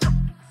 back it up,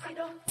 sit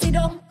down, sit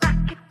down,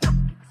 back it up,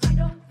 sit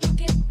down, tick,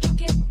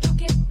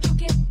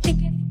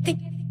 tick,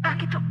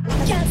 back it up.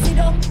 Can't sit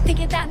down, tick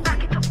it and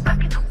back it up,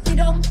 back it up. Sit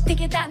down,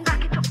 tick it and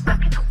back it up,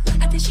 back it up.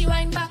 Until she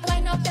wind back,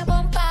 wind up your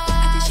bumper.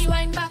 Until she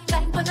wind back,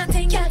 climb on a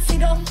thing. Can't sit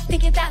down,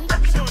 tick it and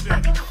back it up,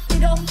 back it up.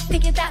 Sit down,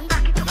 tick it and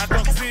back it up, back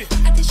it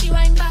up. Until she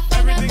wind back,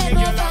 wind and bend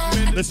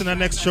over. Listen to the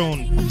next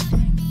tune.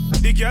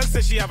 The girl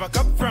says she have a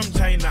cup from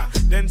China.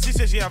 Then she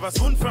says she have a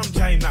spoon from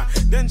China.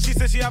 Then she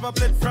says she have a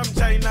plate from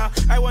China.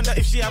 I wonder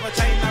if she have a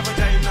China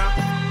vagina.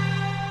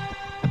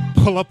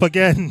 Pull up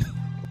again.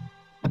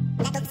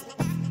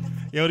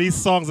 Yo, these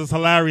songs is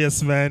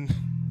hilarious, man.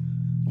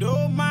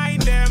 Don't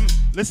mind them.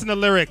 Listen to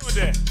lyrics.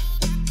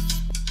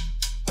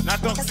 Not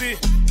toxic.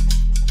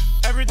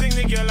 Everything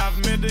the girl have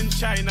made in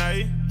China,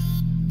 eh?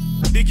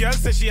 The girl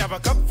says she have a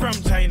cup from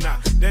China.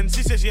 Then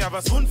she says she have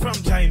a spoon from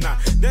China.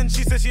 Then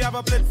she says she have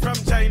a plate from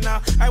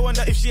China. I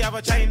wonder if she have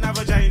a China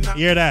vagina.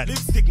 Hear that?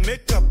 Lipstick,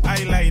 makeup,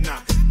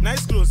 eyeliner.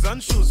 Nice clothes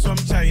and shoes from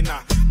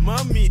China.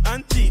 Mommy,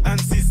 auntie and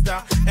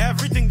sister.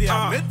 Everything they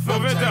have made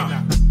from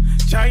China.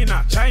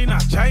 China, China,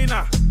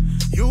 China.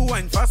 You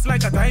wine fast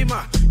like a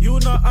timer. You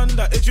not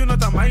underage, you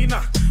not a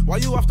minor. Why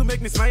you have to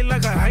make me smile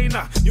like a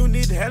hyena? You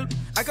need help?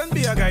 I can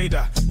be a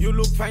guider. You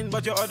look fine,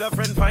 but your other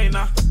friend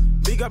finer.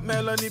 Big up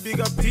Melanie, big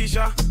up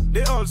Tisha.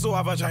 They also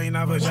have a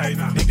China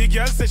vagina. The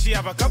girl says she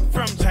have a cup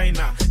from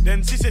China.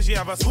 Then she says she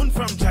have a spoon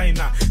from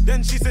China.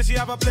 Then she says she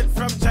have a plate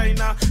from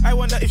China. I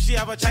wonder if she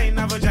have a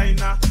China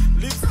vagina.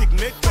 Lipstick,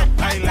 makeup,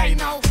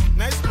 eyeliner.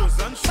 Nice clothes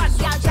and shoes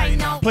from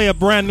China. Play a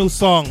brand new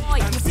song.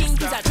 Everything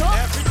they have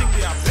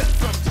built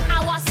from China.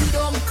 I was sit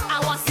down, I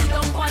was sit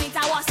down on it,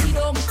 I was sit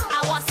down,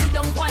 I was sit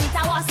down on it,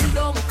 I was sit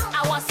down,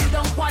 I was sit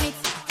down on it.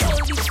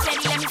 Hold it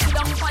steady, let me sit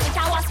down on it,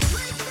 I was.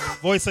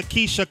 Voice of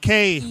Keisha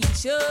K.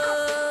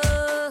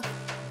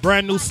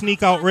 Brand new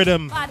sneak out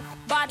rhythm.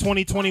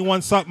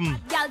 2021 something.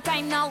 Bad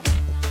time now.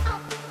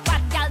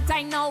 Bad gal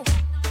time now.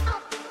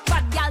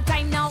 Bad gal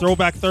time now.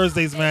 Throwback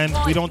Thursdays, man.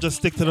 We don't just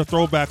stick to the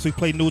throwbacks. We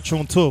play new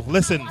tune too.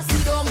 Listen. I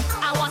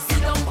was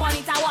sit down on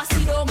it, I was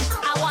sit down,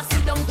 I was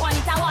sit down on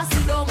it, I was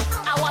sit down,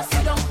 I was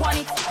sit down on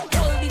it.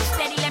 Hold it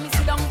steady, let me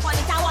sit down on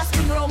it, I was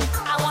spin wrong,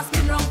 I was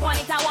spin wrong on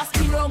it, I was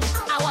spin wrong,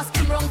 I was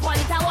spin wrong on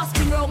it, I was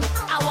spin wrong,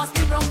 I was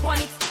spin wrong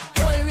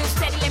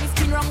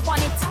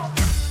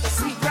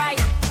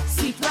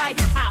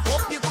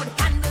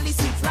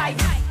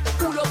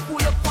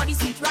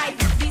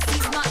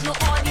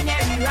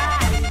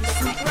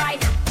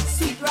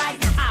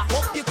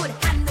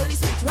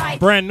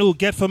Brand new,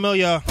 Get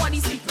Familiar.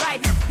 Body sweet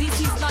ride. This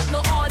is not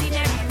no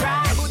ordinary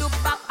ride. Go to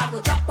back, I go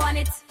drop on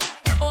it.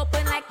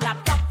 Open like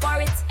laptop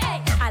for it.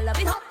 Hey, I love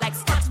it hot like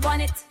Scotch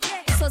bonnet.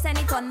 So send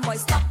it on, boy,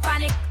 stop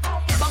panic.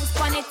 Bounce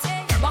on it,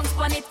 bounce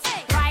on it.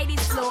 Ride it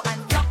slow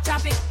and drop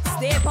traffic.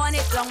 Stay on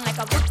it long like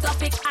a good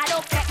topic. I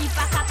don't care if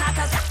I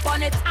tap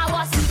on it. I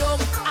was sit down on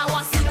it. I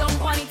was sit down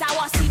on it. I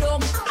was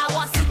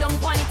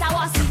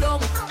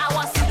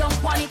sit down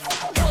on it.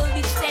 Hold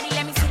it steady,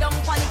 let me sit down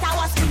on it. I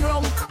was spin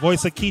wrong.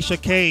 Voice of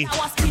Keisha K. I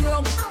was spin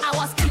wrong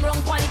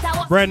on it. I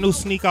was Brand new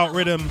Sneak Out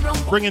rhythm.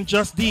 Bringing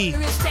Just D.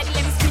 steady,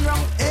 let me spin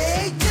wrong.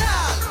 Hey,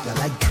 girl. You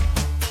like that?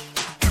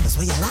 That's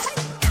what you like?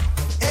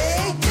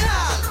 Hey,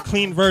 girl.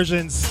 Clean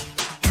versions.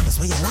 That's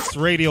what you like? It's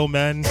radio,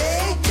 man.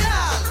 Hey,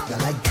 girl. You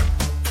like that?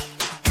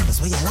 That's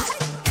what you like?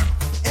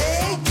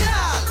 Hey,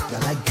 girl. You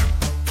like that?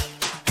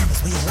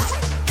 That's what you like?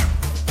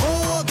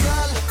 Oh,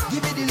 girl.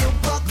 Give me the look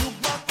back.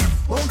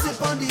 Bounce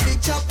it on the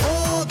big chop.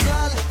 Oh,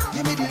 girl.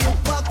 Give me the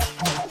look back.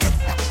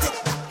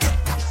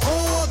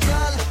 Oh,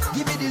 girl.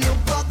 Give me the look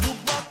back.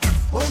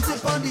 Bounce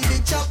it on the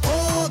big chop.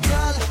 Oh,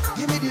 girl.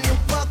 Give me the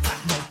look back.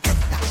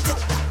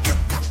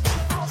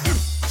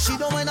 She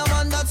don't mind a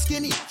man that's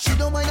skinny. She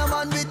don't mind a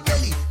man with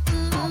belly.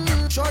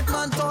 Short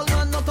man, tall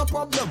man, not a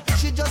problem.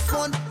 She just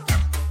want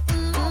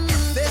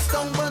face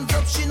down, buns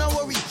up, she not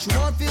worry. She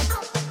want feel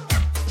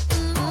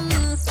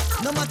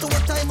no matter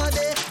what time of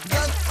day,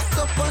 girl,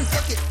 stop and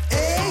take it.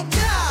 Hey,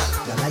 girl,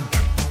 you like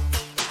that?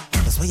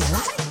 That's what you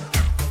like?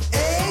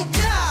 Hey,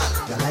 girl,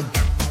 you like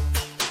that?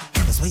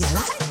 That's what you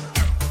like?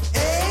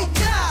 Hey,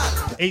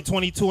 girl,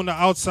 822 on the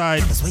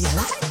outside. that's what you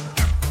like?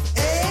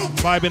 Hey,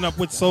 Vibing up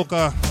with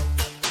Soca.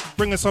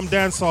 Bringing some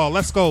dancehall.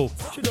 Let's go.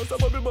 She does a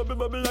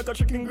bubble like a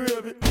chicken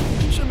gravy.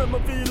 She make me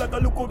feel like a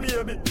little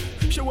baby.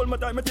 She hold my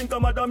time, I think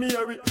I'm Madam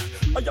Mary.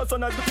 I just so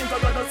nice to think I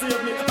gotta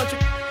save me. And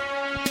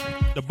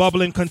she... The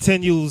bubbling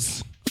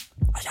continues.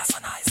 I just so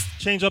nice.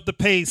 Change up the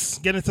pace.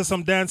 Get into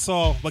some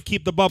dancehall, but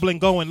keep the bubbling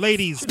going.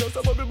 Ladies. She does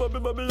a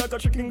bubble like a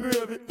chicken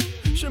gravy.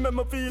 She make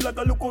me feel like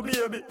a little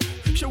baby.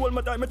 She hold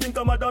my time, I think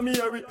I'm Madam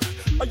Mary.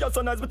 I just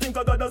so nice, but think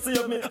I gotta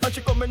save me. And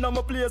she come in on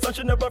my place and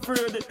she never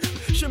afraid it.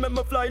 She make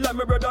me fly like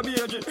my brother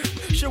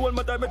BG. She hold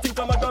my time, I think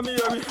I'm Madam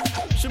Mary.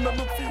 She make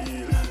me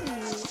feel.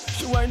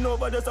 She wine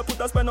over there, so put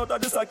a spin out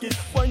of the socket.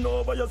 Wine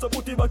over here, so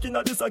put it back in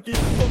the socket.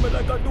 Come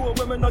like a door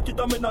when me knock it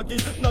and me knock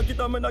it. Knock it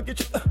and me knock it.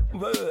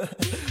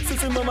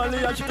 Sissy mama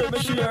lay and she tell me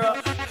she hear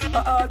her.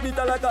 A heartbeat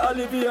like a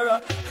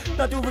Oliveira.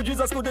 That you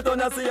Jesus could it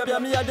on a savior.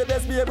 Me are the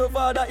best baby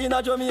father in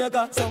a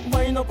Jamaica. So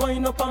wine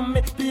up on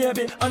me,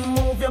 baby. And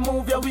move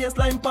your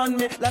waistline pon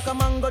me. Like a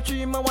mango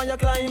tree, me want you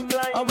climb.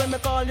 And when me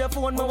call your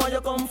phone, me want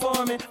you come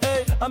for me.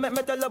 Hey, I make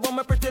me tell her about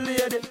my pretty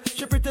lady.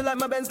 She pretty like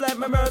my Benz, like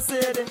my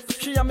Mercedes.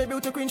 She am my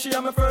beauty queen, she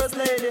am my first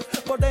lady.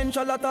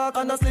 Potential attack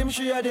and a slim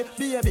shady.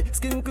 Baby,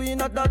 skin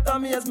clean at that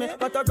amaze me.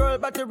 But a girl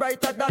body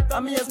right at that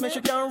amaze me. She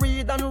can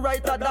read and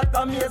write at that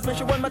amaze me.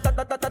 She want my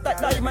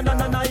diamond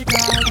and a Nike.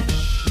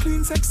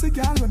 Clean sexy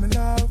gal when me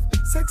love.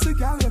 Sexy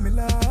gal when me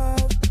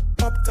love.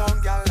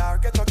 Uptown gal or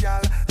ghetto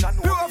gal.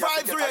 Pure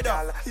Vybz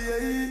Radio.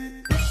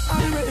 Yeah.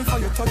 I'm waiting for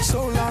your touch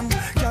so long.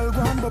 Gal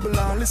go and bubble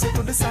on. Listen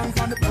to the song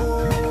on the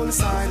pole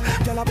side.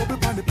 Gal a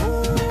bubble on the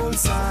pole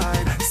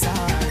side.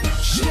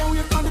 She a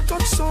wait on the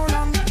touch so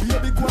long.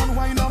 Baby go and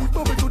wine and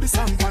bubble to the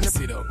song on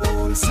the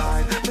pole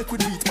side. Make we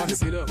beat on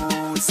the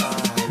pole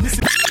side.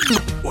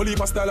 Holy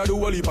style I do,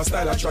 holy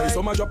style I try.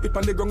 Some a drop it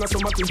on the ground and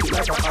some a think it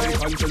like a high.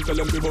 Can't tell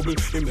them to bubble,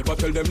 him never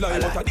tell them lie.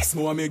 But at this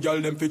more me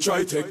girl them fi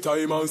try. Take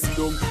time and sit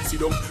down.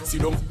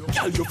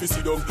 Girl you fi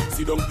sit down.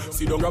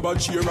 Grab a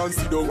chair and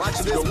sit down.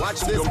 Watch this.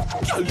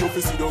 Girl you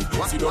fi sit down.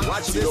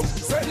 Watch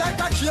this. Sit like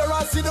a chair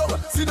and sit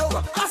down.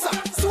 Asa,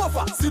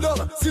 sofa, sit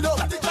down.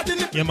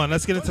 Yeah, man,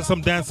 let's get into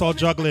some dancehall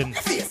juggling.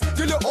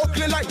 Till you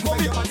ugly like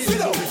mommy. Sit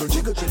down.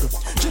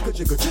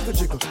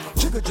 Jiggle.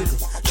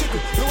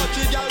 You watch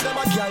the girl them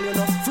a girl, you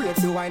know. Free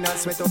to wine and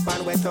sweat up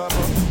and wet up.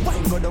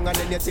 Wine go down and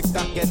then your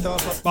TikTok get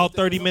up. About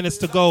 30 minutes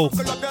to go.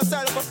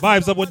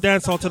 Vibes up with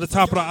dancehall to the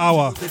top of the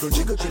hour.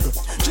 Jiggle.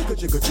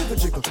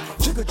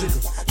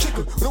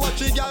 You watch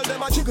the girl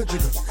them a jiggle.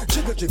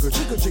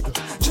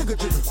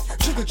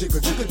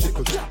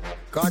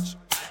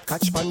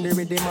 Catch pan the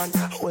rhythm man.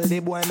 Hold the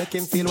boy, make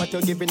him feel what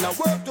you're giving. Now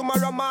work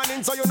tomorrow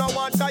morning, so you know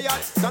want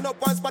tired. Stand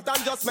up one spot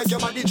and just make your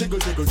body jiggle.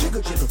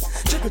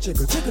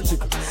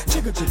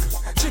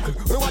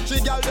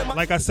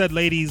 Like I said,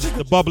 ladies,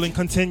 the bubbling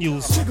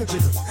continues.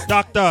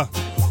 Doctor.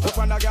 Look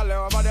on the girl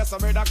over there,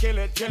 some da kill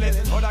it.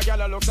 Other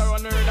girl looks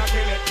around her, da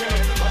kill it.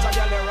 But a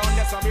girl around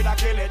there, some da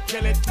kill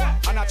it.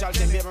 And a child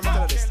thing, baby, me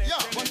tell you this.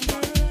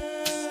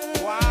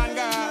 One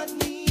girl,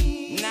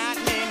 not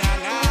me, nah.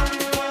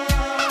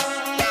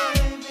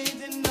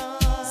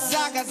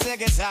 Zaga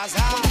ziggy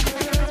zaza.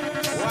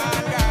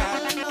 One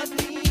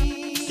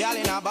girl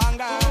in a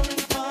banger.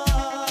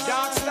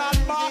 Dark start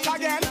back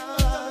again.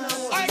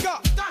 I go.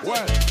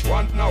 Well,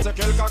 one now to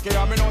kill cocky,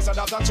 and me know say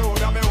that a true.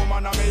 That me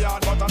woman and me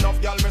yard, but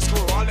enough girl me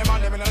screw. All them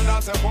and them in the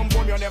dance say boom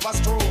boom you never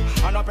screw.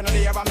 And up in the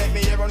air make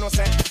me ever no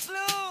say.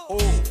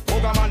 Oh,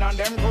 Sugar man and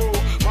them crew.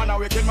 Man a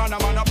wicked man, a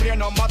man a play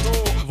number 2.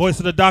 Voice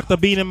of the Dr.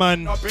 Beanie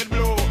Man.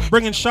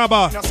 Bringing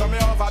Shabba.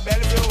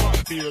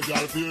 Feel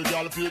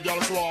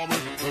girl, swarm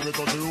with. When we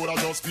touch the road, I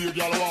just feel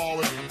girl, wow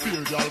with.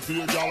 Feel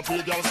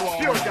girl, swarm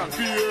with.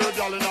 Feel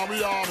girl in our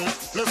army.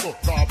 Let's go.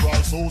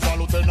 Corporal Sousa,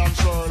 Lieutenant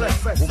Shirley.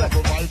 Who can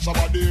provide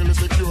Shabba daily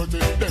security.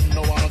 Them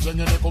no wanna change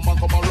and they come and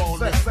come around.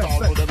 Talk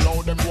to them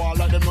loud, them go on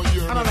like them no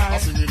hear me. I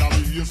sing in our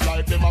ears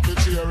like them a bit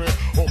cheery.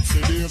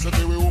 Upsy days, if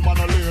we woman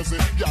are lazy.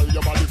 Girl,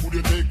 your body could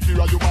you take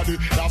care of your body.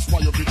 That's why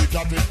you be the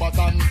cat fat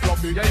and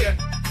fluffy.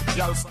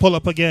 Girl, pull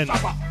up again.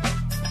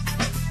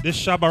 This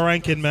Shabba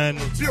ranking, man.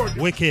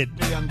 Wicked.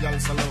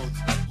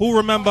 Who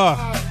remember?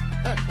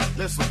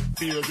 Listen,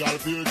 feel girl,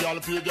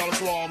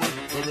 swarm with.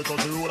 When we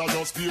touch the road, I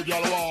just feel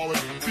girl, wow with.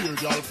 Feel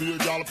girl,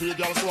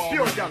 swarm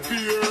with.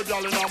 Feel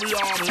girl in our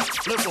army.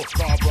 Listen,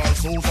 Corporal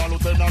Sousa,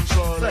 Lieutenant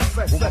Shirley.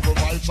 Who can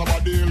provide Shabba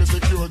daily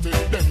security.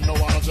 Them no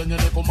wanna change and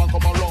they come and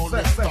come around.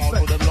 Talk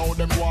to them loud,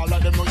 them go on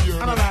like them no hear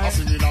me. I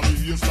sing in our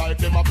ears like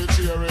them a bit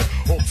cheery.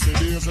 Upsy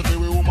days, if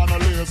we woman are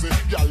lazy.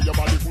 Girl, your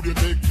body could you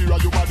take care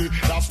of your body.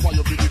 That's why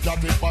you be the cat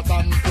fat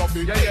and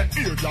fluffy.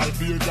 Feel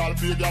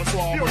girl,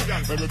 swarm with.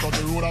 When we touch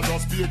the road, I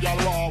just feel girl,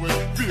 wow with.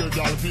 Feel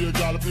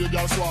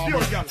girl, swarm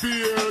with.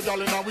 Feel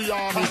girl in our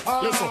army.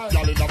 Listen,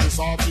 girl in our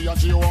Sachi and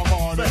Gio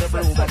Amani.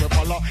 Every woman we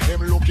follow,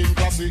 them looking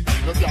classy.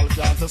 The girl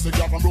can't test the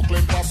girl from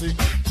Brooklyn Posse.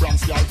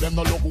 Bronx girl, them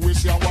no look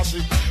wishy and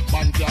washy.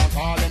 Man can't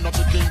call them no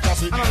chicken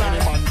classy. Any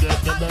man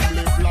get them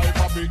live life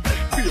happy.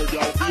 Feel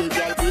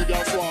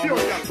girl, swarm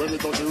with. When we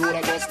touch the road,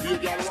 I just feel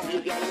girl.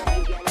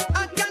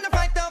 I can't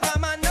fight over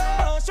man,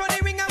 no. Show the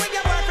ring and with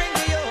your boyfriend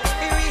to you.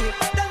 Be real.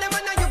 Tell them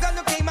when you gonna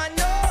look man,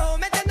 no.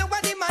 Make them know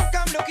what the man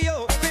come look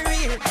you. Be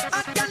real.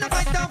 I can't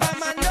fight over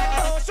man, no.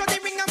 Show the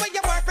ring and with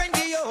your boyfriend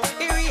to you.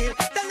 Be real.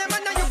 Tell them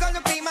when you gonna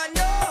look man,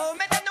 no.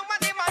 Make them know what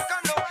the man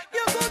come look.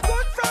 You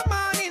good from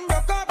morning,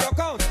 broke out.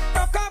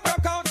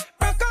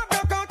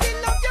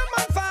 Kill up your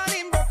man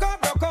falling, broke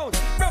out.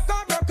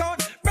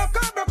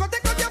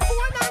 Take out your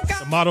phone and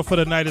The motto for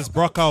the night is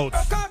broke out.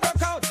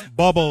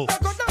 Bubble.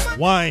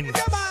 Wine.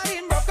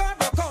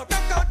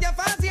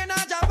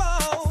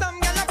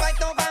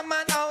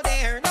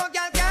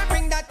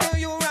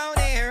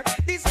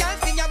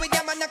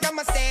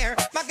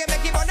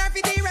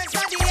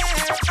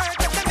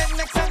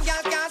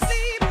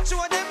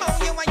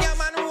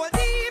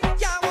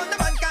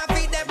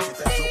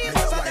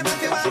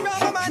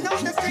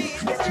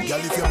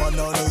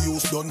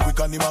 Done quick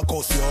and him a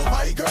cuss yo.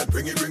 My girl,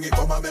 bring it,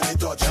 come and make me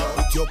touch you.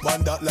 Put your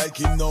pan that like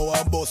him now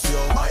and boss yo.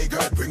 My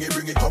girl, bring it,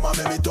 come and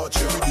make me touch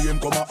you. Every day him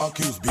come and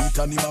accuse, beat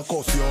and him a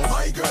cuss yo.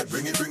 My girl,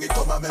 bring it,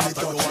 come and make me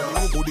touch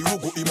you. The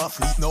rugo him a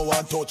fleet now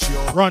and touch you.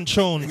 Run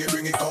tune.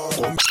 Bring it,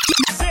 come.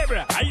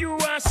 Zebra, are you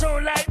so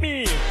like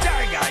me?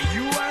 Tiger,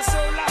 you are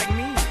so like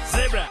me.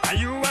 Zebra, are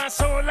you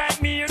so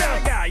like me?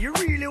 Tiger, you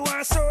really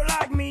want so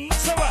like me?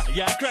 So what?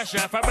 You crash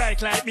off a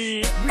bike like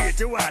me. Wait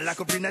a while, lock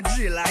up in a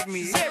jail like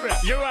me. Zebra,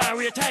 you want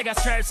wear tiger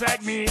stripes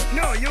like me.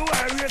 No, you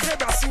want wear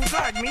zebra suit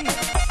like me.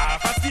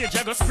 Half a stage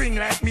you go spring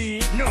like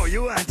me. No,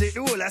 you want take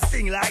the whole a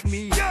sting like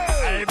me. Yo!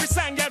 Every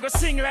song you go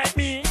sing like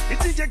me. You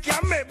think you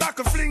can make back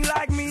a fling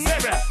like me?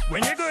 Zebra,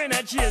 when you go in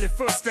a jail the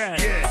first time,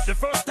 yeah, the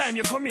first time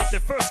you commit the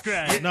first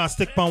crime. Nah,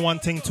 stick pan one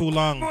thing too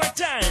long. More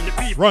time, the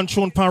people. Run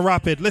tune pan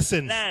rapid.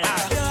 Listen.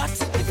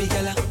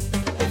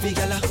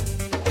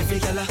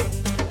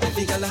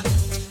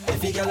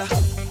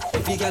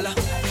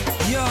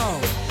 Yo,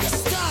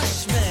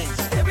 stash man.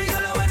 Every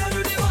girl when I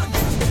do the one,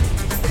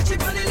 she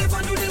on the left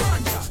and do the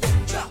one.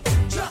 Drop.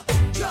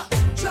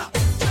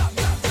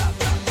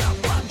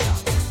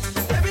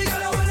 Every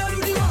girl when I do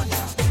the one,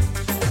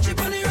 she on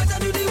the right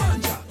and do the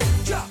one.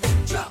 Drop.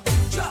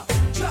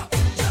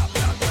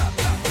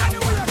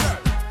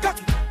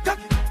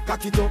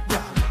 Cock it up,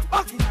 y'all.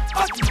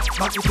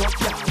 Back it up,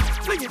 y'all.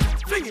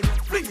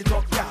 Fling it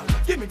up, y'all.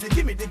 Give me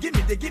the.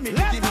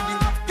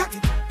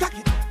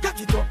 Cock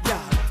it up,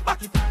 y'all.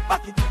 Back it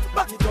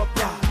up,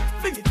 y'all.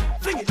 Fling it up,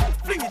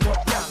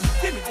 y'all.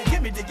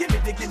 Give me the.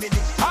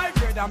 High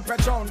grade and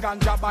Patron,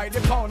 ganja by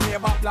the pound.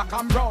 Neighbor black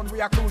and brown,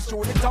 we are cruise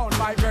through the town.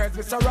 My girls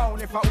we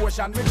surround, if a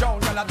ocean we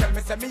drown. Y'all tell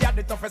me say me had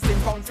the toughest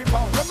thing pound for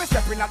pound. When me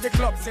step in at the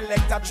club,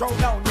 select a throw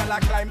down. Y'all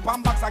climb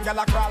pan box and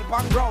y'all crawl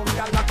pan ground.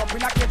 Y'all lock up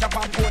in a cage up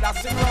and pour that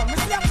sing round. Me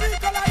see a three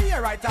color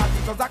here, right out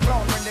it was a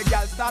clown. When the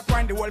girls start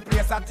wine, the whole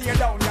place a tear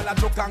down. Y'all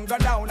joke and go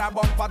down, a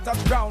bumper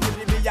touch ground.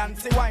 With the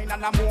Beyonce wine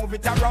and I move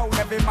it around.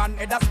 Every man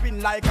head a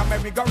spin like a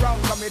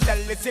merry-go-round. So me tell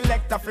the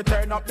selector fi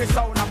turn up the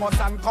sound. I must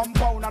and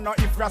compound and no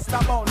if rasta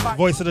bound.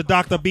 Voice of the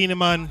Dr. Beanie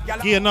Man.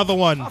 Give another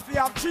one. If you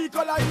have three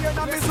color here in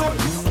my zone.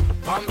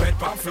 Palm bed,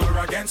 palm floor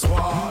against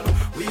wall.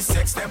 We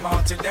sex them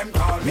out till them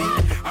call me.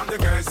 And the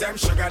girls them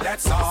sugar,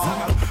 that's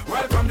all.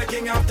 Welcome the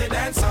king of the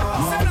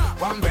dancehall.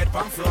 Palm bed,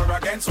 palm floor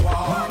against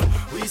wall.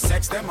 We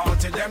sex them out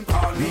till them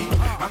call me.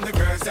 And the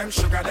girls them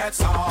sugar,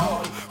 that's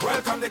all.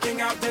 Welcome the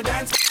king of the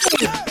dance.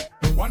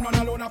 One man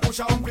alone a push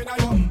a hump in a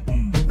yum.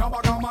 No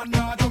bugger man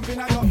nah jump in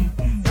a yum.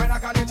 Kinda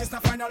college is the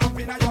final hump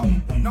in a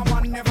yum. No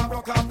man never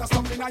broke out the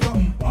stump in a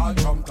yum. All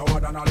jump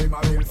toward and all him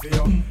a bill for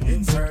you.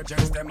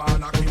 Insurgents, them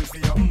all a kill for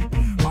you.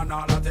 Man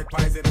all a take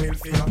poison bill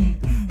for you.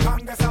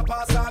 Congress a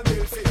pass all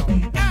bill for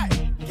you.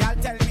 Hey, y'all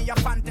tell me your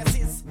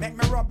fantasies. Make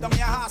me rub down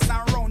your ass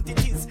and round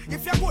it is.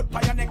 If you're good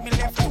by your neck, me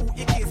left 2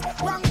 ickies.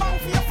 Wrong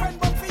bound for your friend,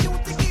 but for you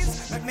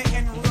tickies. Let me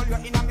enroll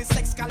you in a me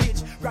sex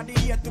college.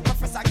 Graduate to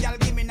professor, girl,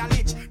 give me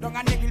knowledge. Down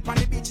a niggle on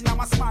the beach in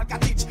a small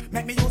cottage.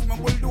 Make me use my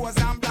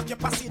bulldozer and block your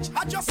passage.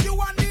 I just you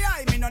and the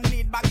eye, me no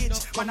need baggage.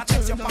 Man, I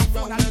text your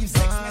phone and leave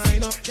sex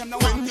message. Them no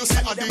when you see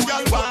a the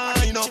girl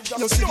wine up,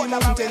 you see the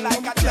mountain like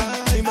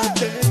a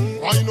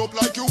mountain. Wine up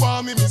like you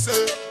want me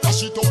say.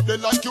 Dash it out there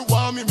like you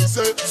want me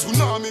say.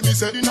 Tsunami me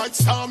say, the night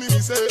star me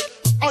say.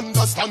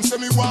 Understand, say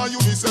me why you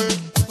me say.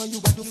 What you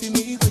want to for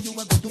me? What you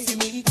want to do for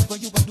me?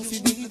 What you want to for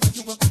me? What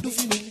you want to do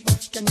for me?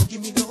 Can you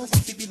give me love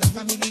if you be like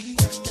family?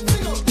 Can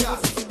you give me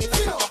love if you be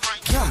like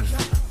family?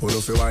 Who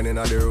know fi wine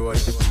inna the road?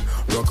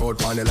 Rock out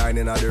pon the line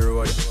inna the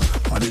road.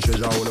 All the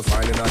treasure who know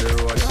find inna the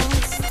road.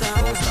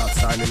 Don't stop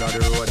sign inna the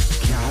road.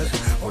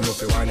 Who know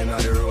fi wine inna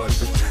the road?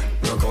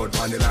 Rock out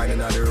pon the line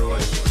inna the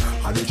road.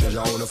 All the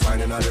treasure who know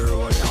find inna the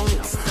road.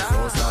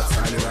 Don't stop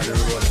sign inna the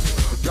road.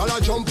 Y'all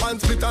a jump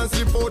and split and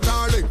slip out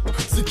her leg.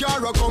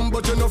 Secure come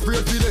but you no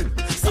afraid to dead.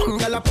 Some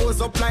y'all a pose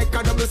up like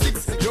a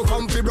 666. You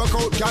come fi broke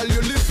out, y'all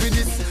you live with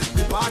this.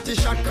 The party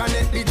shot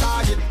connect the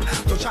target.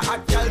 Touch a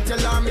hot y'all tell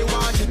her me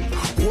want it.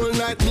 Whole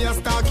night me a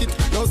stalk it.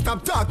 Now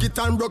stop talk it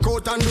and broke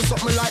out and do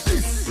something like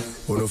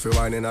this. Who know fi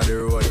wine inna the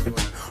road?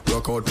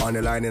 Broke out on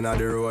the line inna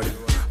the road.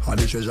 All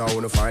the treasure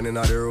who know find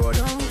inna the road.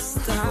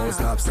 Don't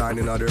stop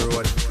signing inna the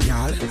road.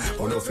 Y'all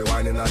who know fi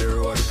wine inna the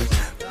road.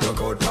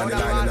 Broke out on the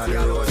line inna the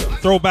road.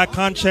 Throwback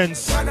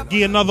conscience.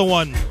 Give another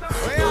one.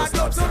 Don't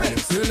stop signing.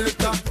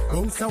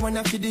 Bounce when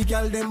I feed the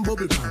girl them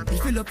bubble pan.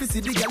 If you love to see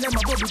the girl them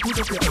a bubble, put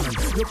up your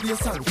hand. You play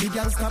song, the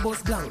girl star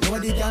bus blank. Now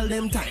the girl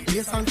them time,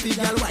 play song, the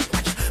girl white.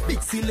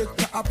 Big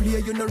selector a play,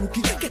 you no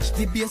rookie. Catch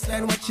the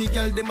baseline, watch the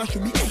girl them a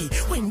should be. Hey,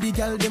 when the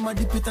girl them a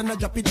dip it and a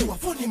drop it, you a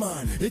funny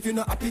man. If you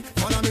not happy,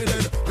 follow me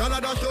then. Girl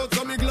a dash out,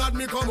 so me glad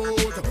me come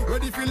out.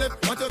 Ready for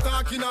left, what you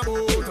talking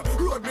about?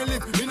 Road me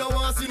live, me no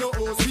want see no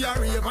host. We a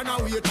rave and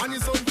a wait, and the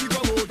sun keep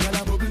come out. Girl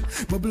a bubble,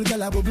 bubble,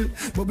 girl a bubble,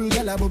 bubble,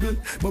 girl a bubble,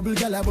 bubble,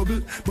 girl a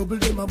bubble, bubble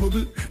them a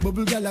bubble,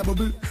 bubble, girl a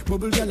bubble,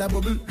 bubble, girl a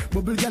bubble,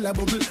 bubble, girl a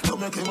bubble. Don't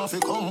make him have to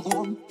come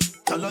home.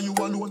 Tell her you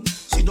alone.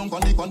 Sit down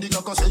on the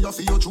clock, say you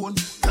feel your throne.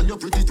 Tell you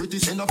pretty,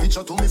 send a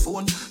picture to me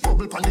phone.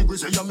 Bubble pan the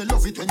grizzly, yeah, me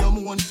love it when you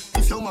moan.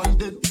 If your man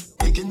dead,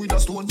 take him with a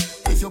stone.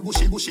 If you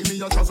bushy,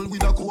 me a travel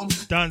with a comb.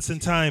 Dancing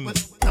time.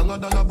 Younger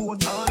than a bone.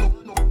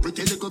 No.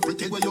 Pretty little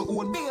pretty where you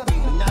own.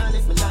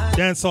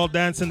 Dancehall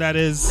dancing, that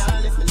is.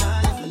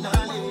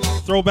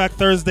 Throwback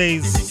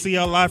Thursdays. See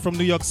y'all live from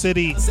New York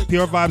City.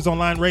 Pure Vybz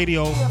Online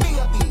Radio.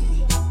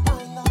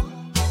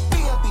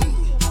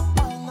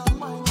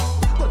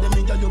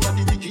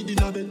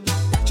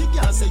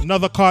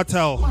 Another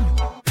cartel.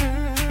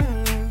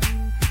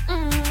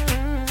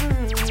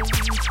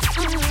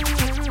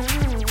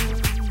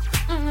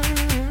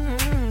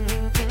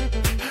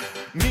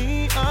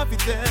 Me have to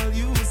tell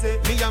you, say,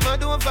 me am a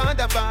don't find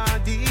a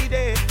body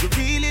day. You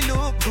really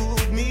look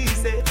good, me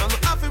say, I'm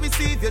happy to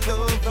receive your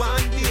love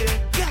one day.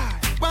 Yeah,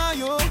 why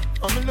you?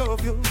 I'm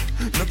love you.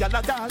 No girl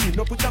a doll, me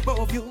no put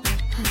above you.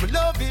 Me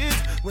love it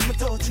when me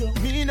touch you.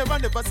 Me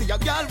never see a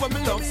girl when me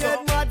love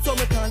so. Mad, so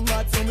me turn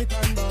bad, so me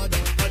turn bad.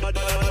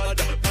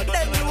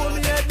 Then you want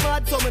me head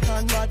mad, so me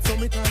turn bad, so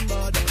me turn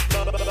bad.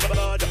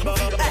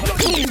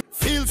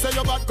 Feel say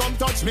your bad, come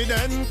touch me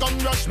then, come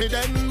rush me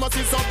then. Must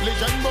be some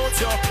legend bout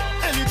you.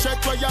 Any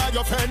check where you're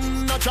your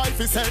friend, a try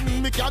fi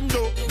send me can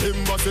do.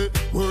 Remember say,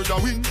 word a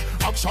win.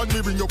 Action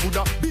me bring you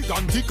Buddha, big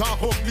and thick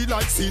and ugly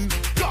like sin.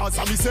 Cause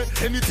I me say,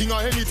 anything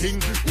or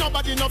anything.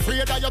 Nobody not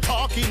afraid that you're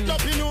talking.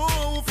 Love you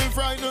know fi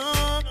frighten.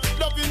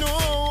 Love you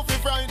know fi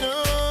frighten.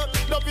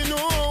 Love you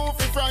know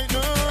fi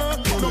frighten.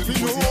 Love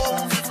you know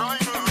fi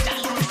frighten.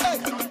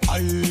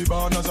 I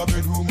born as a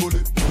bedroom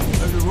bully.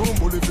 Bedroom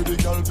bully for the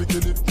girl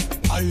bikini.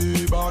 I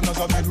born as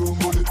a bedroom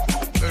bully.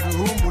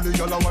 Bedroom bully,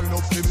 girl a wine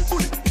up for me.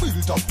 Bully,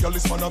 built up, girl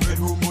is man a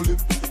bedroom bully.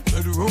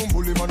 Bedroom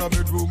bully, man a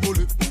bedroom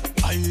bully.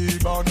 I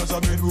born as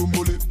a bedroom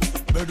bully.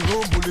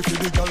 Bedroom bully for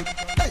the girl.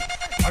 Hey,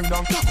 wine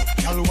and taco,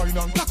 girl wine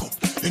and taco.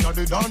 Inna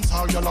the dance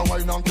hall, girl a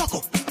wine and taco.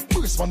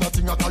 Brace man a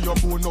thing at your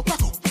bone no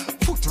taco.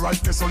 Foot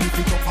right there so lift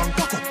it up and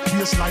taco.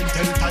 Baseline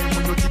 10 times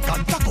when you tick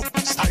and taco.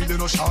 Style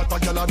no short, a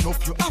girl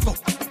enough you have up.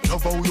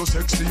 Love how you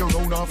sexy, you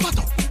round and fat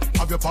up.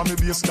 Have your palmy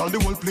base, girl, the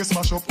whole place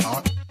smash up.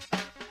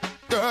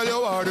 Girl,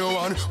 you are the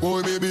one,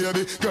 oh me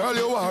baby. Girl,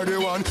 you are the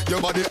one. Your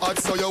body hot,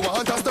 so you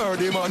want a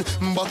sturdy man.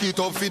 Back it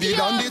up for the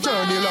down the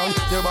journey long.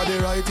 Your body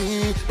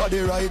righty,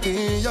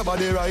 your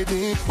body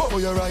righty. Oh,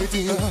 you're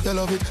righty. You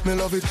love it, me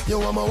love it. You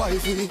want my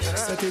wifey.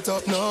 Set it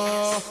up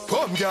now,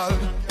 come, girl.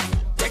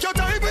 Take your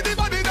time with the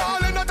body,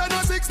 darling. Not on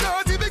a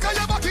 6:30 because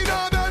you're back in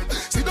our bed.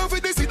 Sit down for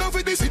this, sit down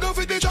for this, sit down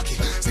for the jockey.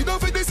 Sit down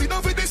for this, sit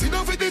down for this, sit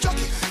down for the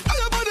jockey.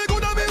 Your body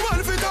good and me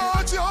want to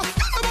touch you.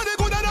 Your body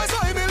good and that's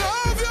why me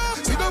love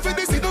you. Sit down for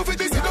this, sit down for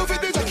this, sit down for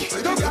the jockey.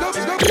 Sit down, sit down,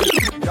 sit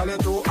down. Girl, you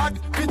too hot,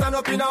 fit and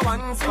up in a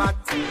one spot.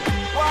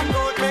 Walk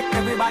out, make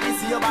Everybody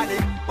see your body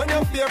when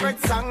your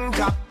favorite song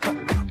drop.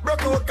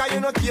 Broke out 'cause you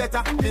no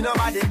cater to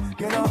nobody.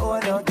 You no own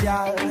no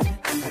girl,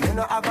 and you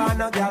no have on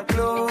no girl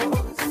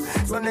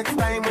clothes. So next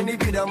time when the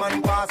video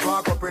man pass,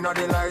 walk up in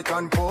the light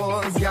and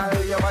pose.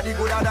 Girl, your body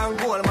gooder than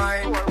gold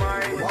mine.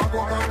 Walk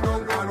up and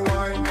down and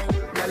wine.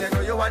 Girl, you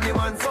know you want the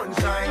man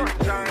sunshine.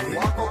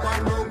 Walk up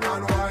and down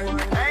and wine.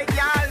 Hey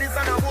girl, this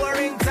is a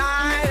boring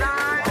time.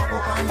 Walk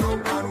up and down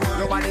and wine.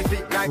 Nobody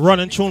fit like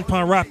Running tune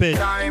pan rapid.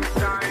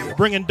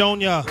 Bringing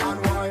Donya.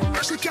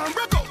 She can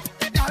broke out.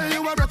 Girl,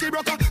 you a rocky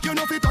broker. You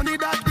know fit on it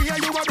that way.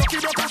 You a rocky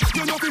broker.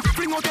 You know fit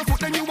fling out your foot,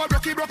 then you a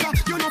rocky broker.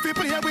 You know fit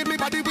play with me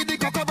body with the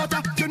cocoa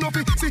butter. You know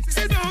fit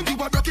sit down. You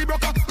a rocky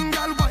broker.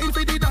 Girl, wine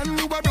for the dan.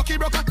 You a rocky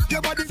broker.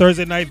 Your body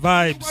Thursday night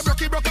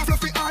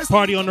vibes.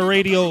 Party on the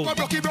radio.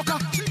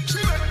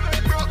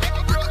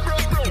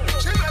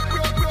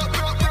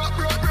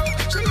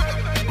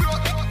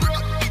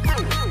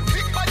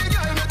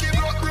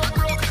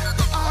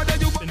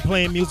 Been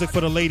playing music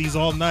for the ladies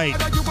all night.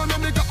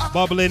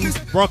 Bubbling,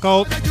 broke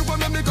out.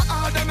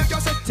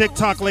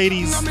 TikTok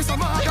ladies.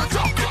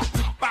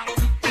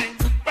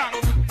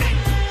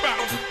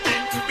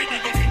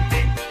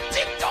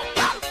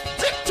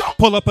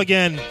 Pull up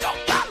again.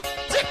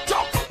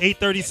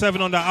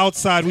 8:37 on the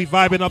outside. We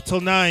vibing up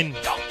till 9.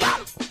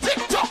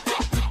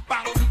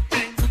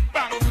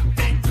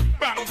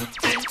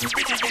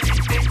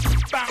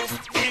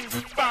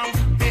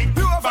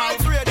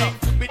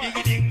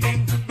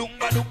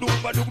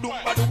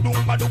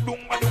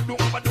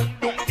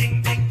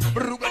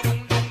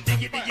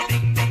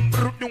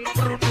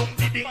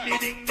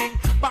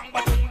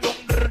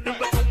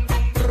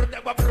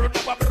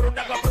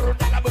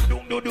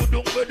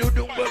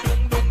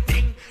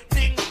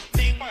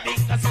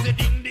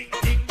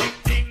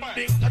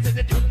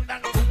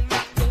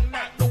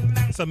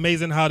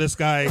 Amazing how this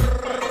guy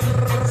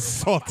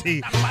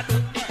Salty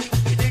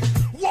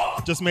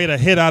just made a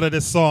hit out of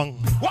this song.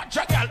 Watch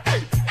a girl,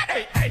 hey,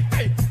 hey, hey,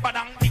 hey,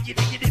 badang, diggy,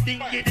 diggy, ding,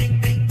 ding, ding,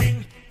 ding,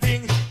 ding,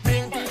 ding,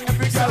 ding.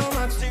 Every girl, so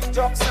much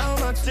TikTok, so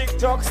much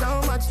TikTok,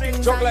 so much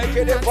TikTok like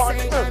it in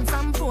party.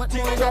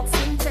 TikTok,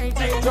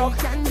 TikTok,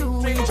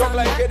 TikTok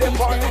like it in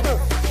party.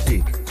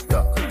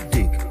 TikTok,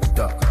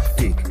 TikTok,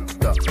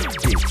 TikTok,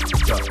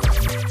 TikTok.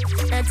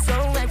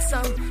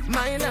 XOXO,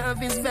 my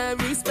love is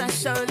very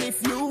special.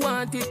 If you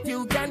want it,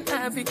 you can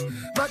have it,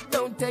 but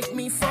don't take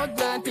me for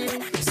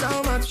granted.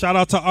 So much. Shout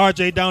out to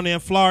RJ down there in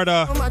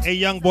Florida. Hey,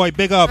 young boy,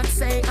 big up.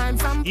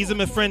 He's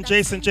my friend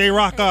Jason J.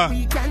 Rocka.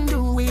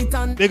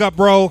 Big up,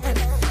 bro.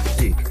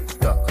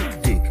 TikTok,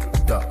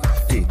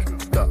 TikTok,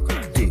 TikTok,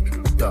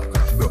 TikTok.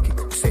 Broke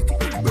it, set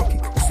it, broke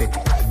it, set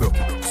it, broke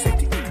it,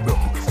 set it,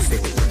 broke it,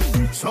 set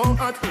it. So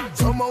hot,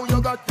 somehow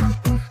you got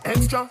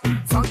extra.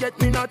 Forget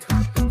me not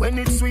when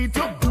it's sweet.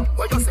 You,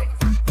 what you say?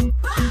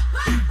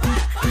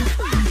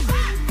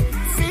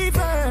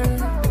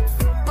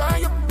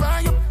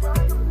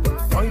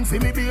 See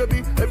me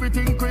baby,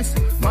 everything crisp.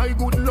 My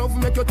good love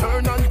make you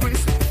turn and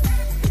crisp.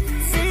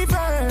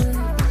 Fever,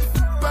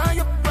 buy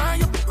up.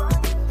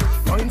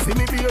 Fine, see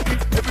me baby,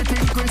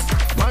 everything crisp.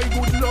 My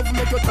good love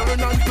make you turn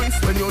and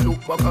crisp. When you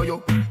look back at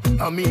you,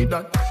 I mean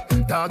that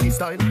doggy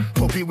style,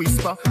 puppy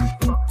whisper.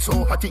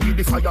 So hot it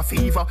the fire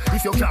fever.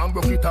 If you can't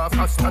broke it off,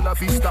 hasta la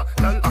vista.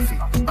 Lal afi,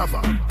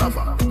 ava,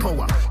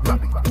 power,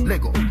 grab it,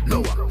 Lego,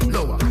 lower,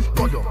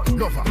 godo,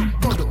 lover,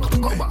 godo,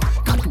 cover,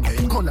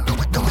 tattoo, color.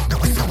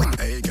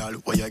 Hey girl,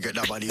 where you get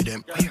that body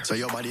them? So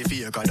your body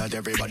fake that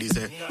everybody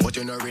say. But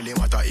you don't really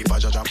matter if I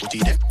judge and put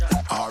it there.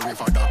 Or if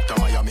a doctor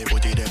Miami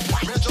put it there.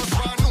 Me just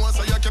want to know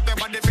so you keep your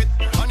body fit.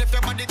 And if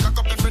your body cock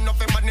up, if you know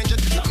if manage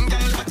it.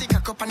 Girl, body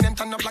cock up and then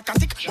turn up like a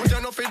stick. But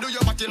you know if you do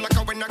your body like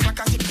a when a clock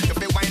a stick. You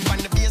be wine on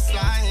the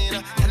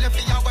baseline. Tell if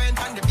you wine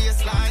on the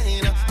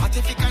baseline. But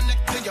if you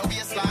connect to your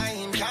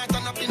baseline, can't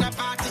turn up in a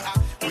party.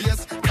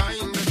 Waste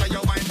time, so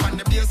you wine on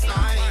the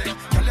baseline.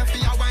 Tell if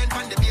you wine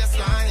on the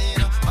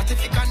baseline. But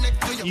if you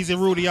connect to your Easy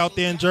Rudy out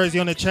there in Jersey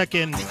on the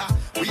check-in.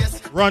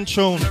 Run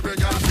tune.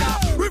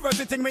 Reverse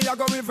the thing, me I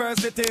go reverse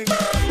the thing.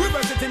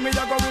 Reverse the thing, me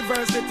I go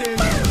reverse the thing.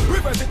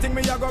 Reverse the thing,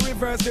 me I go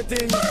reverse the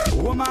thing.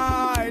 Oh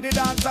my, the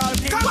dancehall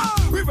king.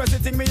 Reverse the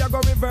thing, me I go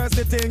reverse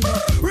the thing.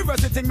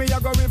 Reverse the thing, me I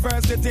go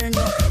reverse the thing.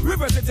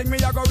 Reverse the thing, me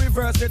I go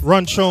reverse the thing.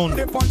 Run tune.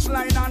 The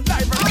punchline and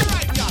dive.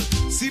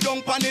 Sit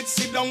down pan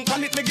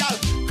it, me gal.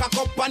 Cock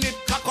up pan it,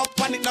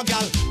 no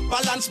gal.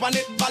 Balance pan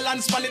it,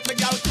 me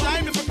gal.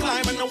 Climb if you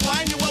climb and no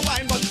wine, you a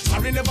wine. But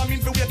sorry, never mean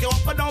to wake you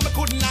up, but down, me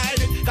couldn't hide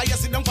it. Cause you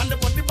sit down pan the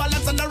body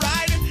balance and the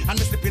ride it. And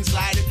me slip and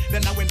slide it,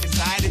 then I went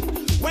inside it.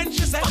 When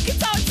she said, fuck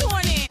it out,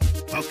 Tony.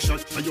 Back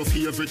shot for your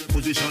favorite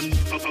position.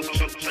 Back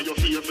shot for your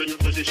favorite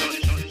position.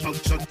 Back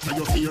shot for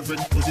your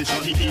favorite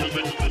position.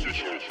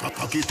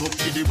 Cock it up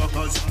to the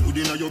backers. Put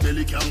in your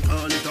belly, can't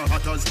call it a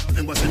hatters.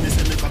 Remember say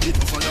me cock it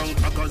tougher than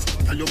crackers.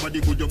 Tell your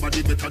body good, your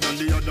body better than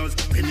the others.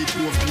 Penny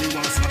two of me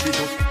want slap it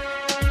up.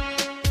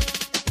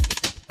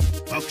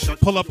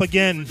 Pull up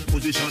again.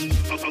 Position.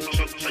 Back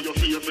shot for your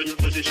favorite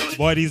position.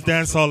 Boy, these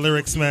dancehall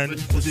lyrics, man.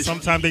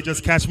 Sometimes they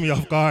just catch me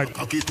off guard.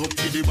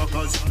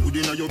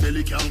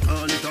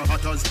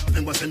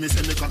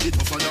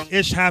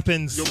 Ish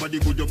happens. Your body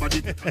good, your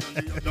body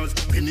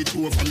penny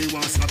two for me,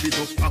 want slap it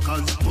up,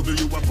 packers. Bubble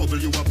you a bubble,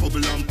 you a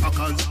bubble and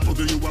packers.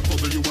 Bubble you a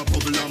bubble, you a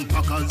bubble and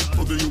packers.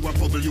 Bubble you a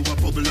bubble, you a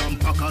bubble and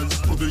packers.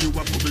 Bubble you a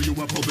bubble, you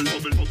a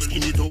bubble.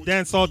 Skin it out.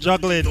 Dancehall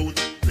juggling.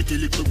 Pretty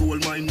little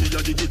gold mine, me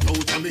a dig it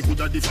out, and me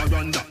hood a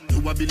different.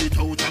 You a bill it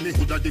out, and me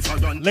hood a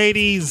different.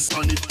 Ladies.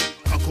 On it,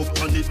 back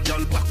up on it,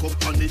 girl, back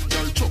up on it,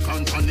 girl, choke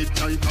on it,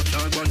 like a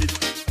car on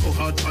it. Go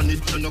hard on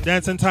it, turn up.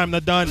 Dancing time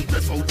not done.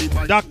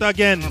 Doctor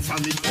again.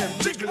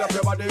 Jiggle up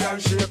your body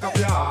and shake up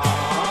your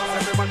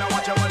ass. Every man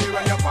watch your body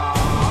when you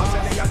pass.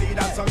 And they lead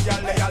and some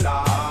girl they a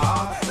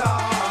laugh.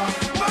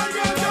 My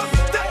girl just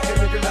take the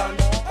middle and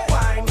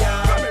wine ya.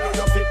 Come in on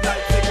your feet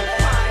like tickle,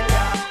 wine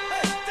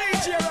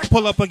ya.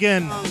 Pull up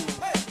again.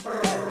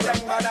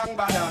 Dang badang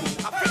badang.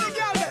 I feel the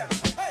girl there.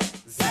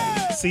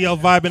 See y'all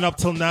vibing up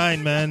till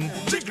 9, man.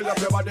 Jiggle up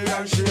your body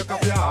and shake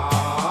up your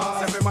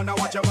ass. Every man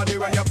watch your body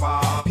when you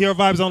pass. Pure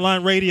Vybz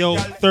Online Radio,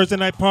 Thursday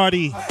night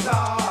party.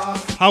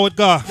 How it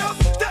go?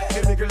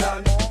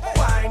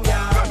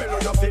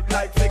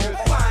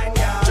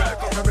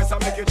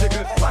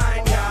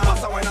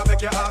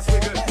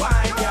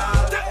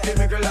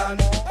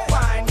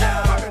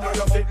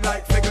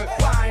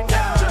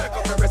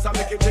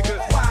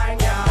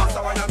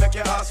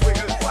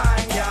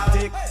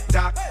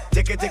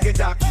 Tick it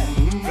tack,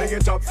 bring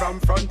it up from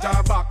front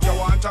or back. You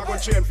want a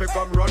good chain fi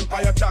come run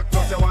by your jack.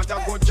 Plus you want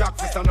a good jack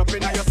fi stand up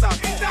in your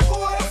sack.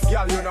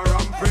 Girl, you know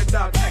ramp with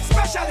that.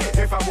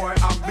 Especially if a boy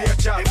am be a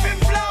chat. If him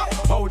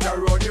flop out the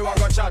road, you a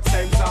go chat.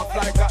 Same soft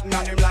like cotton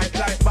and him like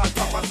bad.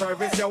 Proper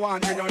service you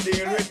want, you no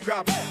deal with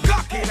crap.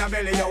 Cock in a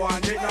belly, you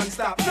want it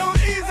non-stop. No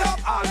ease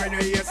up, all when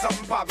you hear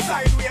something pop.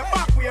 Side way,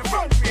 back way,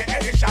 front way,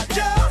 any shot.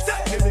 Just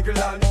set the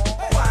middle and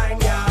wine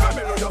ya. Come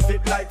in on your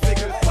feet like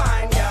fickle,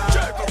 wine ya.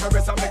 Jerk up your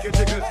breast and make you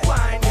jiggle,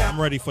 wine ya. I'm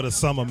ready for the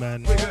summer,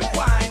 man.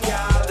 Wine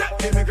ya, set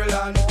the middle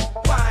and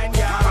wine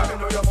ya. Come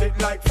in on your feet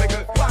like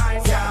fickle,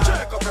 wine ya.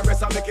 Jerk up your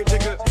breast and make you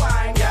jiggle,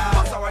 wine ya.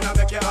 Pass a wine and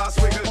make your ass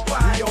wiggle,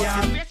 wine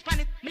ya. Brace pan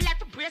it, me like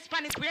to brace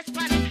pan it, brace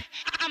pan it.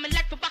 I'm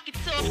like to back it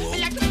too. Me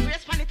like to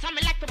brace pan it, I'm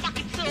like to back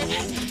it too.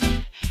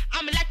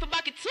 I'm like to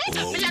back it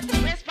too. Me like to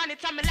brace pan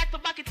it, I'm like to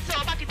back it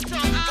too, back it too,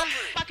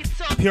 back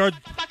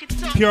it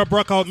too. Pure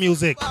Brookout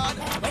music.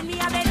 When me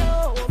a bend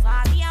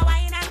over, me a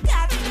wine and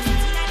cat.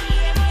 Inna the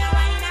air, me a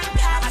wine and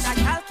cat. And a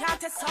girl can't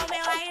test how me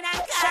wine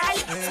and cat.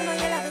 So now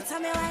you love it, how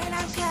me wine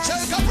and cat.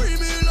 Check a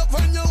premium up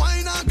when you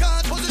wine and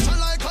cat. Position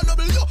like a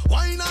W,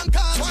 wine and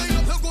cat. Wine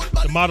up your good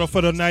body. The motto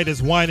for the night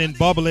is wine and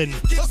bubbling.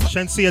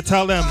 Shensia,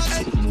 tell them.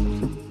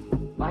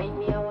 Wine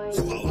me a wine,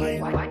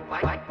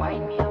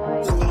 wine me a wine.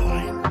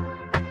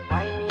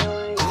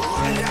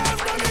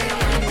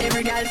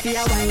 Every girl see a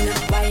wine.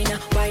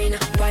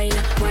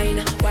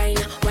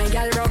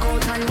 Girl rock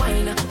out and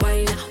wine.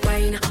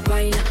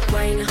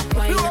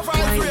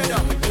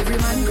 Every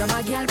man grab a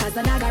girl 'cause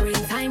another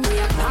in time. We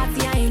a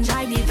party and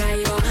enjoy the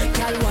vibe.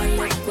 Girl wine.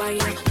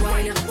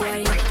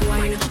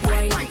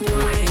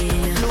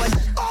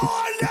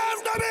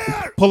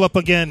 Pull up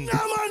again.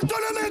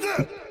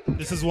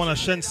 This is one of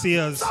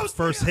Shensia's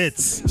first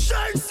hits.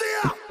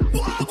 Shensia,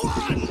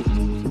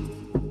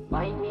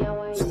 Wine me a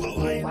wine.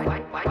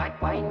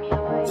 Wine me a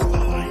wine.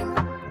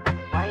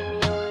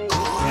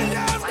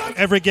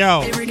 Every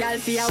gal. Every girl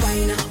see a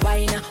wine.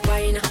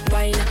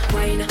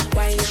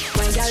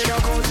 Girl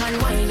rock out and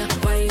wine.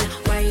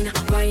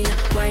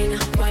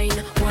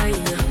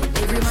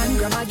 Every man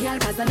grab a girl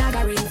 'cause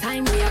another in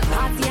time. We a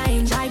party and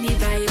enjoy the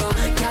vibe.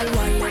 Girl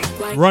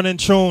wine. Running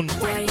tune.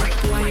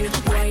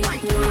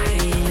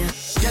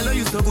 Girl,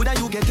 you so good that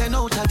you get 10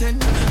 out of 10.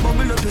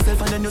 Bubble up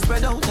yourself and then you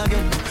spread out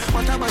again.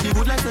 What about the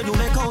good life that you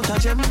make out of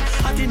gem?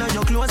 I think on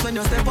your clothes when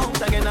you step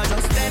out again. I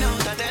just 10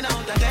 out of 10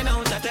 out of 10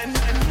 out of 10.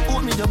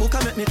 Hold me the book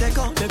and make me take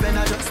out the pen.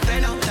 I just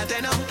 10 out of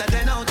 10 out of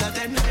 10 out of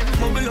 10.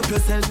 Bubble up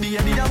yourself,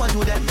 baby, that what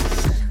you them.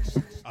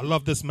 I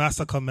love this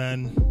massacre,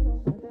 man.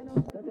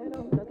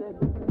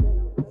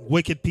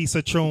 Wicked piece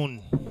of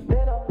tune.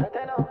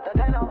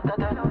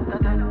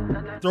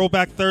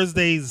 Throwback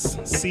Thursdays.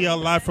 CL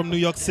live from New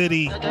York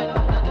City.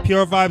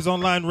 Pure Vybz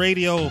Online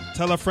Radio.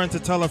 Tell a friend to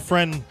tell a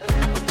friend.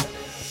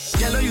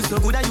 Girl, you so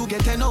good that you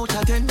get 10 out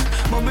of 10.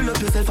 Bubble up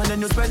yourself and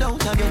then you spread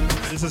out again.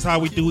 This is how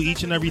we do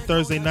each and every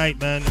Thursday night,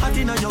 man. I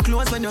think on your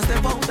clothes when you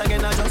step out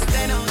again. I just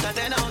 10 out of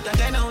 10 out of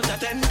 10 out of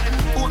 10.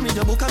 Hold me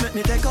the book and make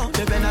me take out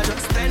the pen. I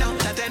just 10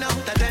 out of 10 out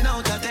of 10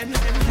 out of 10.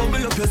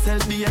 Bubble up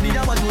yourself, baby,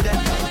 that what you them.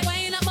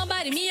 Wine up my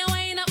body, me a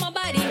wine up my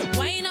body.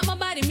 Wine up my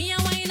body, me a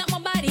wine up my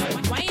body.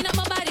 Wine up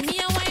my body, me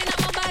a wine up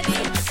my body.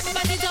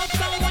 Body just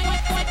from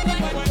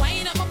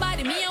wine up my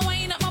body, me a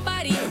wine up my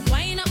body.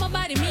 Wine up my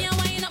body, me a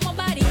wine up my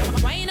body.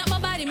 Wine up my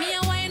body, me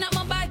a wine up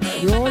my body.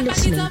 You're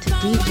listening to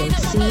DJ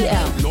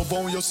CL.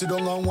 love how you sit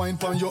down and wine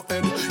pon your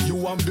head.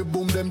 You have the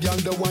boom, them gyal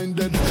the wine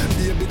dead.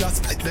 Baby, that's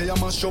split they a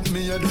mash up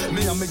me head.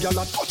 Me and me gyal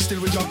a touch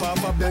till we jump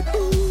off a bed.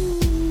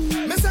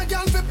 Me say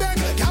gyal fi beg,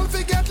 gyal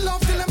fi get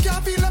love till them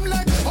can't feel them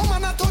leg. Oh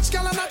man a touch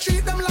gyal and I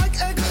treat them like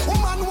egg. Oh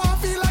man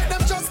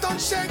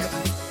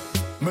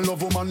me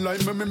love woman like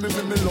me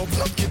love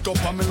lock it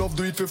up and me love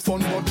do it for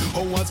fun. But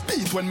how I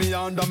speed when me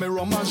under me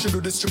rum and she do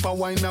the stripper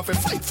wine off a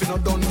fight for no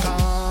done can.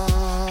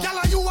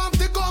 Gyal, you want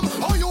the gum?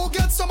 How you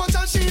get so much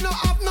and she no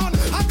have none?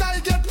 And I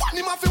get one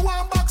him off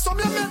one back, so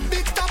me make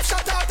big top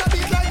shot out a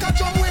beat like a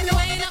drum when you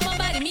wind up my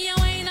body, me a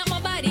wind up my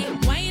body,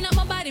 wind up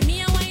my body,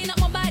 me a wind up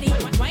my body,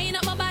 wind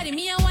up my body,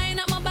 me a wind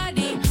up my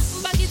body,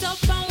 back it up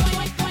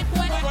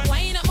and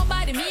wind up my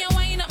body, me a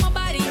wind up my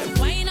body,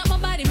 wind up my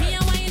body, me a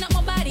wind up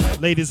my body.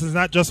 Ladies, it's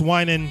not just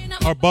whining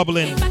or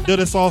bubbling. Do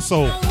this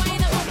also.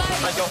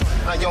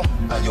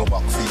 Ayo,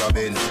 back for your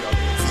bend.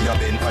 For your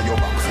bend, ayo,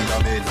 back for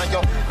your bend.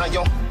 Ayo,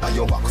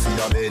 back for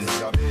your bend.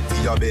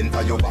 For your bend,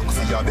 ayo, back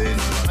for your bend.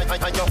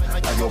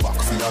 Ayo,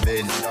 back for your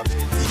bend.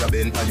 For your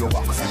bend, ayo,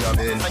 back for your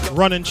bend.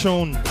 Running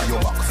tune.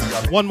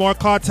 One more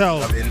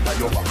cartel.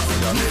 Ayo, back for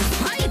your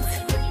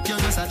bend. You're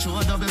just a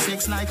true double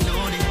six like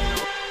loading.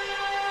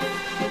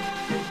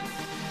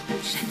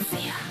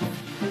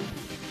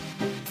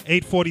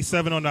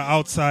 8:47 on the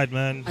outside,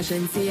 man.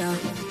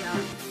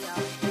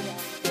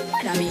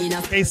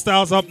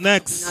 K-Styles up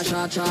next.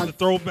 The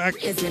throwback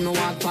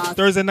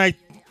Thursday night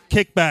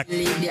kickback.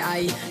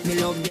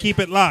 Keep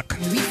it locked.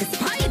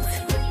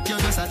 You're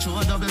just a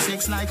true double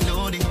six like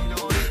loading.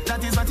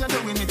 That is what you're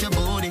doing with your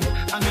body.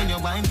 And when you're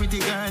wine, pretty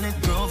girl,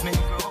 it drove me.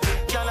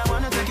 Girl, I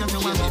wanna take you to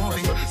a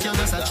movie. You're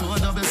just a true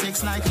double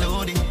six like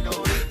loading.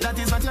 That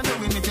is what you're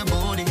doing with your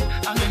body.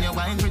 And when you're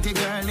wine, pretty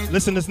girl, it.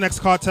 Listen to this next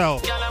cartel.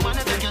 Girl, I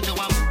wanna take you to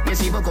a. We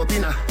see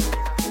Bokopina.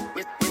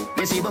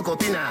 We see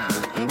Bokopina.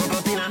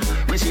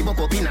 We see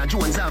Bokopina.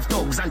 Jones have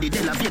thugs and the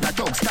De La Vega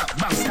thugs. Stop,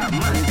 bang, stop,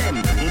 man,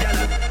 them.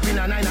 Girl, in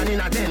a 9 and in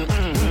a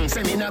 10.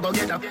 Say me never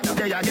get up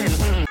there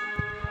again.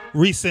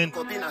 Recent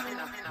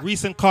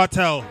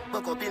cartel.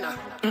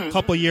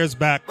 Couple years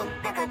back.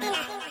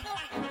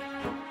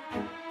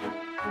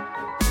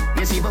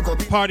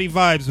 Party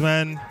vibes,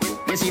 man.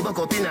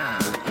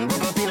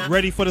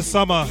 Ready for the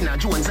summer.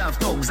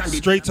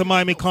 Straight to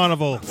Miami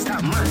Carnival.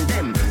 Stop, man,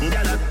 them.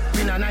 Girl,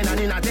 in a 9 and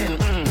in a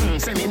 10.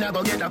 Say me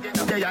never get up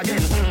there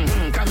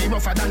again. Can me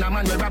rougher than a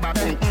man with rubber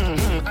band.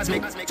 As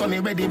me, so me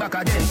ready back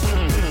again.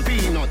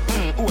 Peanut,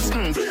 oats,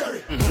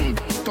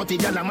 30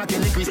 gal a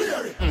matin liquid.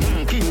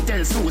 King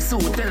tell Sue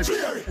tell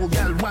who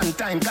girl one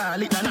time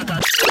call it another.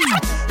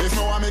 If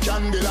no one me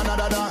can build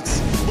another dance,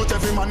 but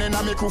every man in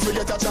a me crew fi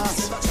get a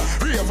chance.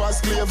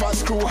 Ravers,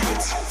 clavers, crew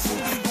hats.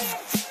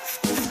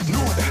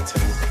 Know that.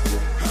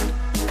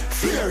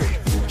 Fury,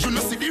 you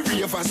know see the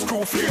ravers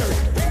crew fury.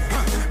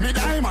 Me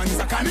diamonds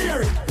a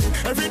canary.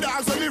 Every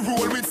dog's when me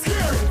roll with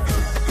scary.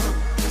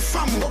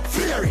 Fambo,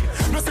 fury,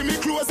 no see me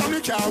clothes and me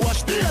car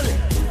wash daily.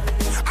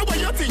 How about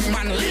you think,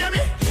 man, lay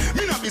me?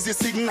 Me not busy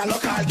signal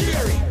local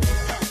dairy.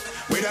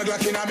 With a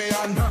Glock in a me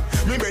hand,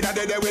 me brother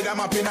dead with a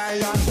map in a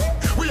hand.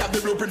 We have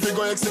the blueprint to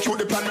go execute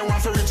the plan. Me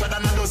want for richer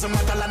than a dozen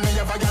metal and me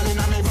have a gal in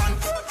a me van.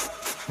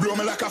 Blow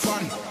me like a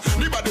fan.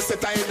 The body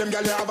set I hate them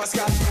gal you have a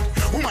scan.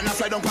 Woman a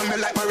fly down on me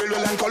like my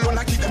railway and cologne.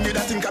 I keep them with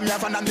a think I'm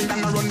have and thing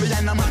and I run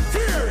behind a man.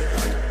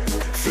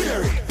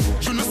 Fury,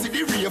 you know see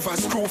the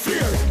ravers crew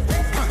fury.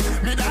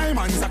 Me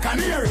diamonds a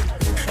canary.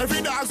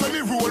 Every dog's when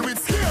me roll with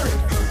scary.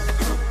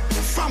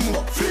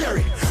 Fambo,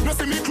 fury, no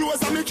see me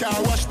clothes and me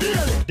car wash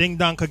daily. Ding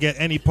Dong could get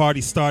any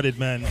party started,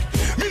 man.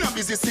 Me not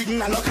busy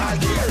signal local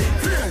dairy.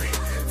 Fury,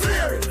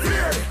 fury,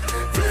 fury,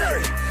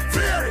 fury,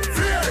 fury,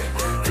 fury,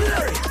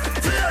 fury,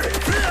 fury,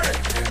 fury,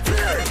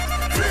 fury,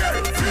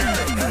 fury,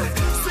 fury.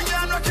 Swing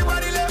and rock your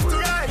body left to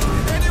right.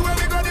 Anywhere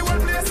we go, the whole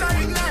place I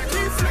ignite.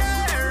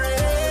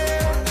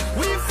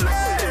 We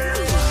flare.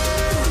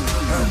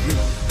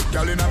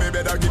 Girl inna me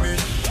bed, give me.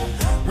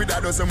 With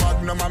a dozen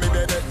magnum on me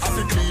bed. I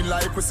feel clean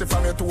like pussy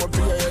from your toe up to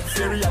your head.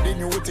 Theory of the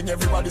new thing,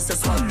 everybody says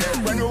swag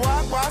dead. When you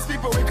walk past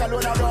people, we call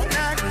on a rock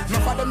neck. No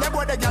for them, they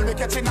boy, the girl we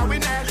catching a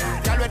neck.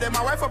 Girl with them,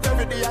 my wife up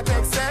every day, I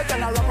take set.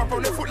 And I wrap up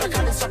on the foot like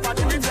I just shop at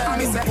the DJ. And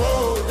me say,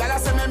 whoa, y'all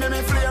say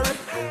me flare it.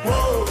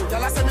 Whoa,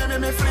 y'all say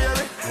me flare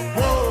it.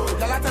 Whoa,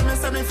 y'all tell me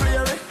say me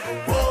flare it.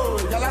 Whoa,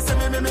 y'all say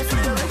me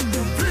flare it.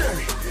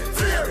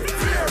 Flare it,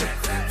 flare it,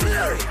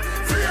 flare it,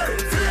 flare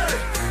it, flare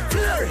it,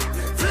 flare it,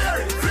 flare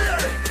it,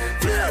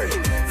 flare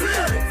it,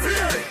 flare it,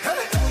 flare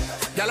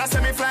it. Y'all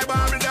say me fly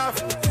bomb enough.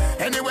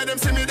 Anyway, them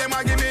see me, them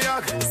a give me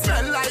hug.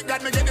 Smell like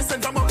that, me get the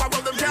scent of up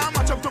above them. Can't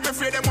match up to me,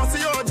 free them must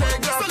see OJ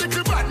Glock. So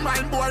little bad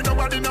mind boy,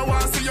 nobody no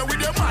want see you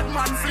with your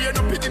madman flare.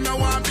 No pity no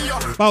want be you.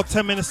 About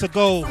 10 minutes to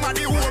go.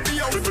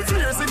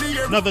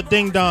 Another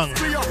Ding Dong.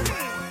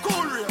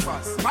 Cool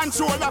ravers, man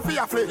shoulder for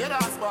your flick. Yeah,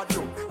 that's bad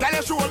too. Tell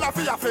your shoulder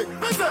for your flick.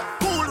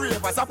 Cool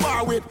ravers, a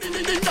far with.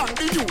 Ding Dong,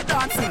 the new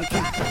dancing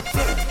king.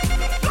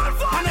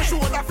 And a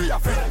shoulder for your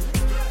flick.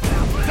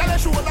 Tell your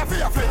shoulder for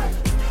your flick.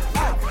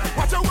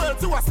 Watch your words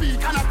to a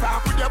speak and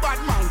attack with your bad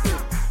man.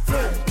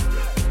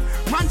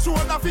 Man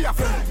shoulder for your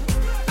friend.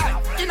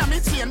 In a me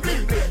chain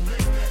bling bling.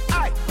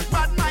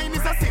 Bad mind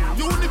is a sin.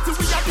 You need to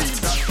be a team.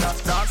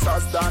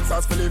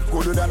 Dancers, Philip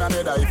gooder than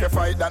another. If you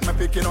fight that, me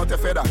picking out a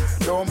feather.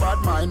 Don't bad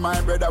mind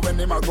my brother when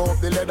him a go up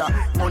the ladder.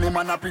 Money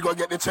man up, he go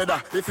get the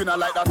cheddar. If you not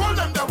like that, hold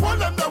them there, hold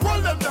them there,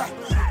 hold them there.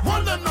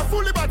 Hold them there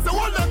fully, but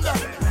hold them there.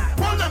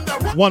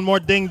 One more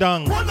ding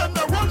dong. This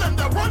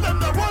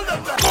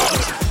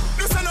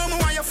I know me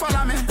why you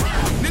follow me.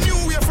 The new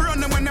way for run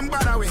them when them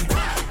bad away.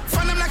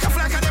 Fan them like a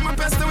flag and them a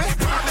pest away.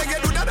 They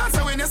get do that dance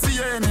when you see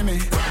your enemy.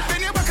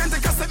 Then you back and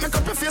take a step, make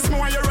up your face. Me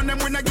why you run them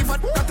when I give a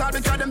cut out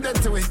because them dead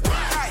to it.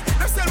 Aye,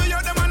 them sell me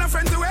out them and a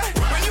friend to it.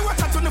 When you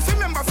watch out to no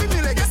remember for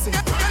me legacy.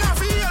 You know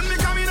feel me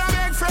come in a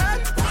big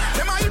friend.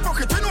 Them a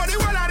hypocrite, we know the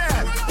one of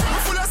them. We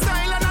full of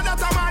style and that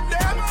I'm at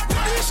them.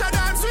 These a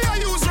dance we a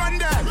use run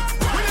them.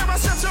 We never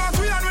stretch out,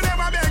 we and we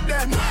never beg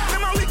them.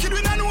 Them a wicked,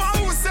 we don't know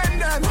who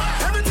send them.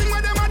 Everything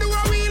what them a do,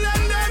 we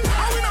lend them.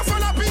 And we not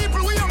follow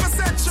people, we on the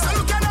section. So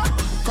look at that.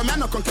 Come here,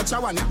 no come catch a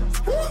one.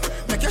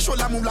 Make your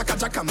shoulder move like a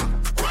jackhammer.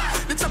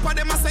 The chopper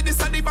them a say this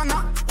a the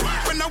banger.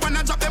 When no one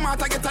a drop them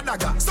out, I get a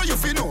dagger. So you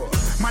feel know,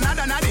 man a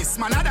done a this,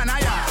 man a done a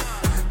ya.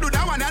 Do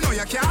that one, I know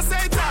you can't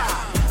say it.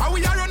 And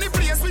we are on the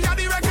place, we are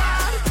the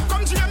record.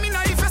 Come to me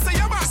now if you say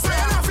your boss, say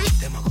enough.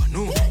 Them a go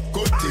no.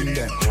 Good thing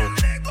them.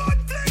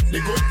 The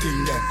good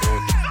thing them.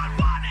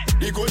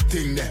 The good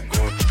thing them.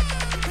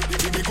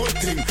 The good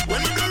thing.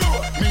 When we go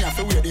low, me have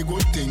to wear the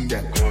good thing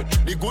them.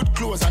 The good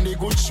clothes and the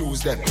good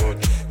shoes them.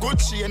 Good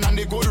chain and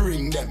the good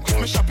ring them.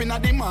 Me shopping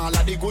at the mall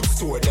at the good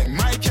store them.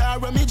 My car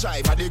when me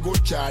drive at the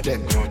good car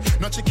them.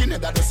 No chicken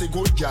head that does a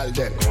good girl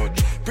them.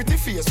 Pretty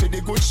face with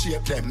the good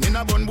shape them. In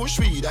a bun bush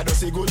weed that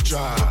does a good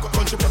job.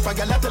 Country pepper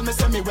girl tell me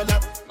say me well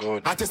up.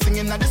 Artist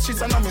singing at the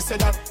streets and I me say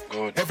that.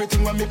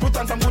 Everything when me put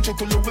on from Gucci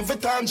to Louis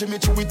Vuitton, Jimmy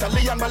Choo,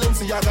 Italian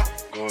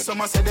Balenciaga.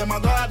 Some say them a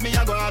god, me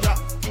a god.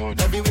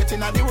 Every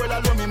waiting at the world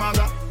alone me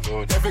maga.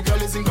 Every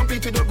girl is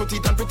incomplete with her good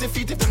teeth and pretty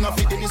feet. If you not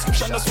fit the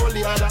description, that's all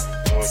the other.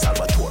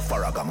 Salvatore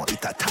Farragamo,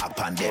 it a tap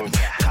on them.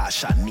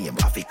 Cash and name,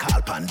 Afi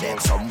call pan them.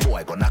 Some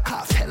boy gonna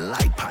cough hell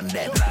light pan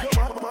them.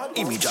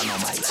 Image on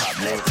my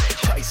tablet.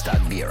 Price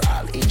tag beer,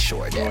 I'll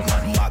insure them.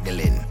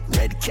 Muggling,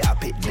 red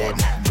carpet them.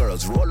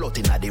 Girls roll out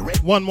in a the red.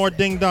 One more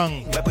ding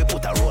dong. Where we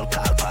put a roll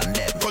call pan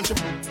them.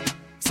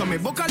 So me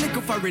book a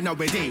little for in a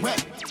wedding.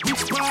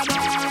 Which brother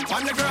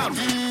on the gram?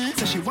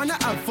 So she wanna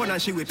have fun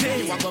and she will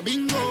pay. You go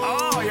bingo.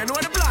 Oh, you know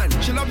the plan.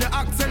 She love the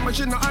accent, but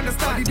she don't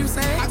understand. What did you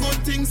say? I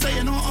good thing say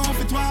you know off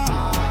it was.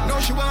 No,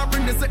 she wanna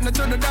bring the sitting to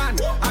the dan.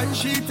 And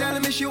she tell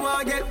me she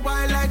wanna get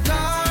wild like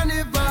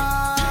carnival.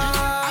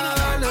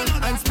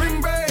 And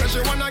spring break. So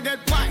she wanna get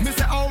wild. Me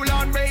say, hold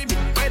on, baby.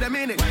 Wait a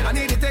minute. I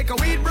need to take a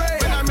weed break.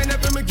 When I'm in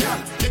it for me, girl.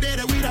 You did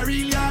a weed a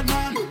real hard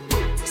man.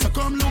 So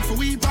come look for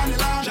weed on the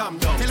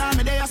land. Tell her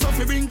me there, so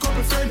fi bring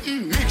couple friends.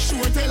 Make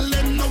sure tell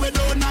them no we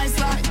don't nice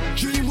like.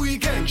 Dream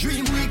weekend,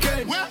 dream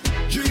weekend.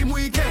 Dream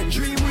weekend,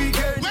 dream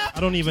weekend. I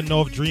don't even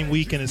know if Dream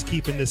Weekend is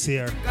keeping this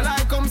here.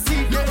 I come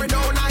see no we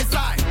don't nice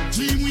like.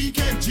 Dream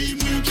weekend, dream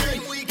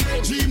weekend.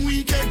 Dream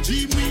weekend,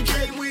 dream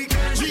weekend.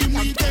 Dream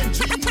weekend,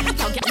 dream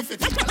weekend.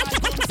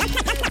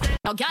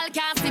 No girl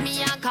can't see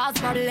me and cause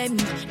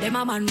problems. Them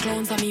a man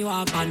clowns so me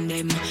walk on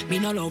them. Me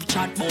no love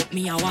chat but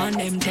me I want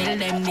them. Tell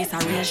them this a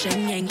real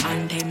Shenyang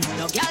anthem.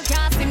 No girl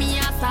can't see me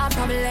and start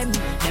problem.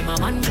 Them a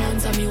man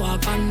clowns so me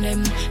walk on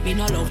them. Me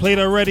no love. Played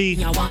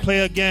already. Play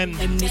again.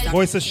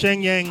 Voice of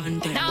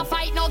Shenyang. Now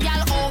fight no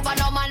girl over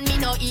no man. Me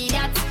no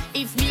idiot.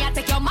 If me a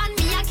take your man,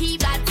 me a keep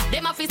that.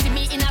 Them a fi see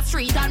me in a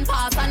street and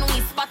pass and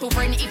whisper to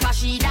friend if I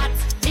she that.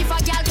 If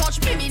a girl touch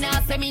me, me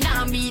nah say me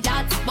nah be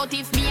that. But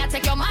if me a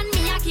take your man,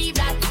 me a keep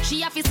that.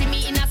 She a fi see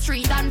me in a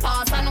street and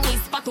pass and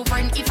whisper to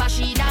friend if I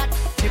she that.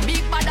 Me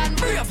big bad and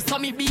brave, so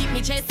me beat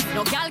me chest.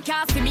 No girl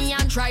can't see me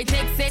and try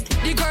take set.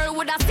 The girl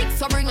with a stick,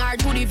 so bring her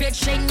to the vet.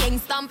 Shenyang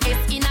stamp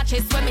S in a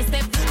chest when me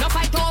step. No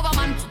fight over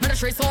man, me no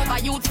stress over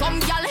youth. Some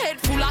girl head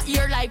full of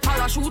ear like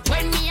parachute.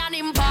 When me and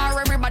him par,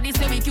 everybody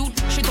say we cute.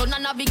 She turn a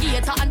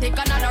navigator and take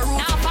another route.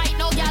 Now fight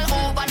no girl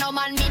over no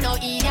man, me no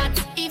idiot.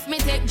 If me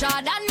take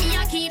Jordan, me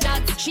a keep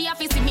that. She a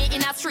fi see me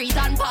in a street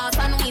and pass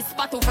and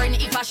whisper to friend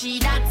if I she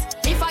that.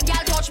 If a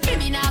girl touch me,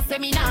 me nah say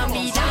me nah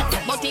be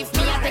that. But if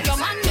me a take your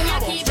man, me a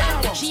keep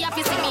that. She a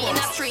fi see me in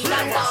a street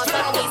and pass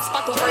and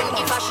whisper to friend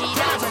if I she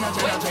that.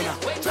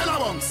 Jenna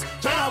bunks,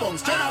 Jenna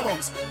bunks, Jenna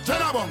bunks,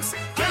 Jenna bunks,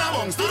 Jenna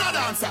bunks, do the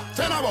dancer.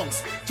 Jenna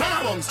bunks,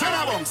 Jenna bunks,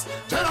 Jenna bunks,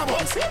 Jenna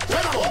bunks,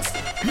 Jenna bunks.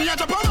 Me a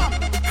Japan,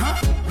 huh?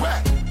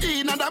 Where?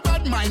 In a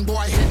bad mind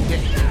boy head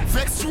there.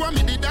 Vex you and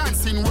me the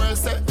dancing world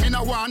say. Me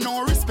no want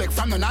no respect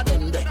from none of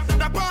them there.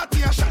 The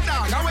party a shut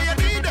down, how you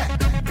did there?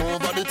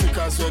 Over the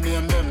tickers when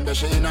name them there.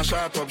 She in a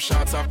shot up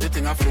shots of the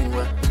thing a fling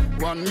where.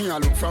 One me a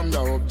look from the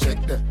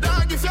object there.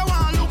 Dog if you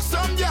want look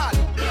some girl,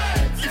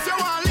 if you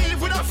want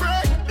live with a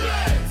friend,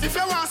 if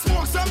you want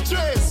smoke some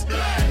trace,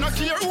 no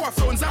care who a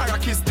phones are a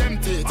kiss them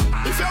teeth.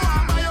 If you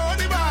want my own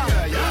the bar,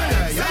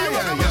 say you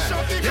wanna mash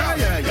up the car.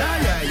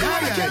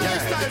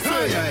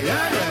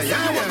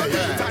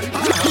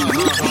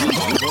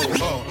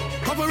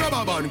 Couple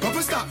rubber band,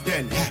 couple stop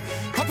then.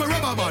 Couple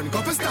rubber band,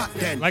 couple stop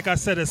then. Like I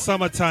said, it's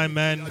summertime,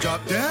 man. We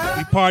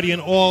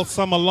partying all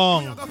summer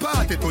long.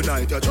 Party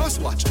tonight, you just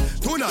watch.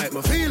 Tonight,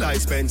 me feel I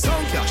spend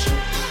some cash.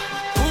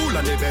 Cool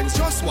on the Benz,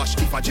 just watch.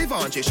 If a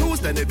Givenchy shoes,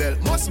 then the belt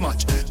must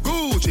match.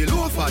 Gucci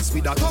loafers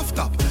with a tough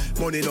top.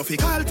 Money no fi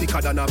call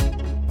thicker than a.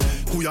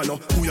 Who ya know,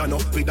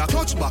 with a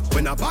clutch back.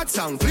 When a bad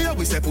song play,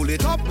 we say pull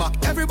it up back.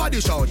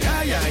 Everybody shout,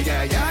 yeah, yeah,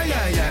 yeah, yeah,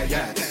 yeah, yeah,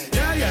 yeah.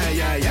 Yeah, yeah,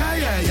 yeah, yeah,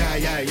 yeah, yeah,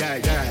 yeah, yeah,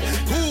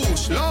 yeah.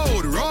 Push,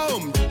 load,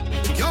 rum.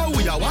 Yo,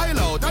 we are wild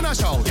out and a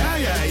shout, yeah,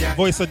 yeah, yeah.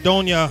 Voice of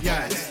Donya.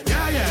 Yeah,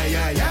 yeah, yeah,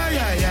 yeah, yeah,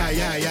 yeah, yeah,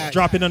 yeah, yeah.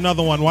 Dropping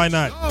another one, why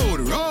not?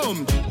 Load,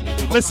 rum.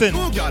 Listen.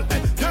 Oh, girl,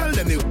 tell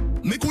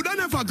them me coulda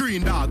never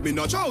green dog, me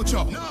no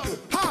chow-chow. Ha,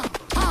 ha,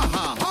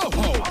 ha, ho,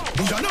 ho.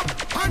 Who ya know?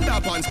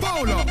 Underpants,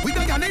 Paolo. With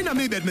the girl inna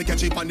me bed, me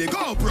catch it on the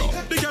GoPro.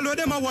 The girl with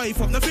them a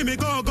wife up, no fi me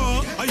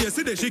go-go. I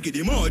yesterday she give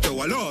the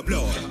mojo a low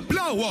blow.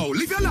 Blow wow,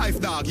 live your life,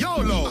 dog,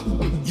 YOLO.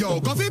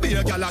 Yo, coffee be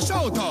a girl a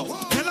shout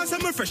out. Tell us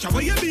I'm a fresh,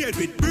 where you beard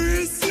with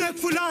breeze. Neck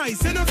full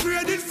ice, and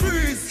afraid it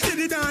freeze.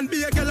 Steady down,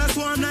 be a girl a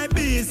swan like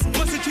bees.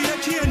 Must it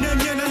tree and then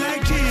you know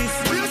like cheese.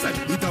 What you say?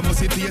 It a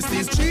must it taste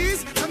this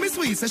cheese. Tell me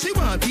sweet, say she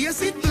want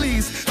taste it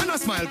please. And I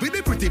smile with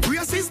the pretty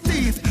braces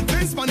teeth.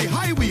 Benz on the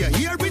highway,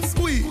 hear it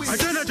squeeze. I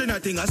tell a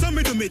thing, I saw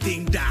me do me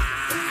thing, dog.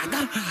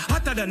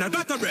 Hotter than a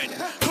gutter bread.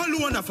 Call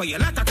one for you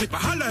like a clip a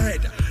hollow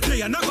head.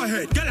 They are not go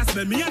ahead, girl, I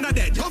smell me and a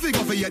dead. Coffee,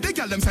 yeah, they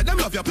girl them say them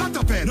love your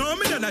platter pen. No,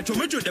 me don't like to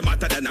me do them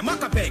hotter than a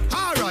maca peg.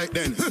 Alright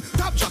then,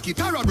 top jockey,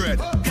 tara bread.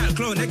 Girl,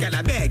 clone a girl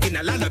a bag in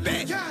a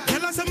lullaby.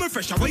 Girl, I say me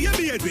fresh, where you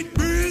beard with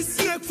breeze.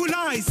 Neck full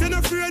ice, and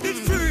afraid it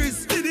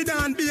freeze. Did it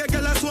down, be a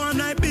girl a swan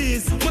like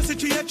bees. Must it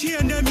tree a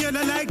chain, them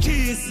yellow like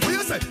cheese. What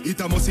you say?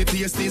 It a must it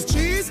taste this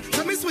cheese.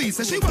 Tell me sweet,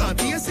 say she want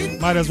taste it.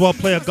 Might as well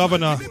play a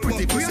governor.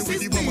 Pretty braces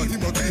teeth.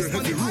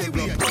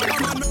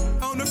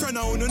 I'm friend,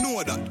 I wanna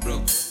know that,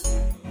 bro.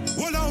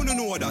 Well, I wanna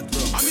know that,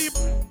 bro. I mean,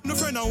 no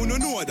friend, I wanna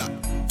know that.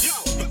 Yo,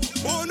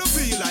 wanna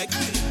feel like,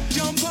 hey,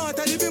 jump out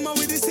of the beamer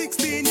with the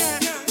 16, yeah.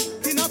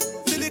 Tin up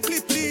till the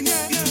clip clean,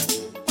 yeah.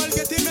 I'll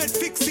get him head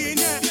fixing,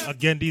 yeah.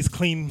 Again, these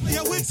clean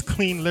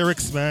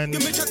lyrics, man.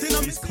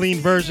 These clean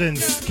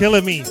versions,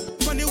 killing me.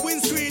 On the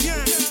windscreen,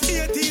 yeah.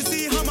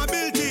 ATC hammer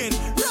built in.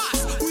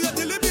 Ras, we are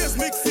till the bass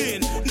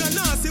mixing.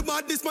 Nah, see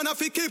about this man, I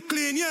fi keep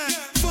clean, yeah.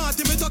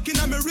 Party me talking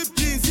and me rip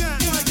jeans, yeah.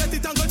 I get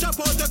it and go drop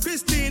out the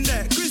Christine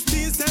there.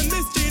 Christine send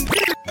Miss Jean.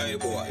 Hey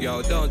boy,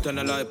 yo, don't turn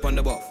the light on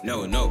the buff,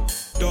 no, no.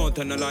 Don't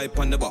turn the light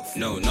on the buff,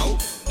 no, no.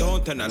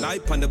 Don't turn the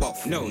light on the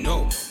buff, no,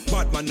 no.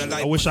 Batman the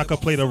light. I wish I could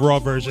play the raw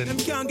version. Them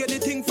can't get the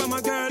thing from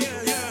a girl.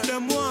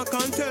 Them walk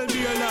and tell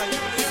me a lie.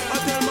 I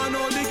tell man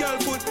how the girl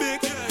foot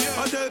big.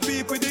 I tell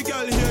people the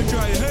girl hair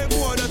dry. Hey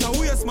boy, that's a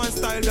waste man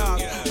style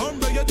dog.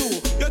 Umbre you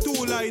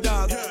too light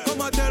dog.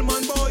 Come and tell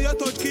man boy you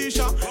touch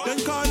Keisha. Then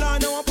call her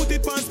now and put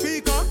it on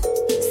speaker.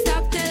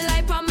 Stop tell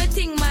lie on me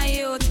thing my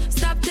youth.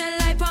 Stop tell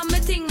lie on me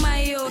thing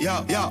my youth.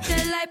 Yeah.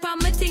 Tell lie on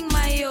me thing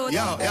my youth.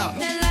 Yeah.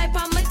 Tell lie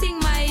on me thing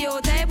my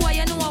youth. Hey boy,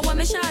 you know what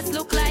my shots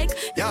look like.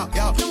 Yeah.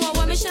 Know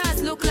what my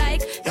shots look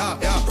like. Yeah.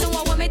 Know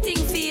what my thing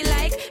feel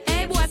like.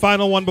 Hey boy.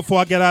 Final one before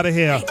I get out of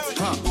here.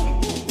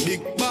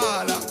 Big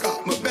baller,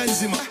 got my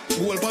Benzema.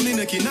 Whole for me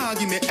neck, nah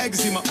give me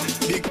eczema.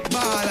 Big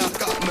baller,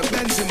 got my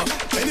Benzema.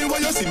 Anyway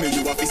you see me,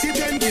 you have to see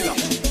 10 killer.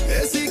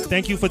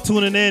 Thank you for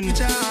tuning in.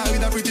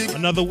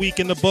 Another week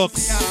in the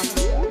books.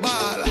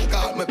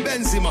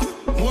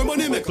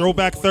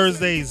 Throwback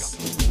Thursdays.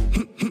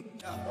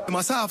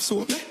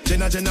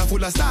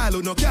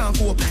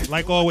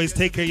 Like always,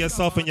 take care of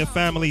yourself and your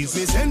families.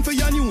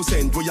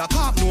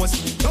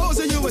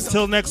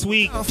 Till next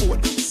week,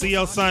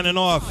 CL signing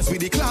off.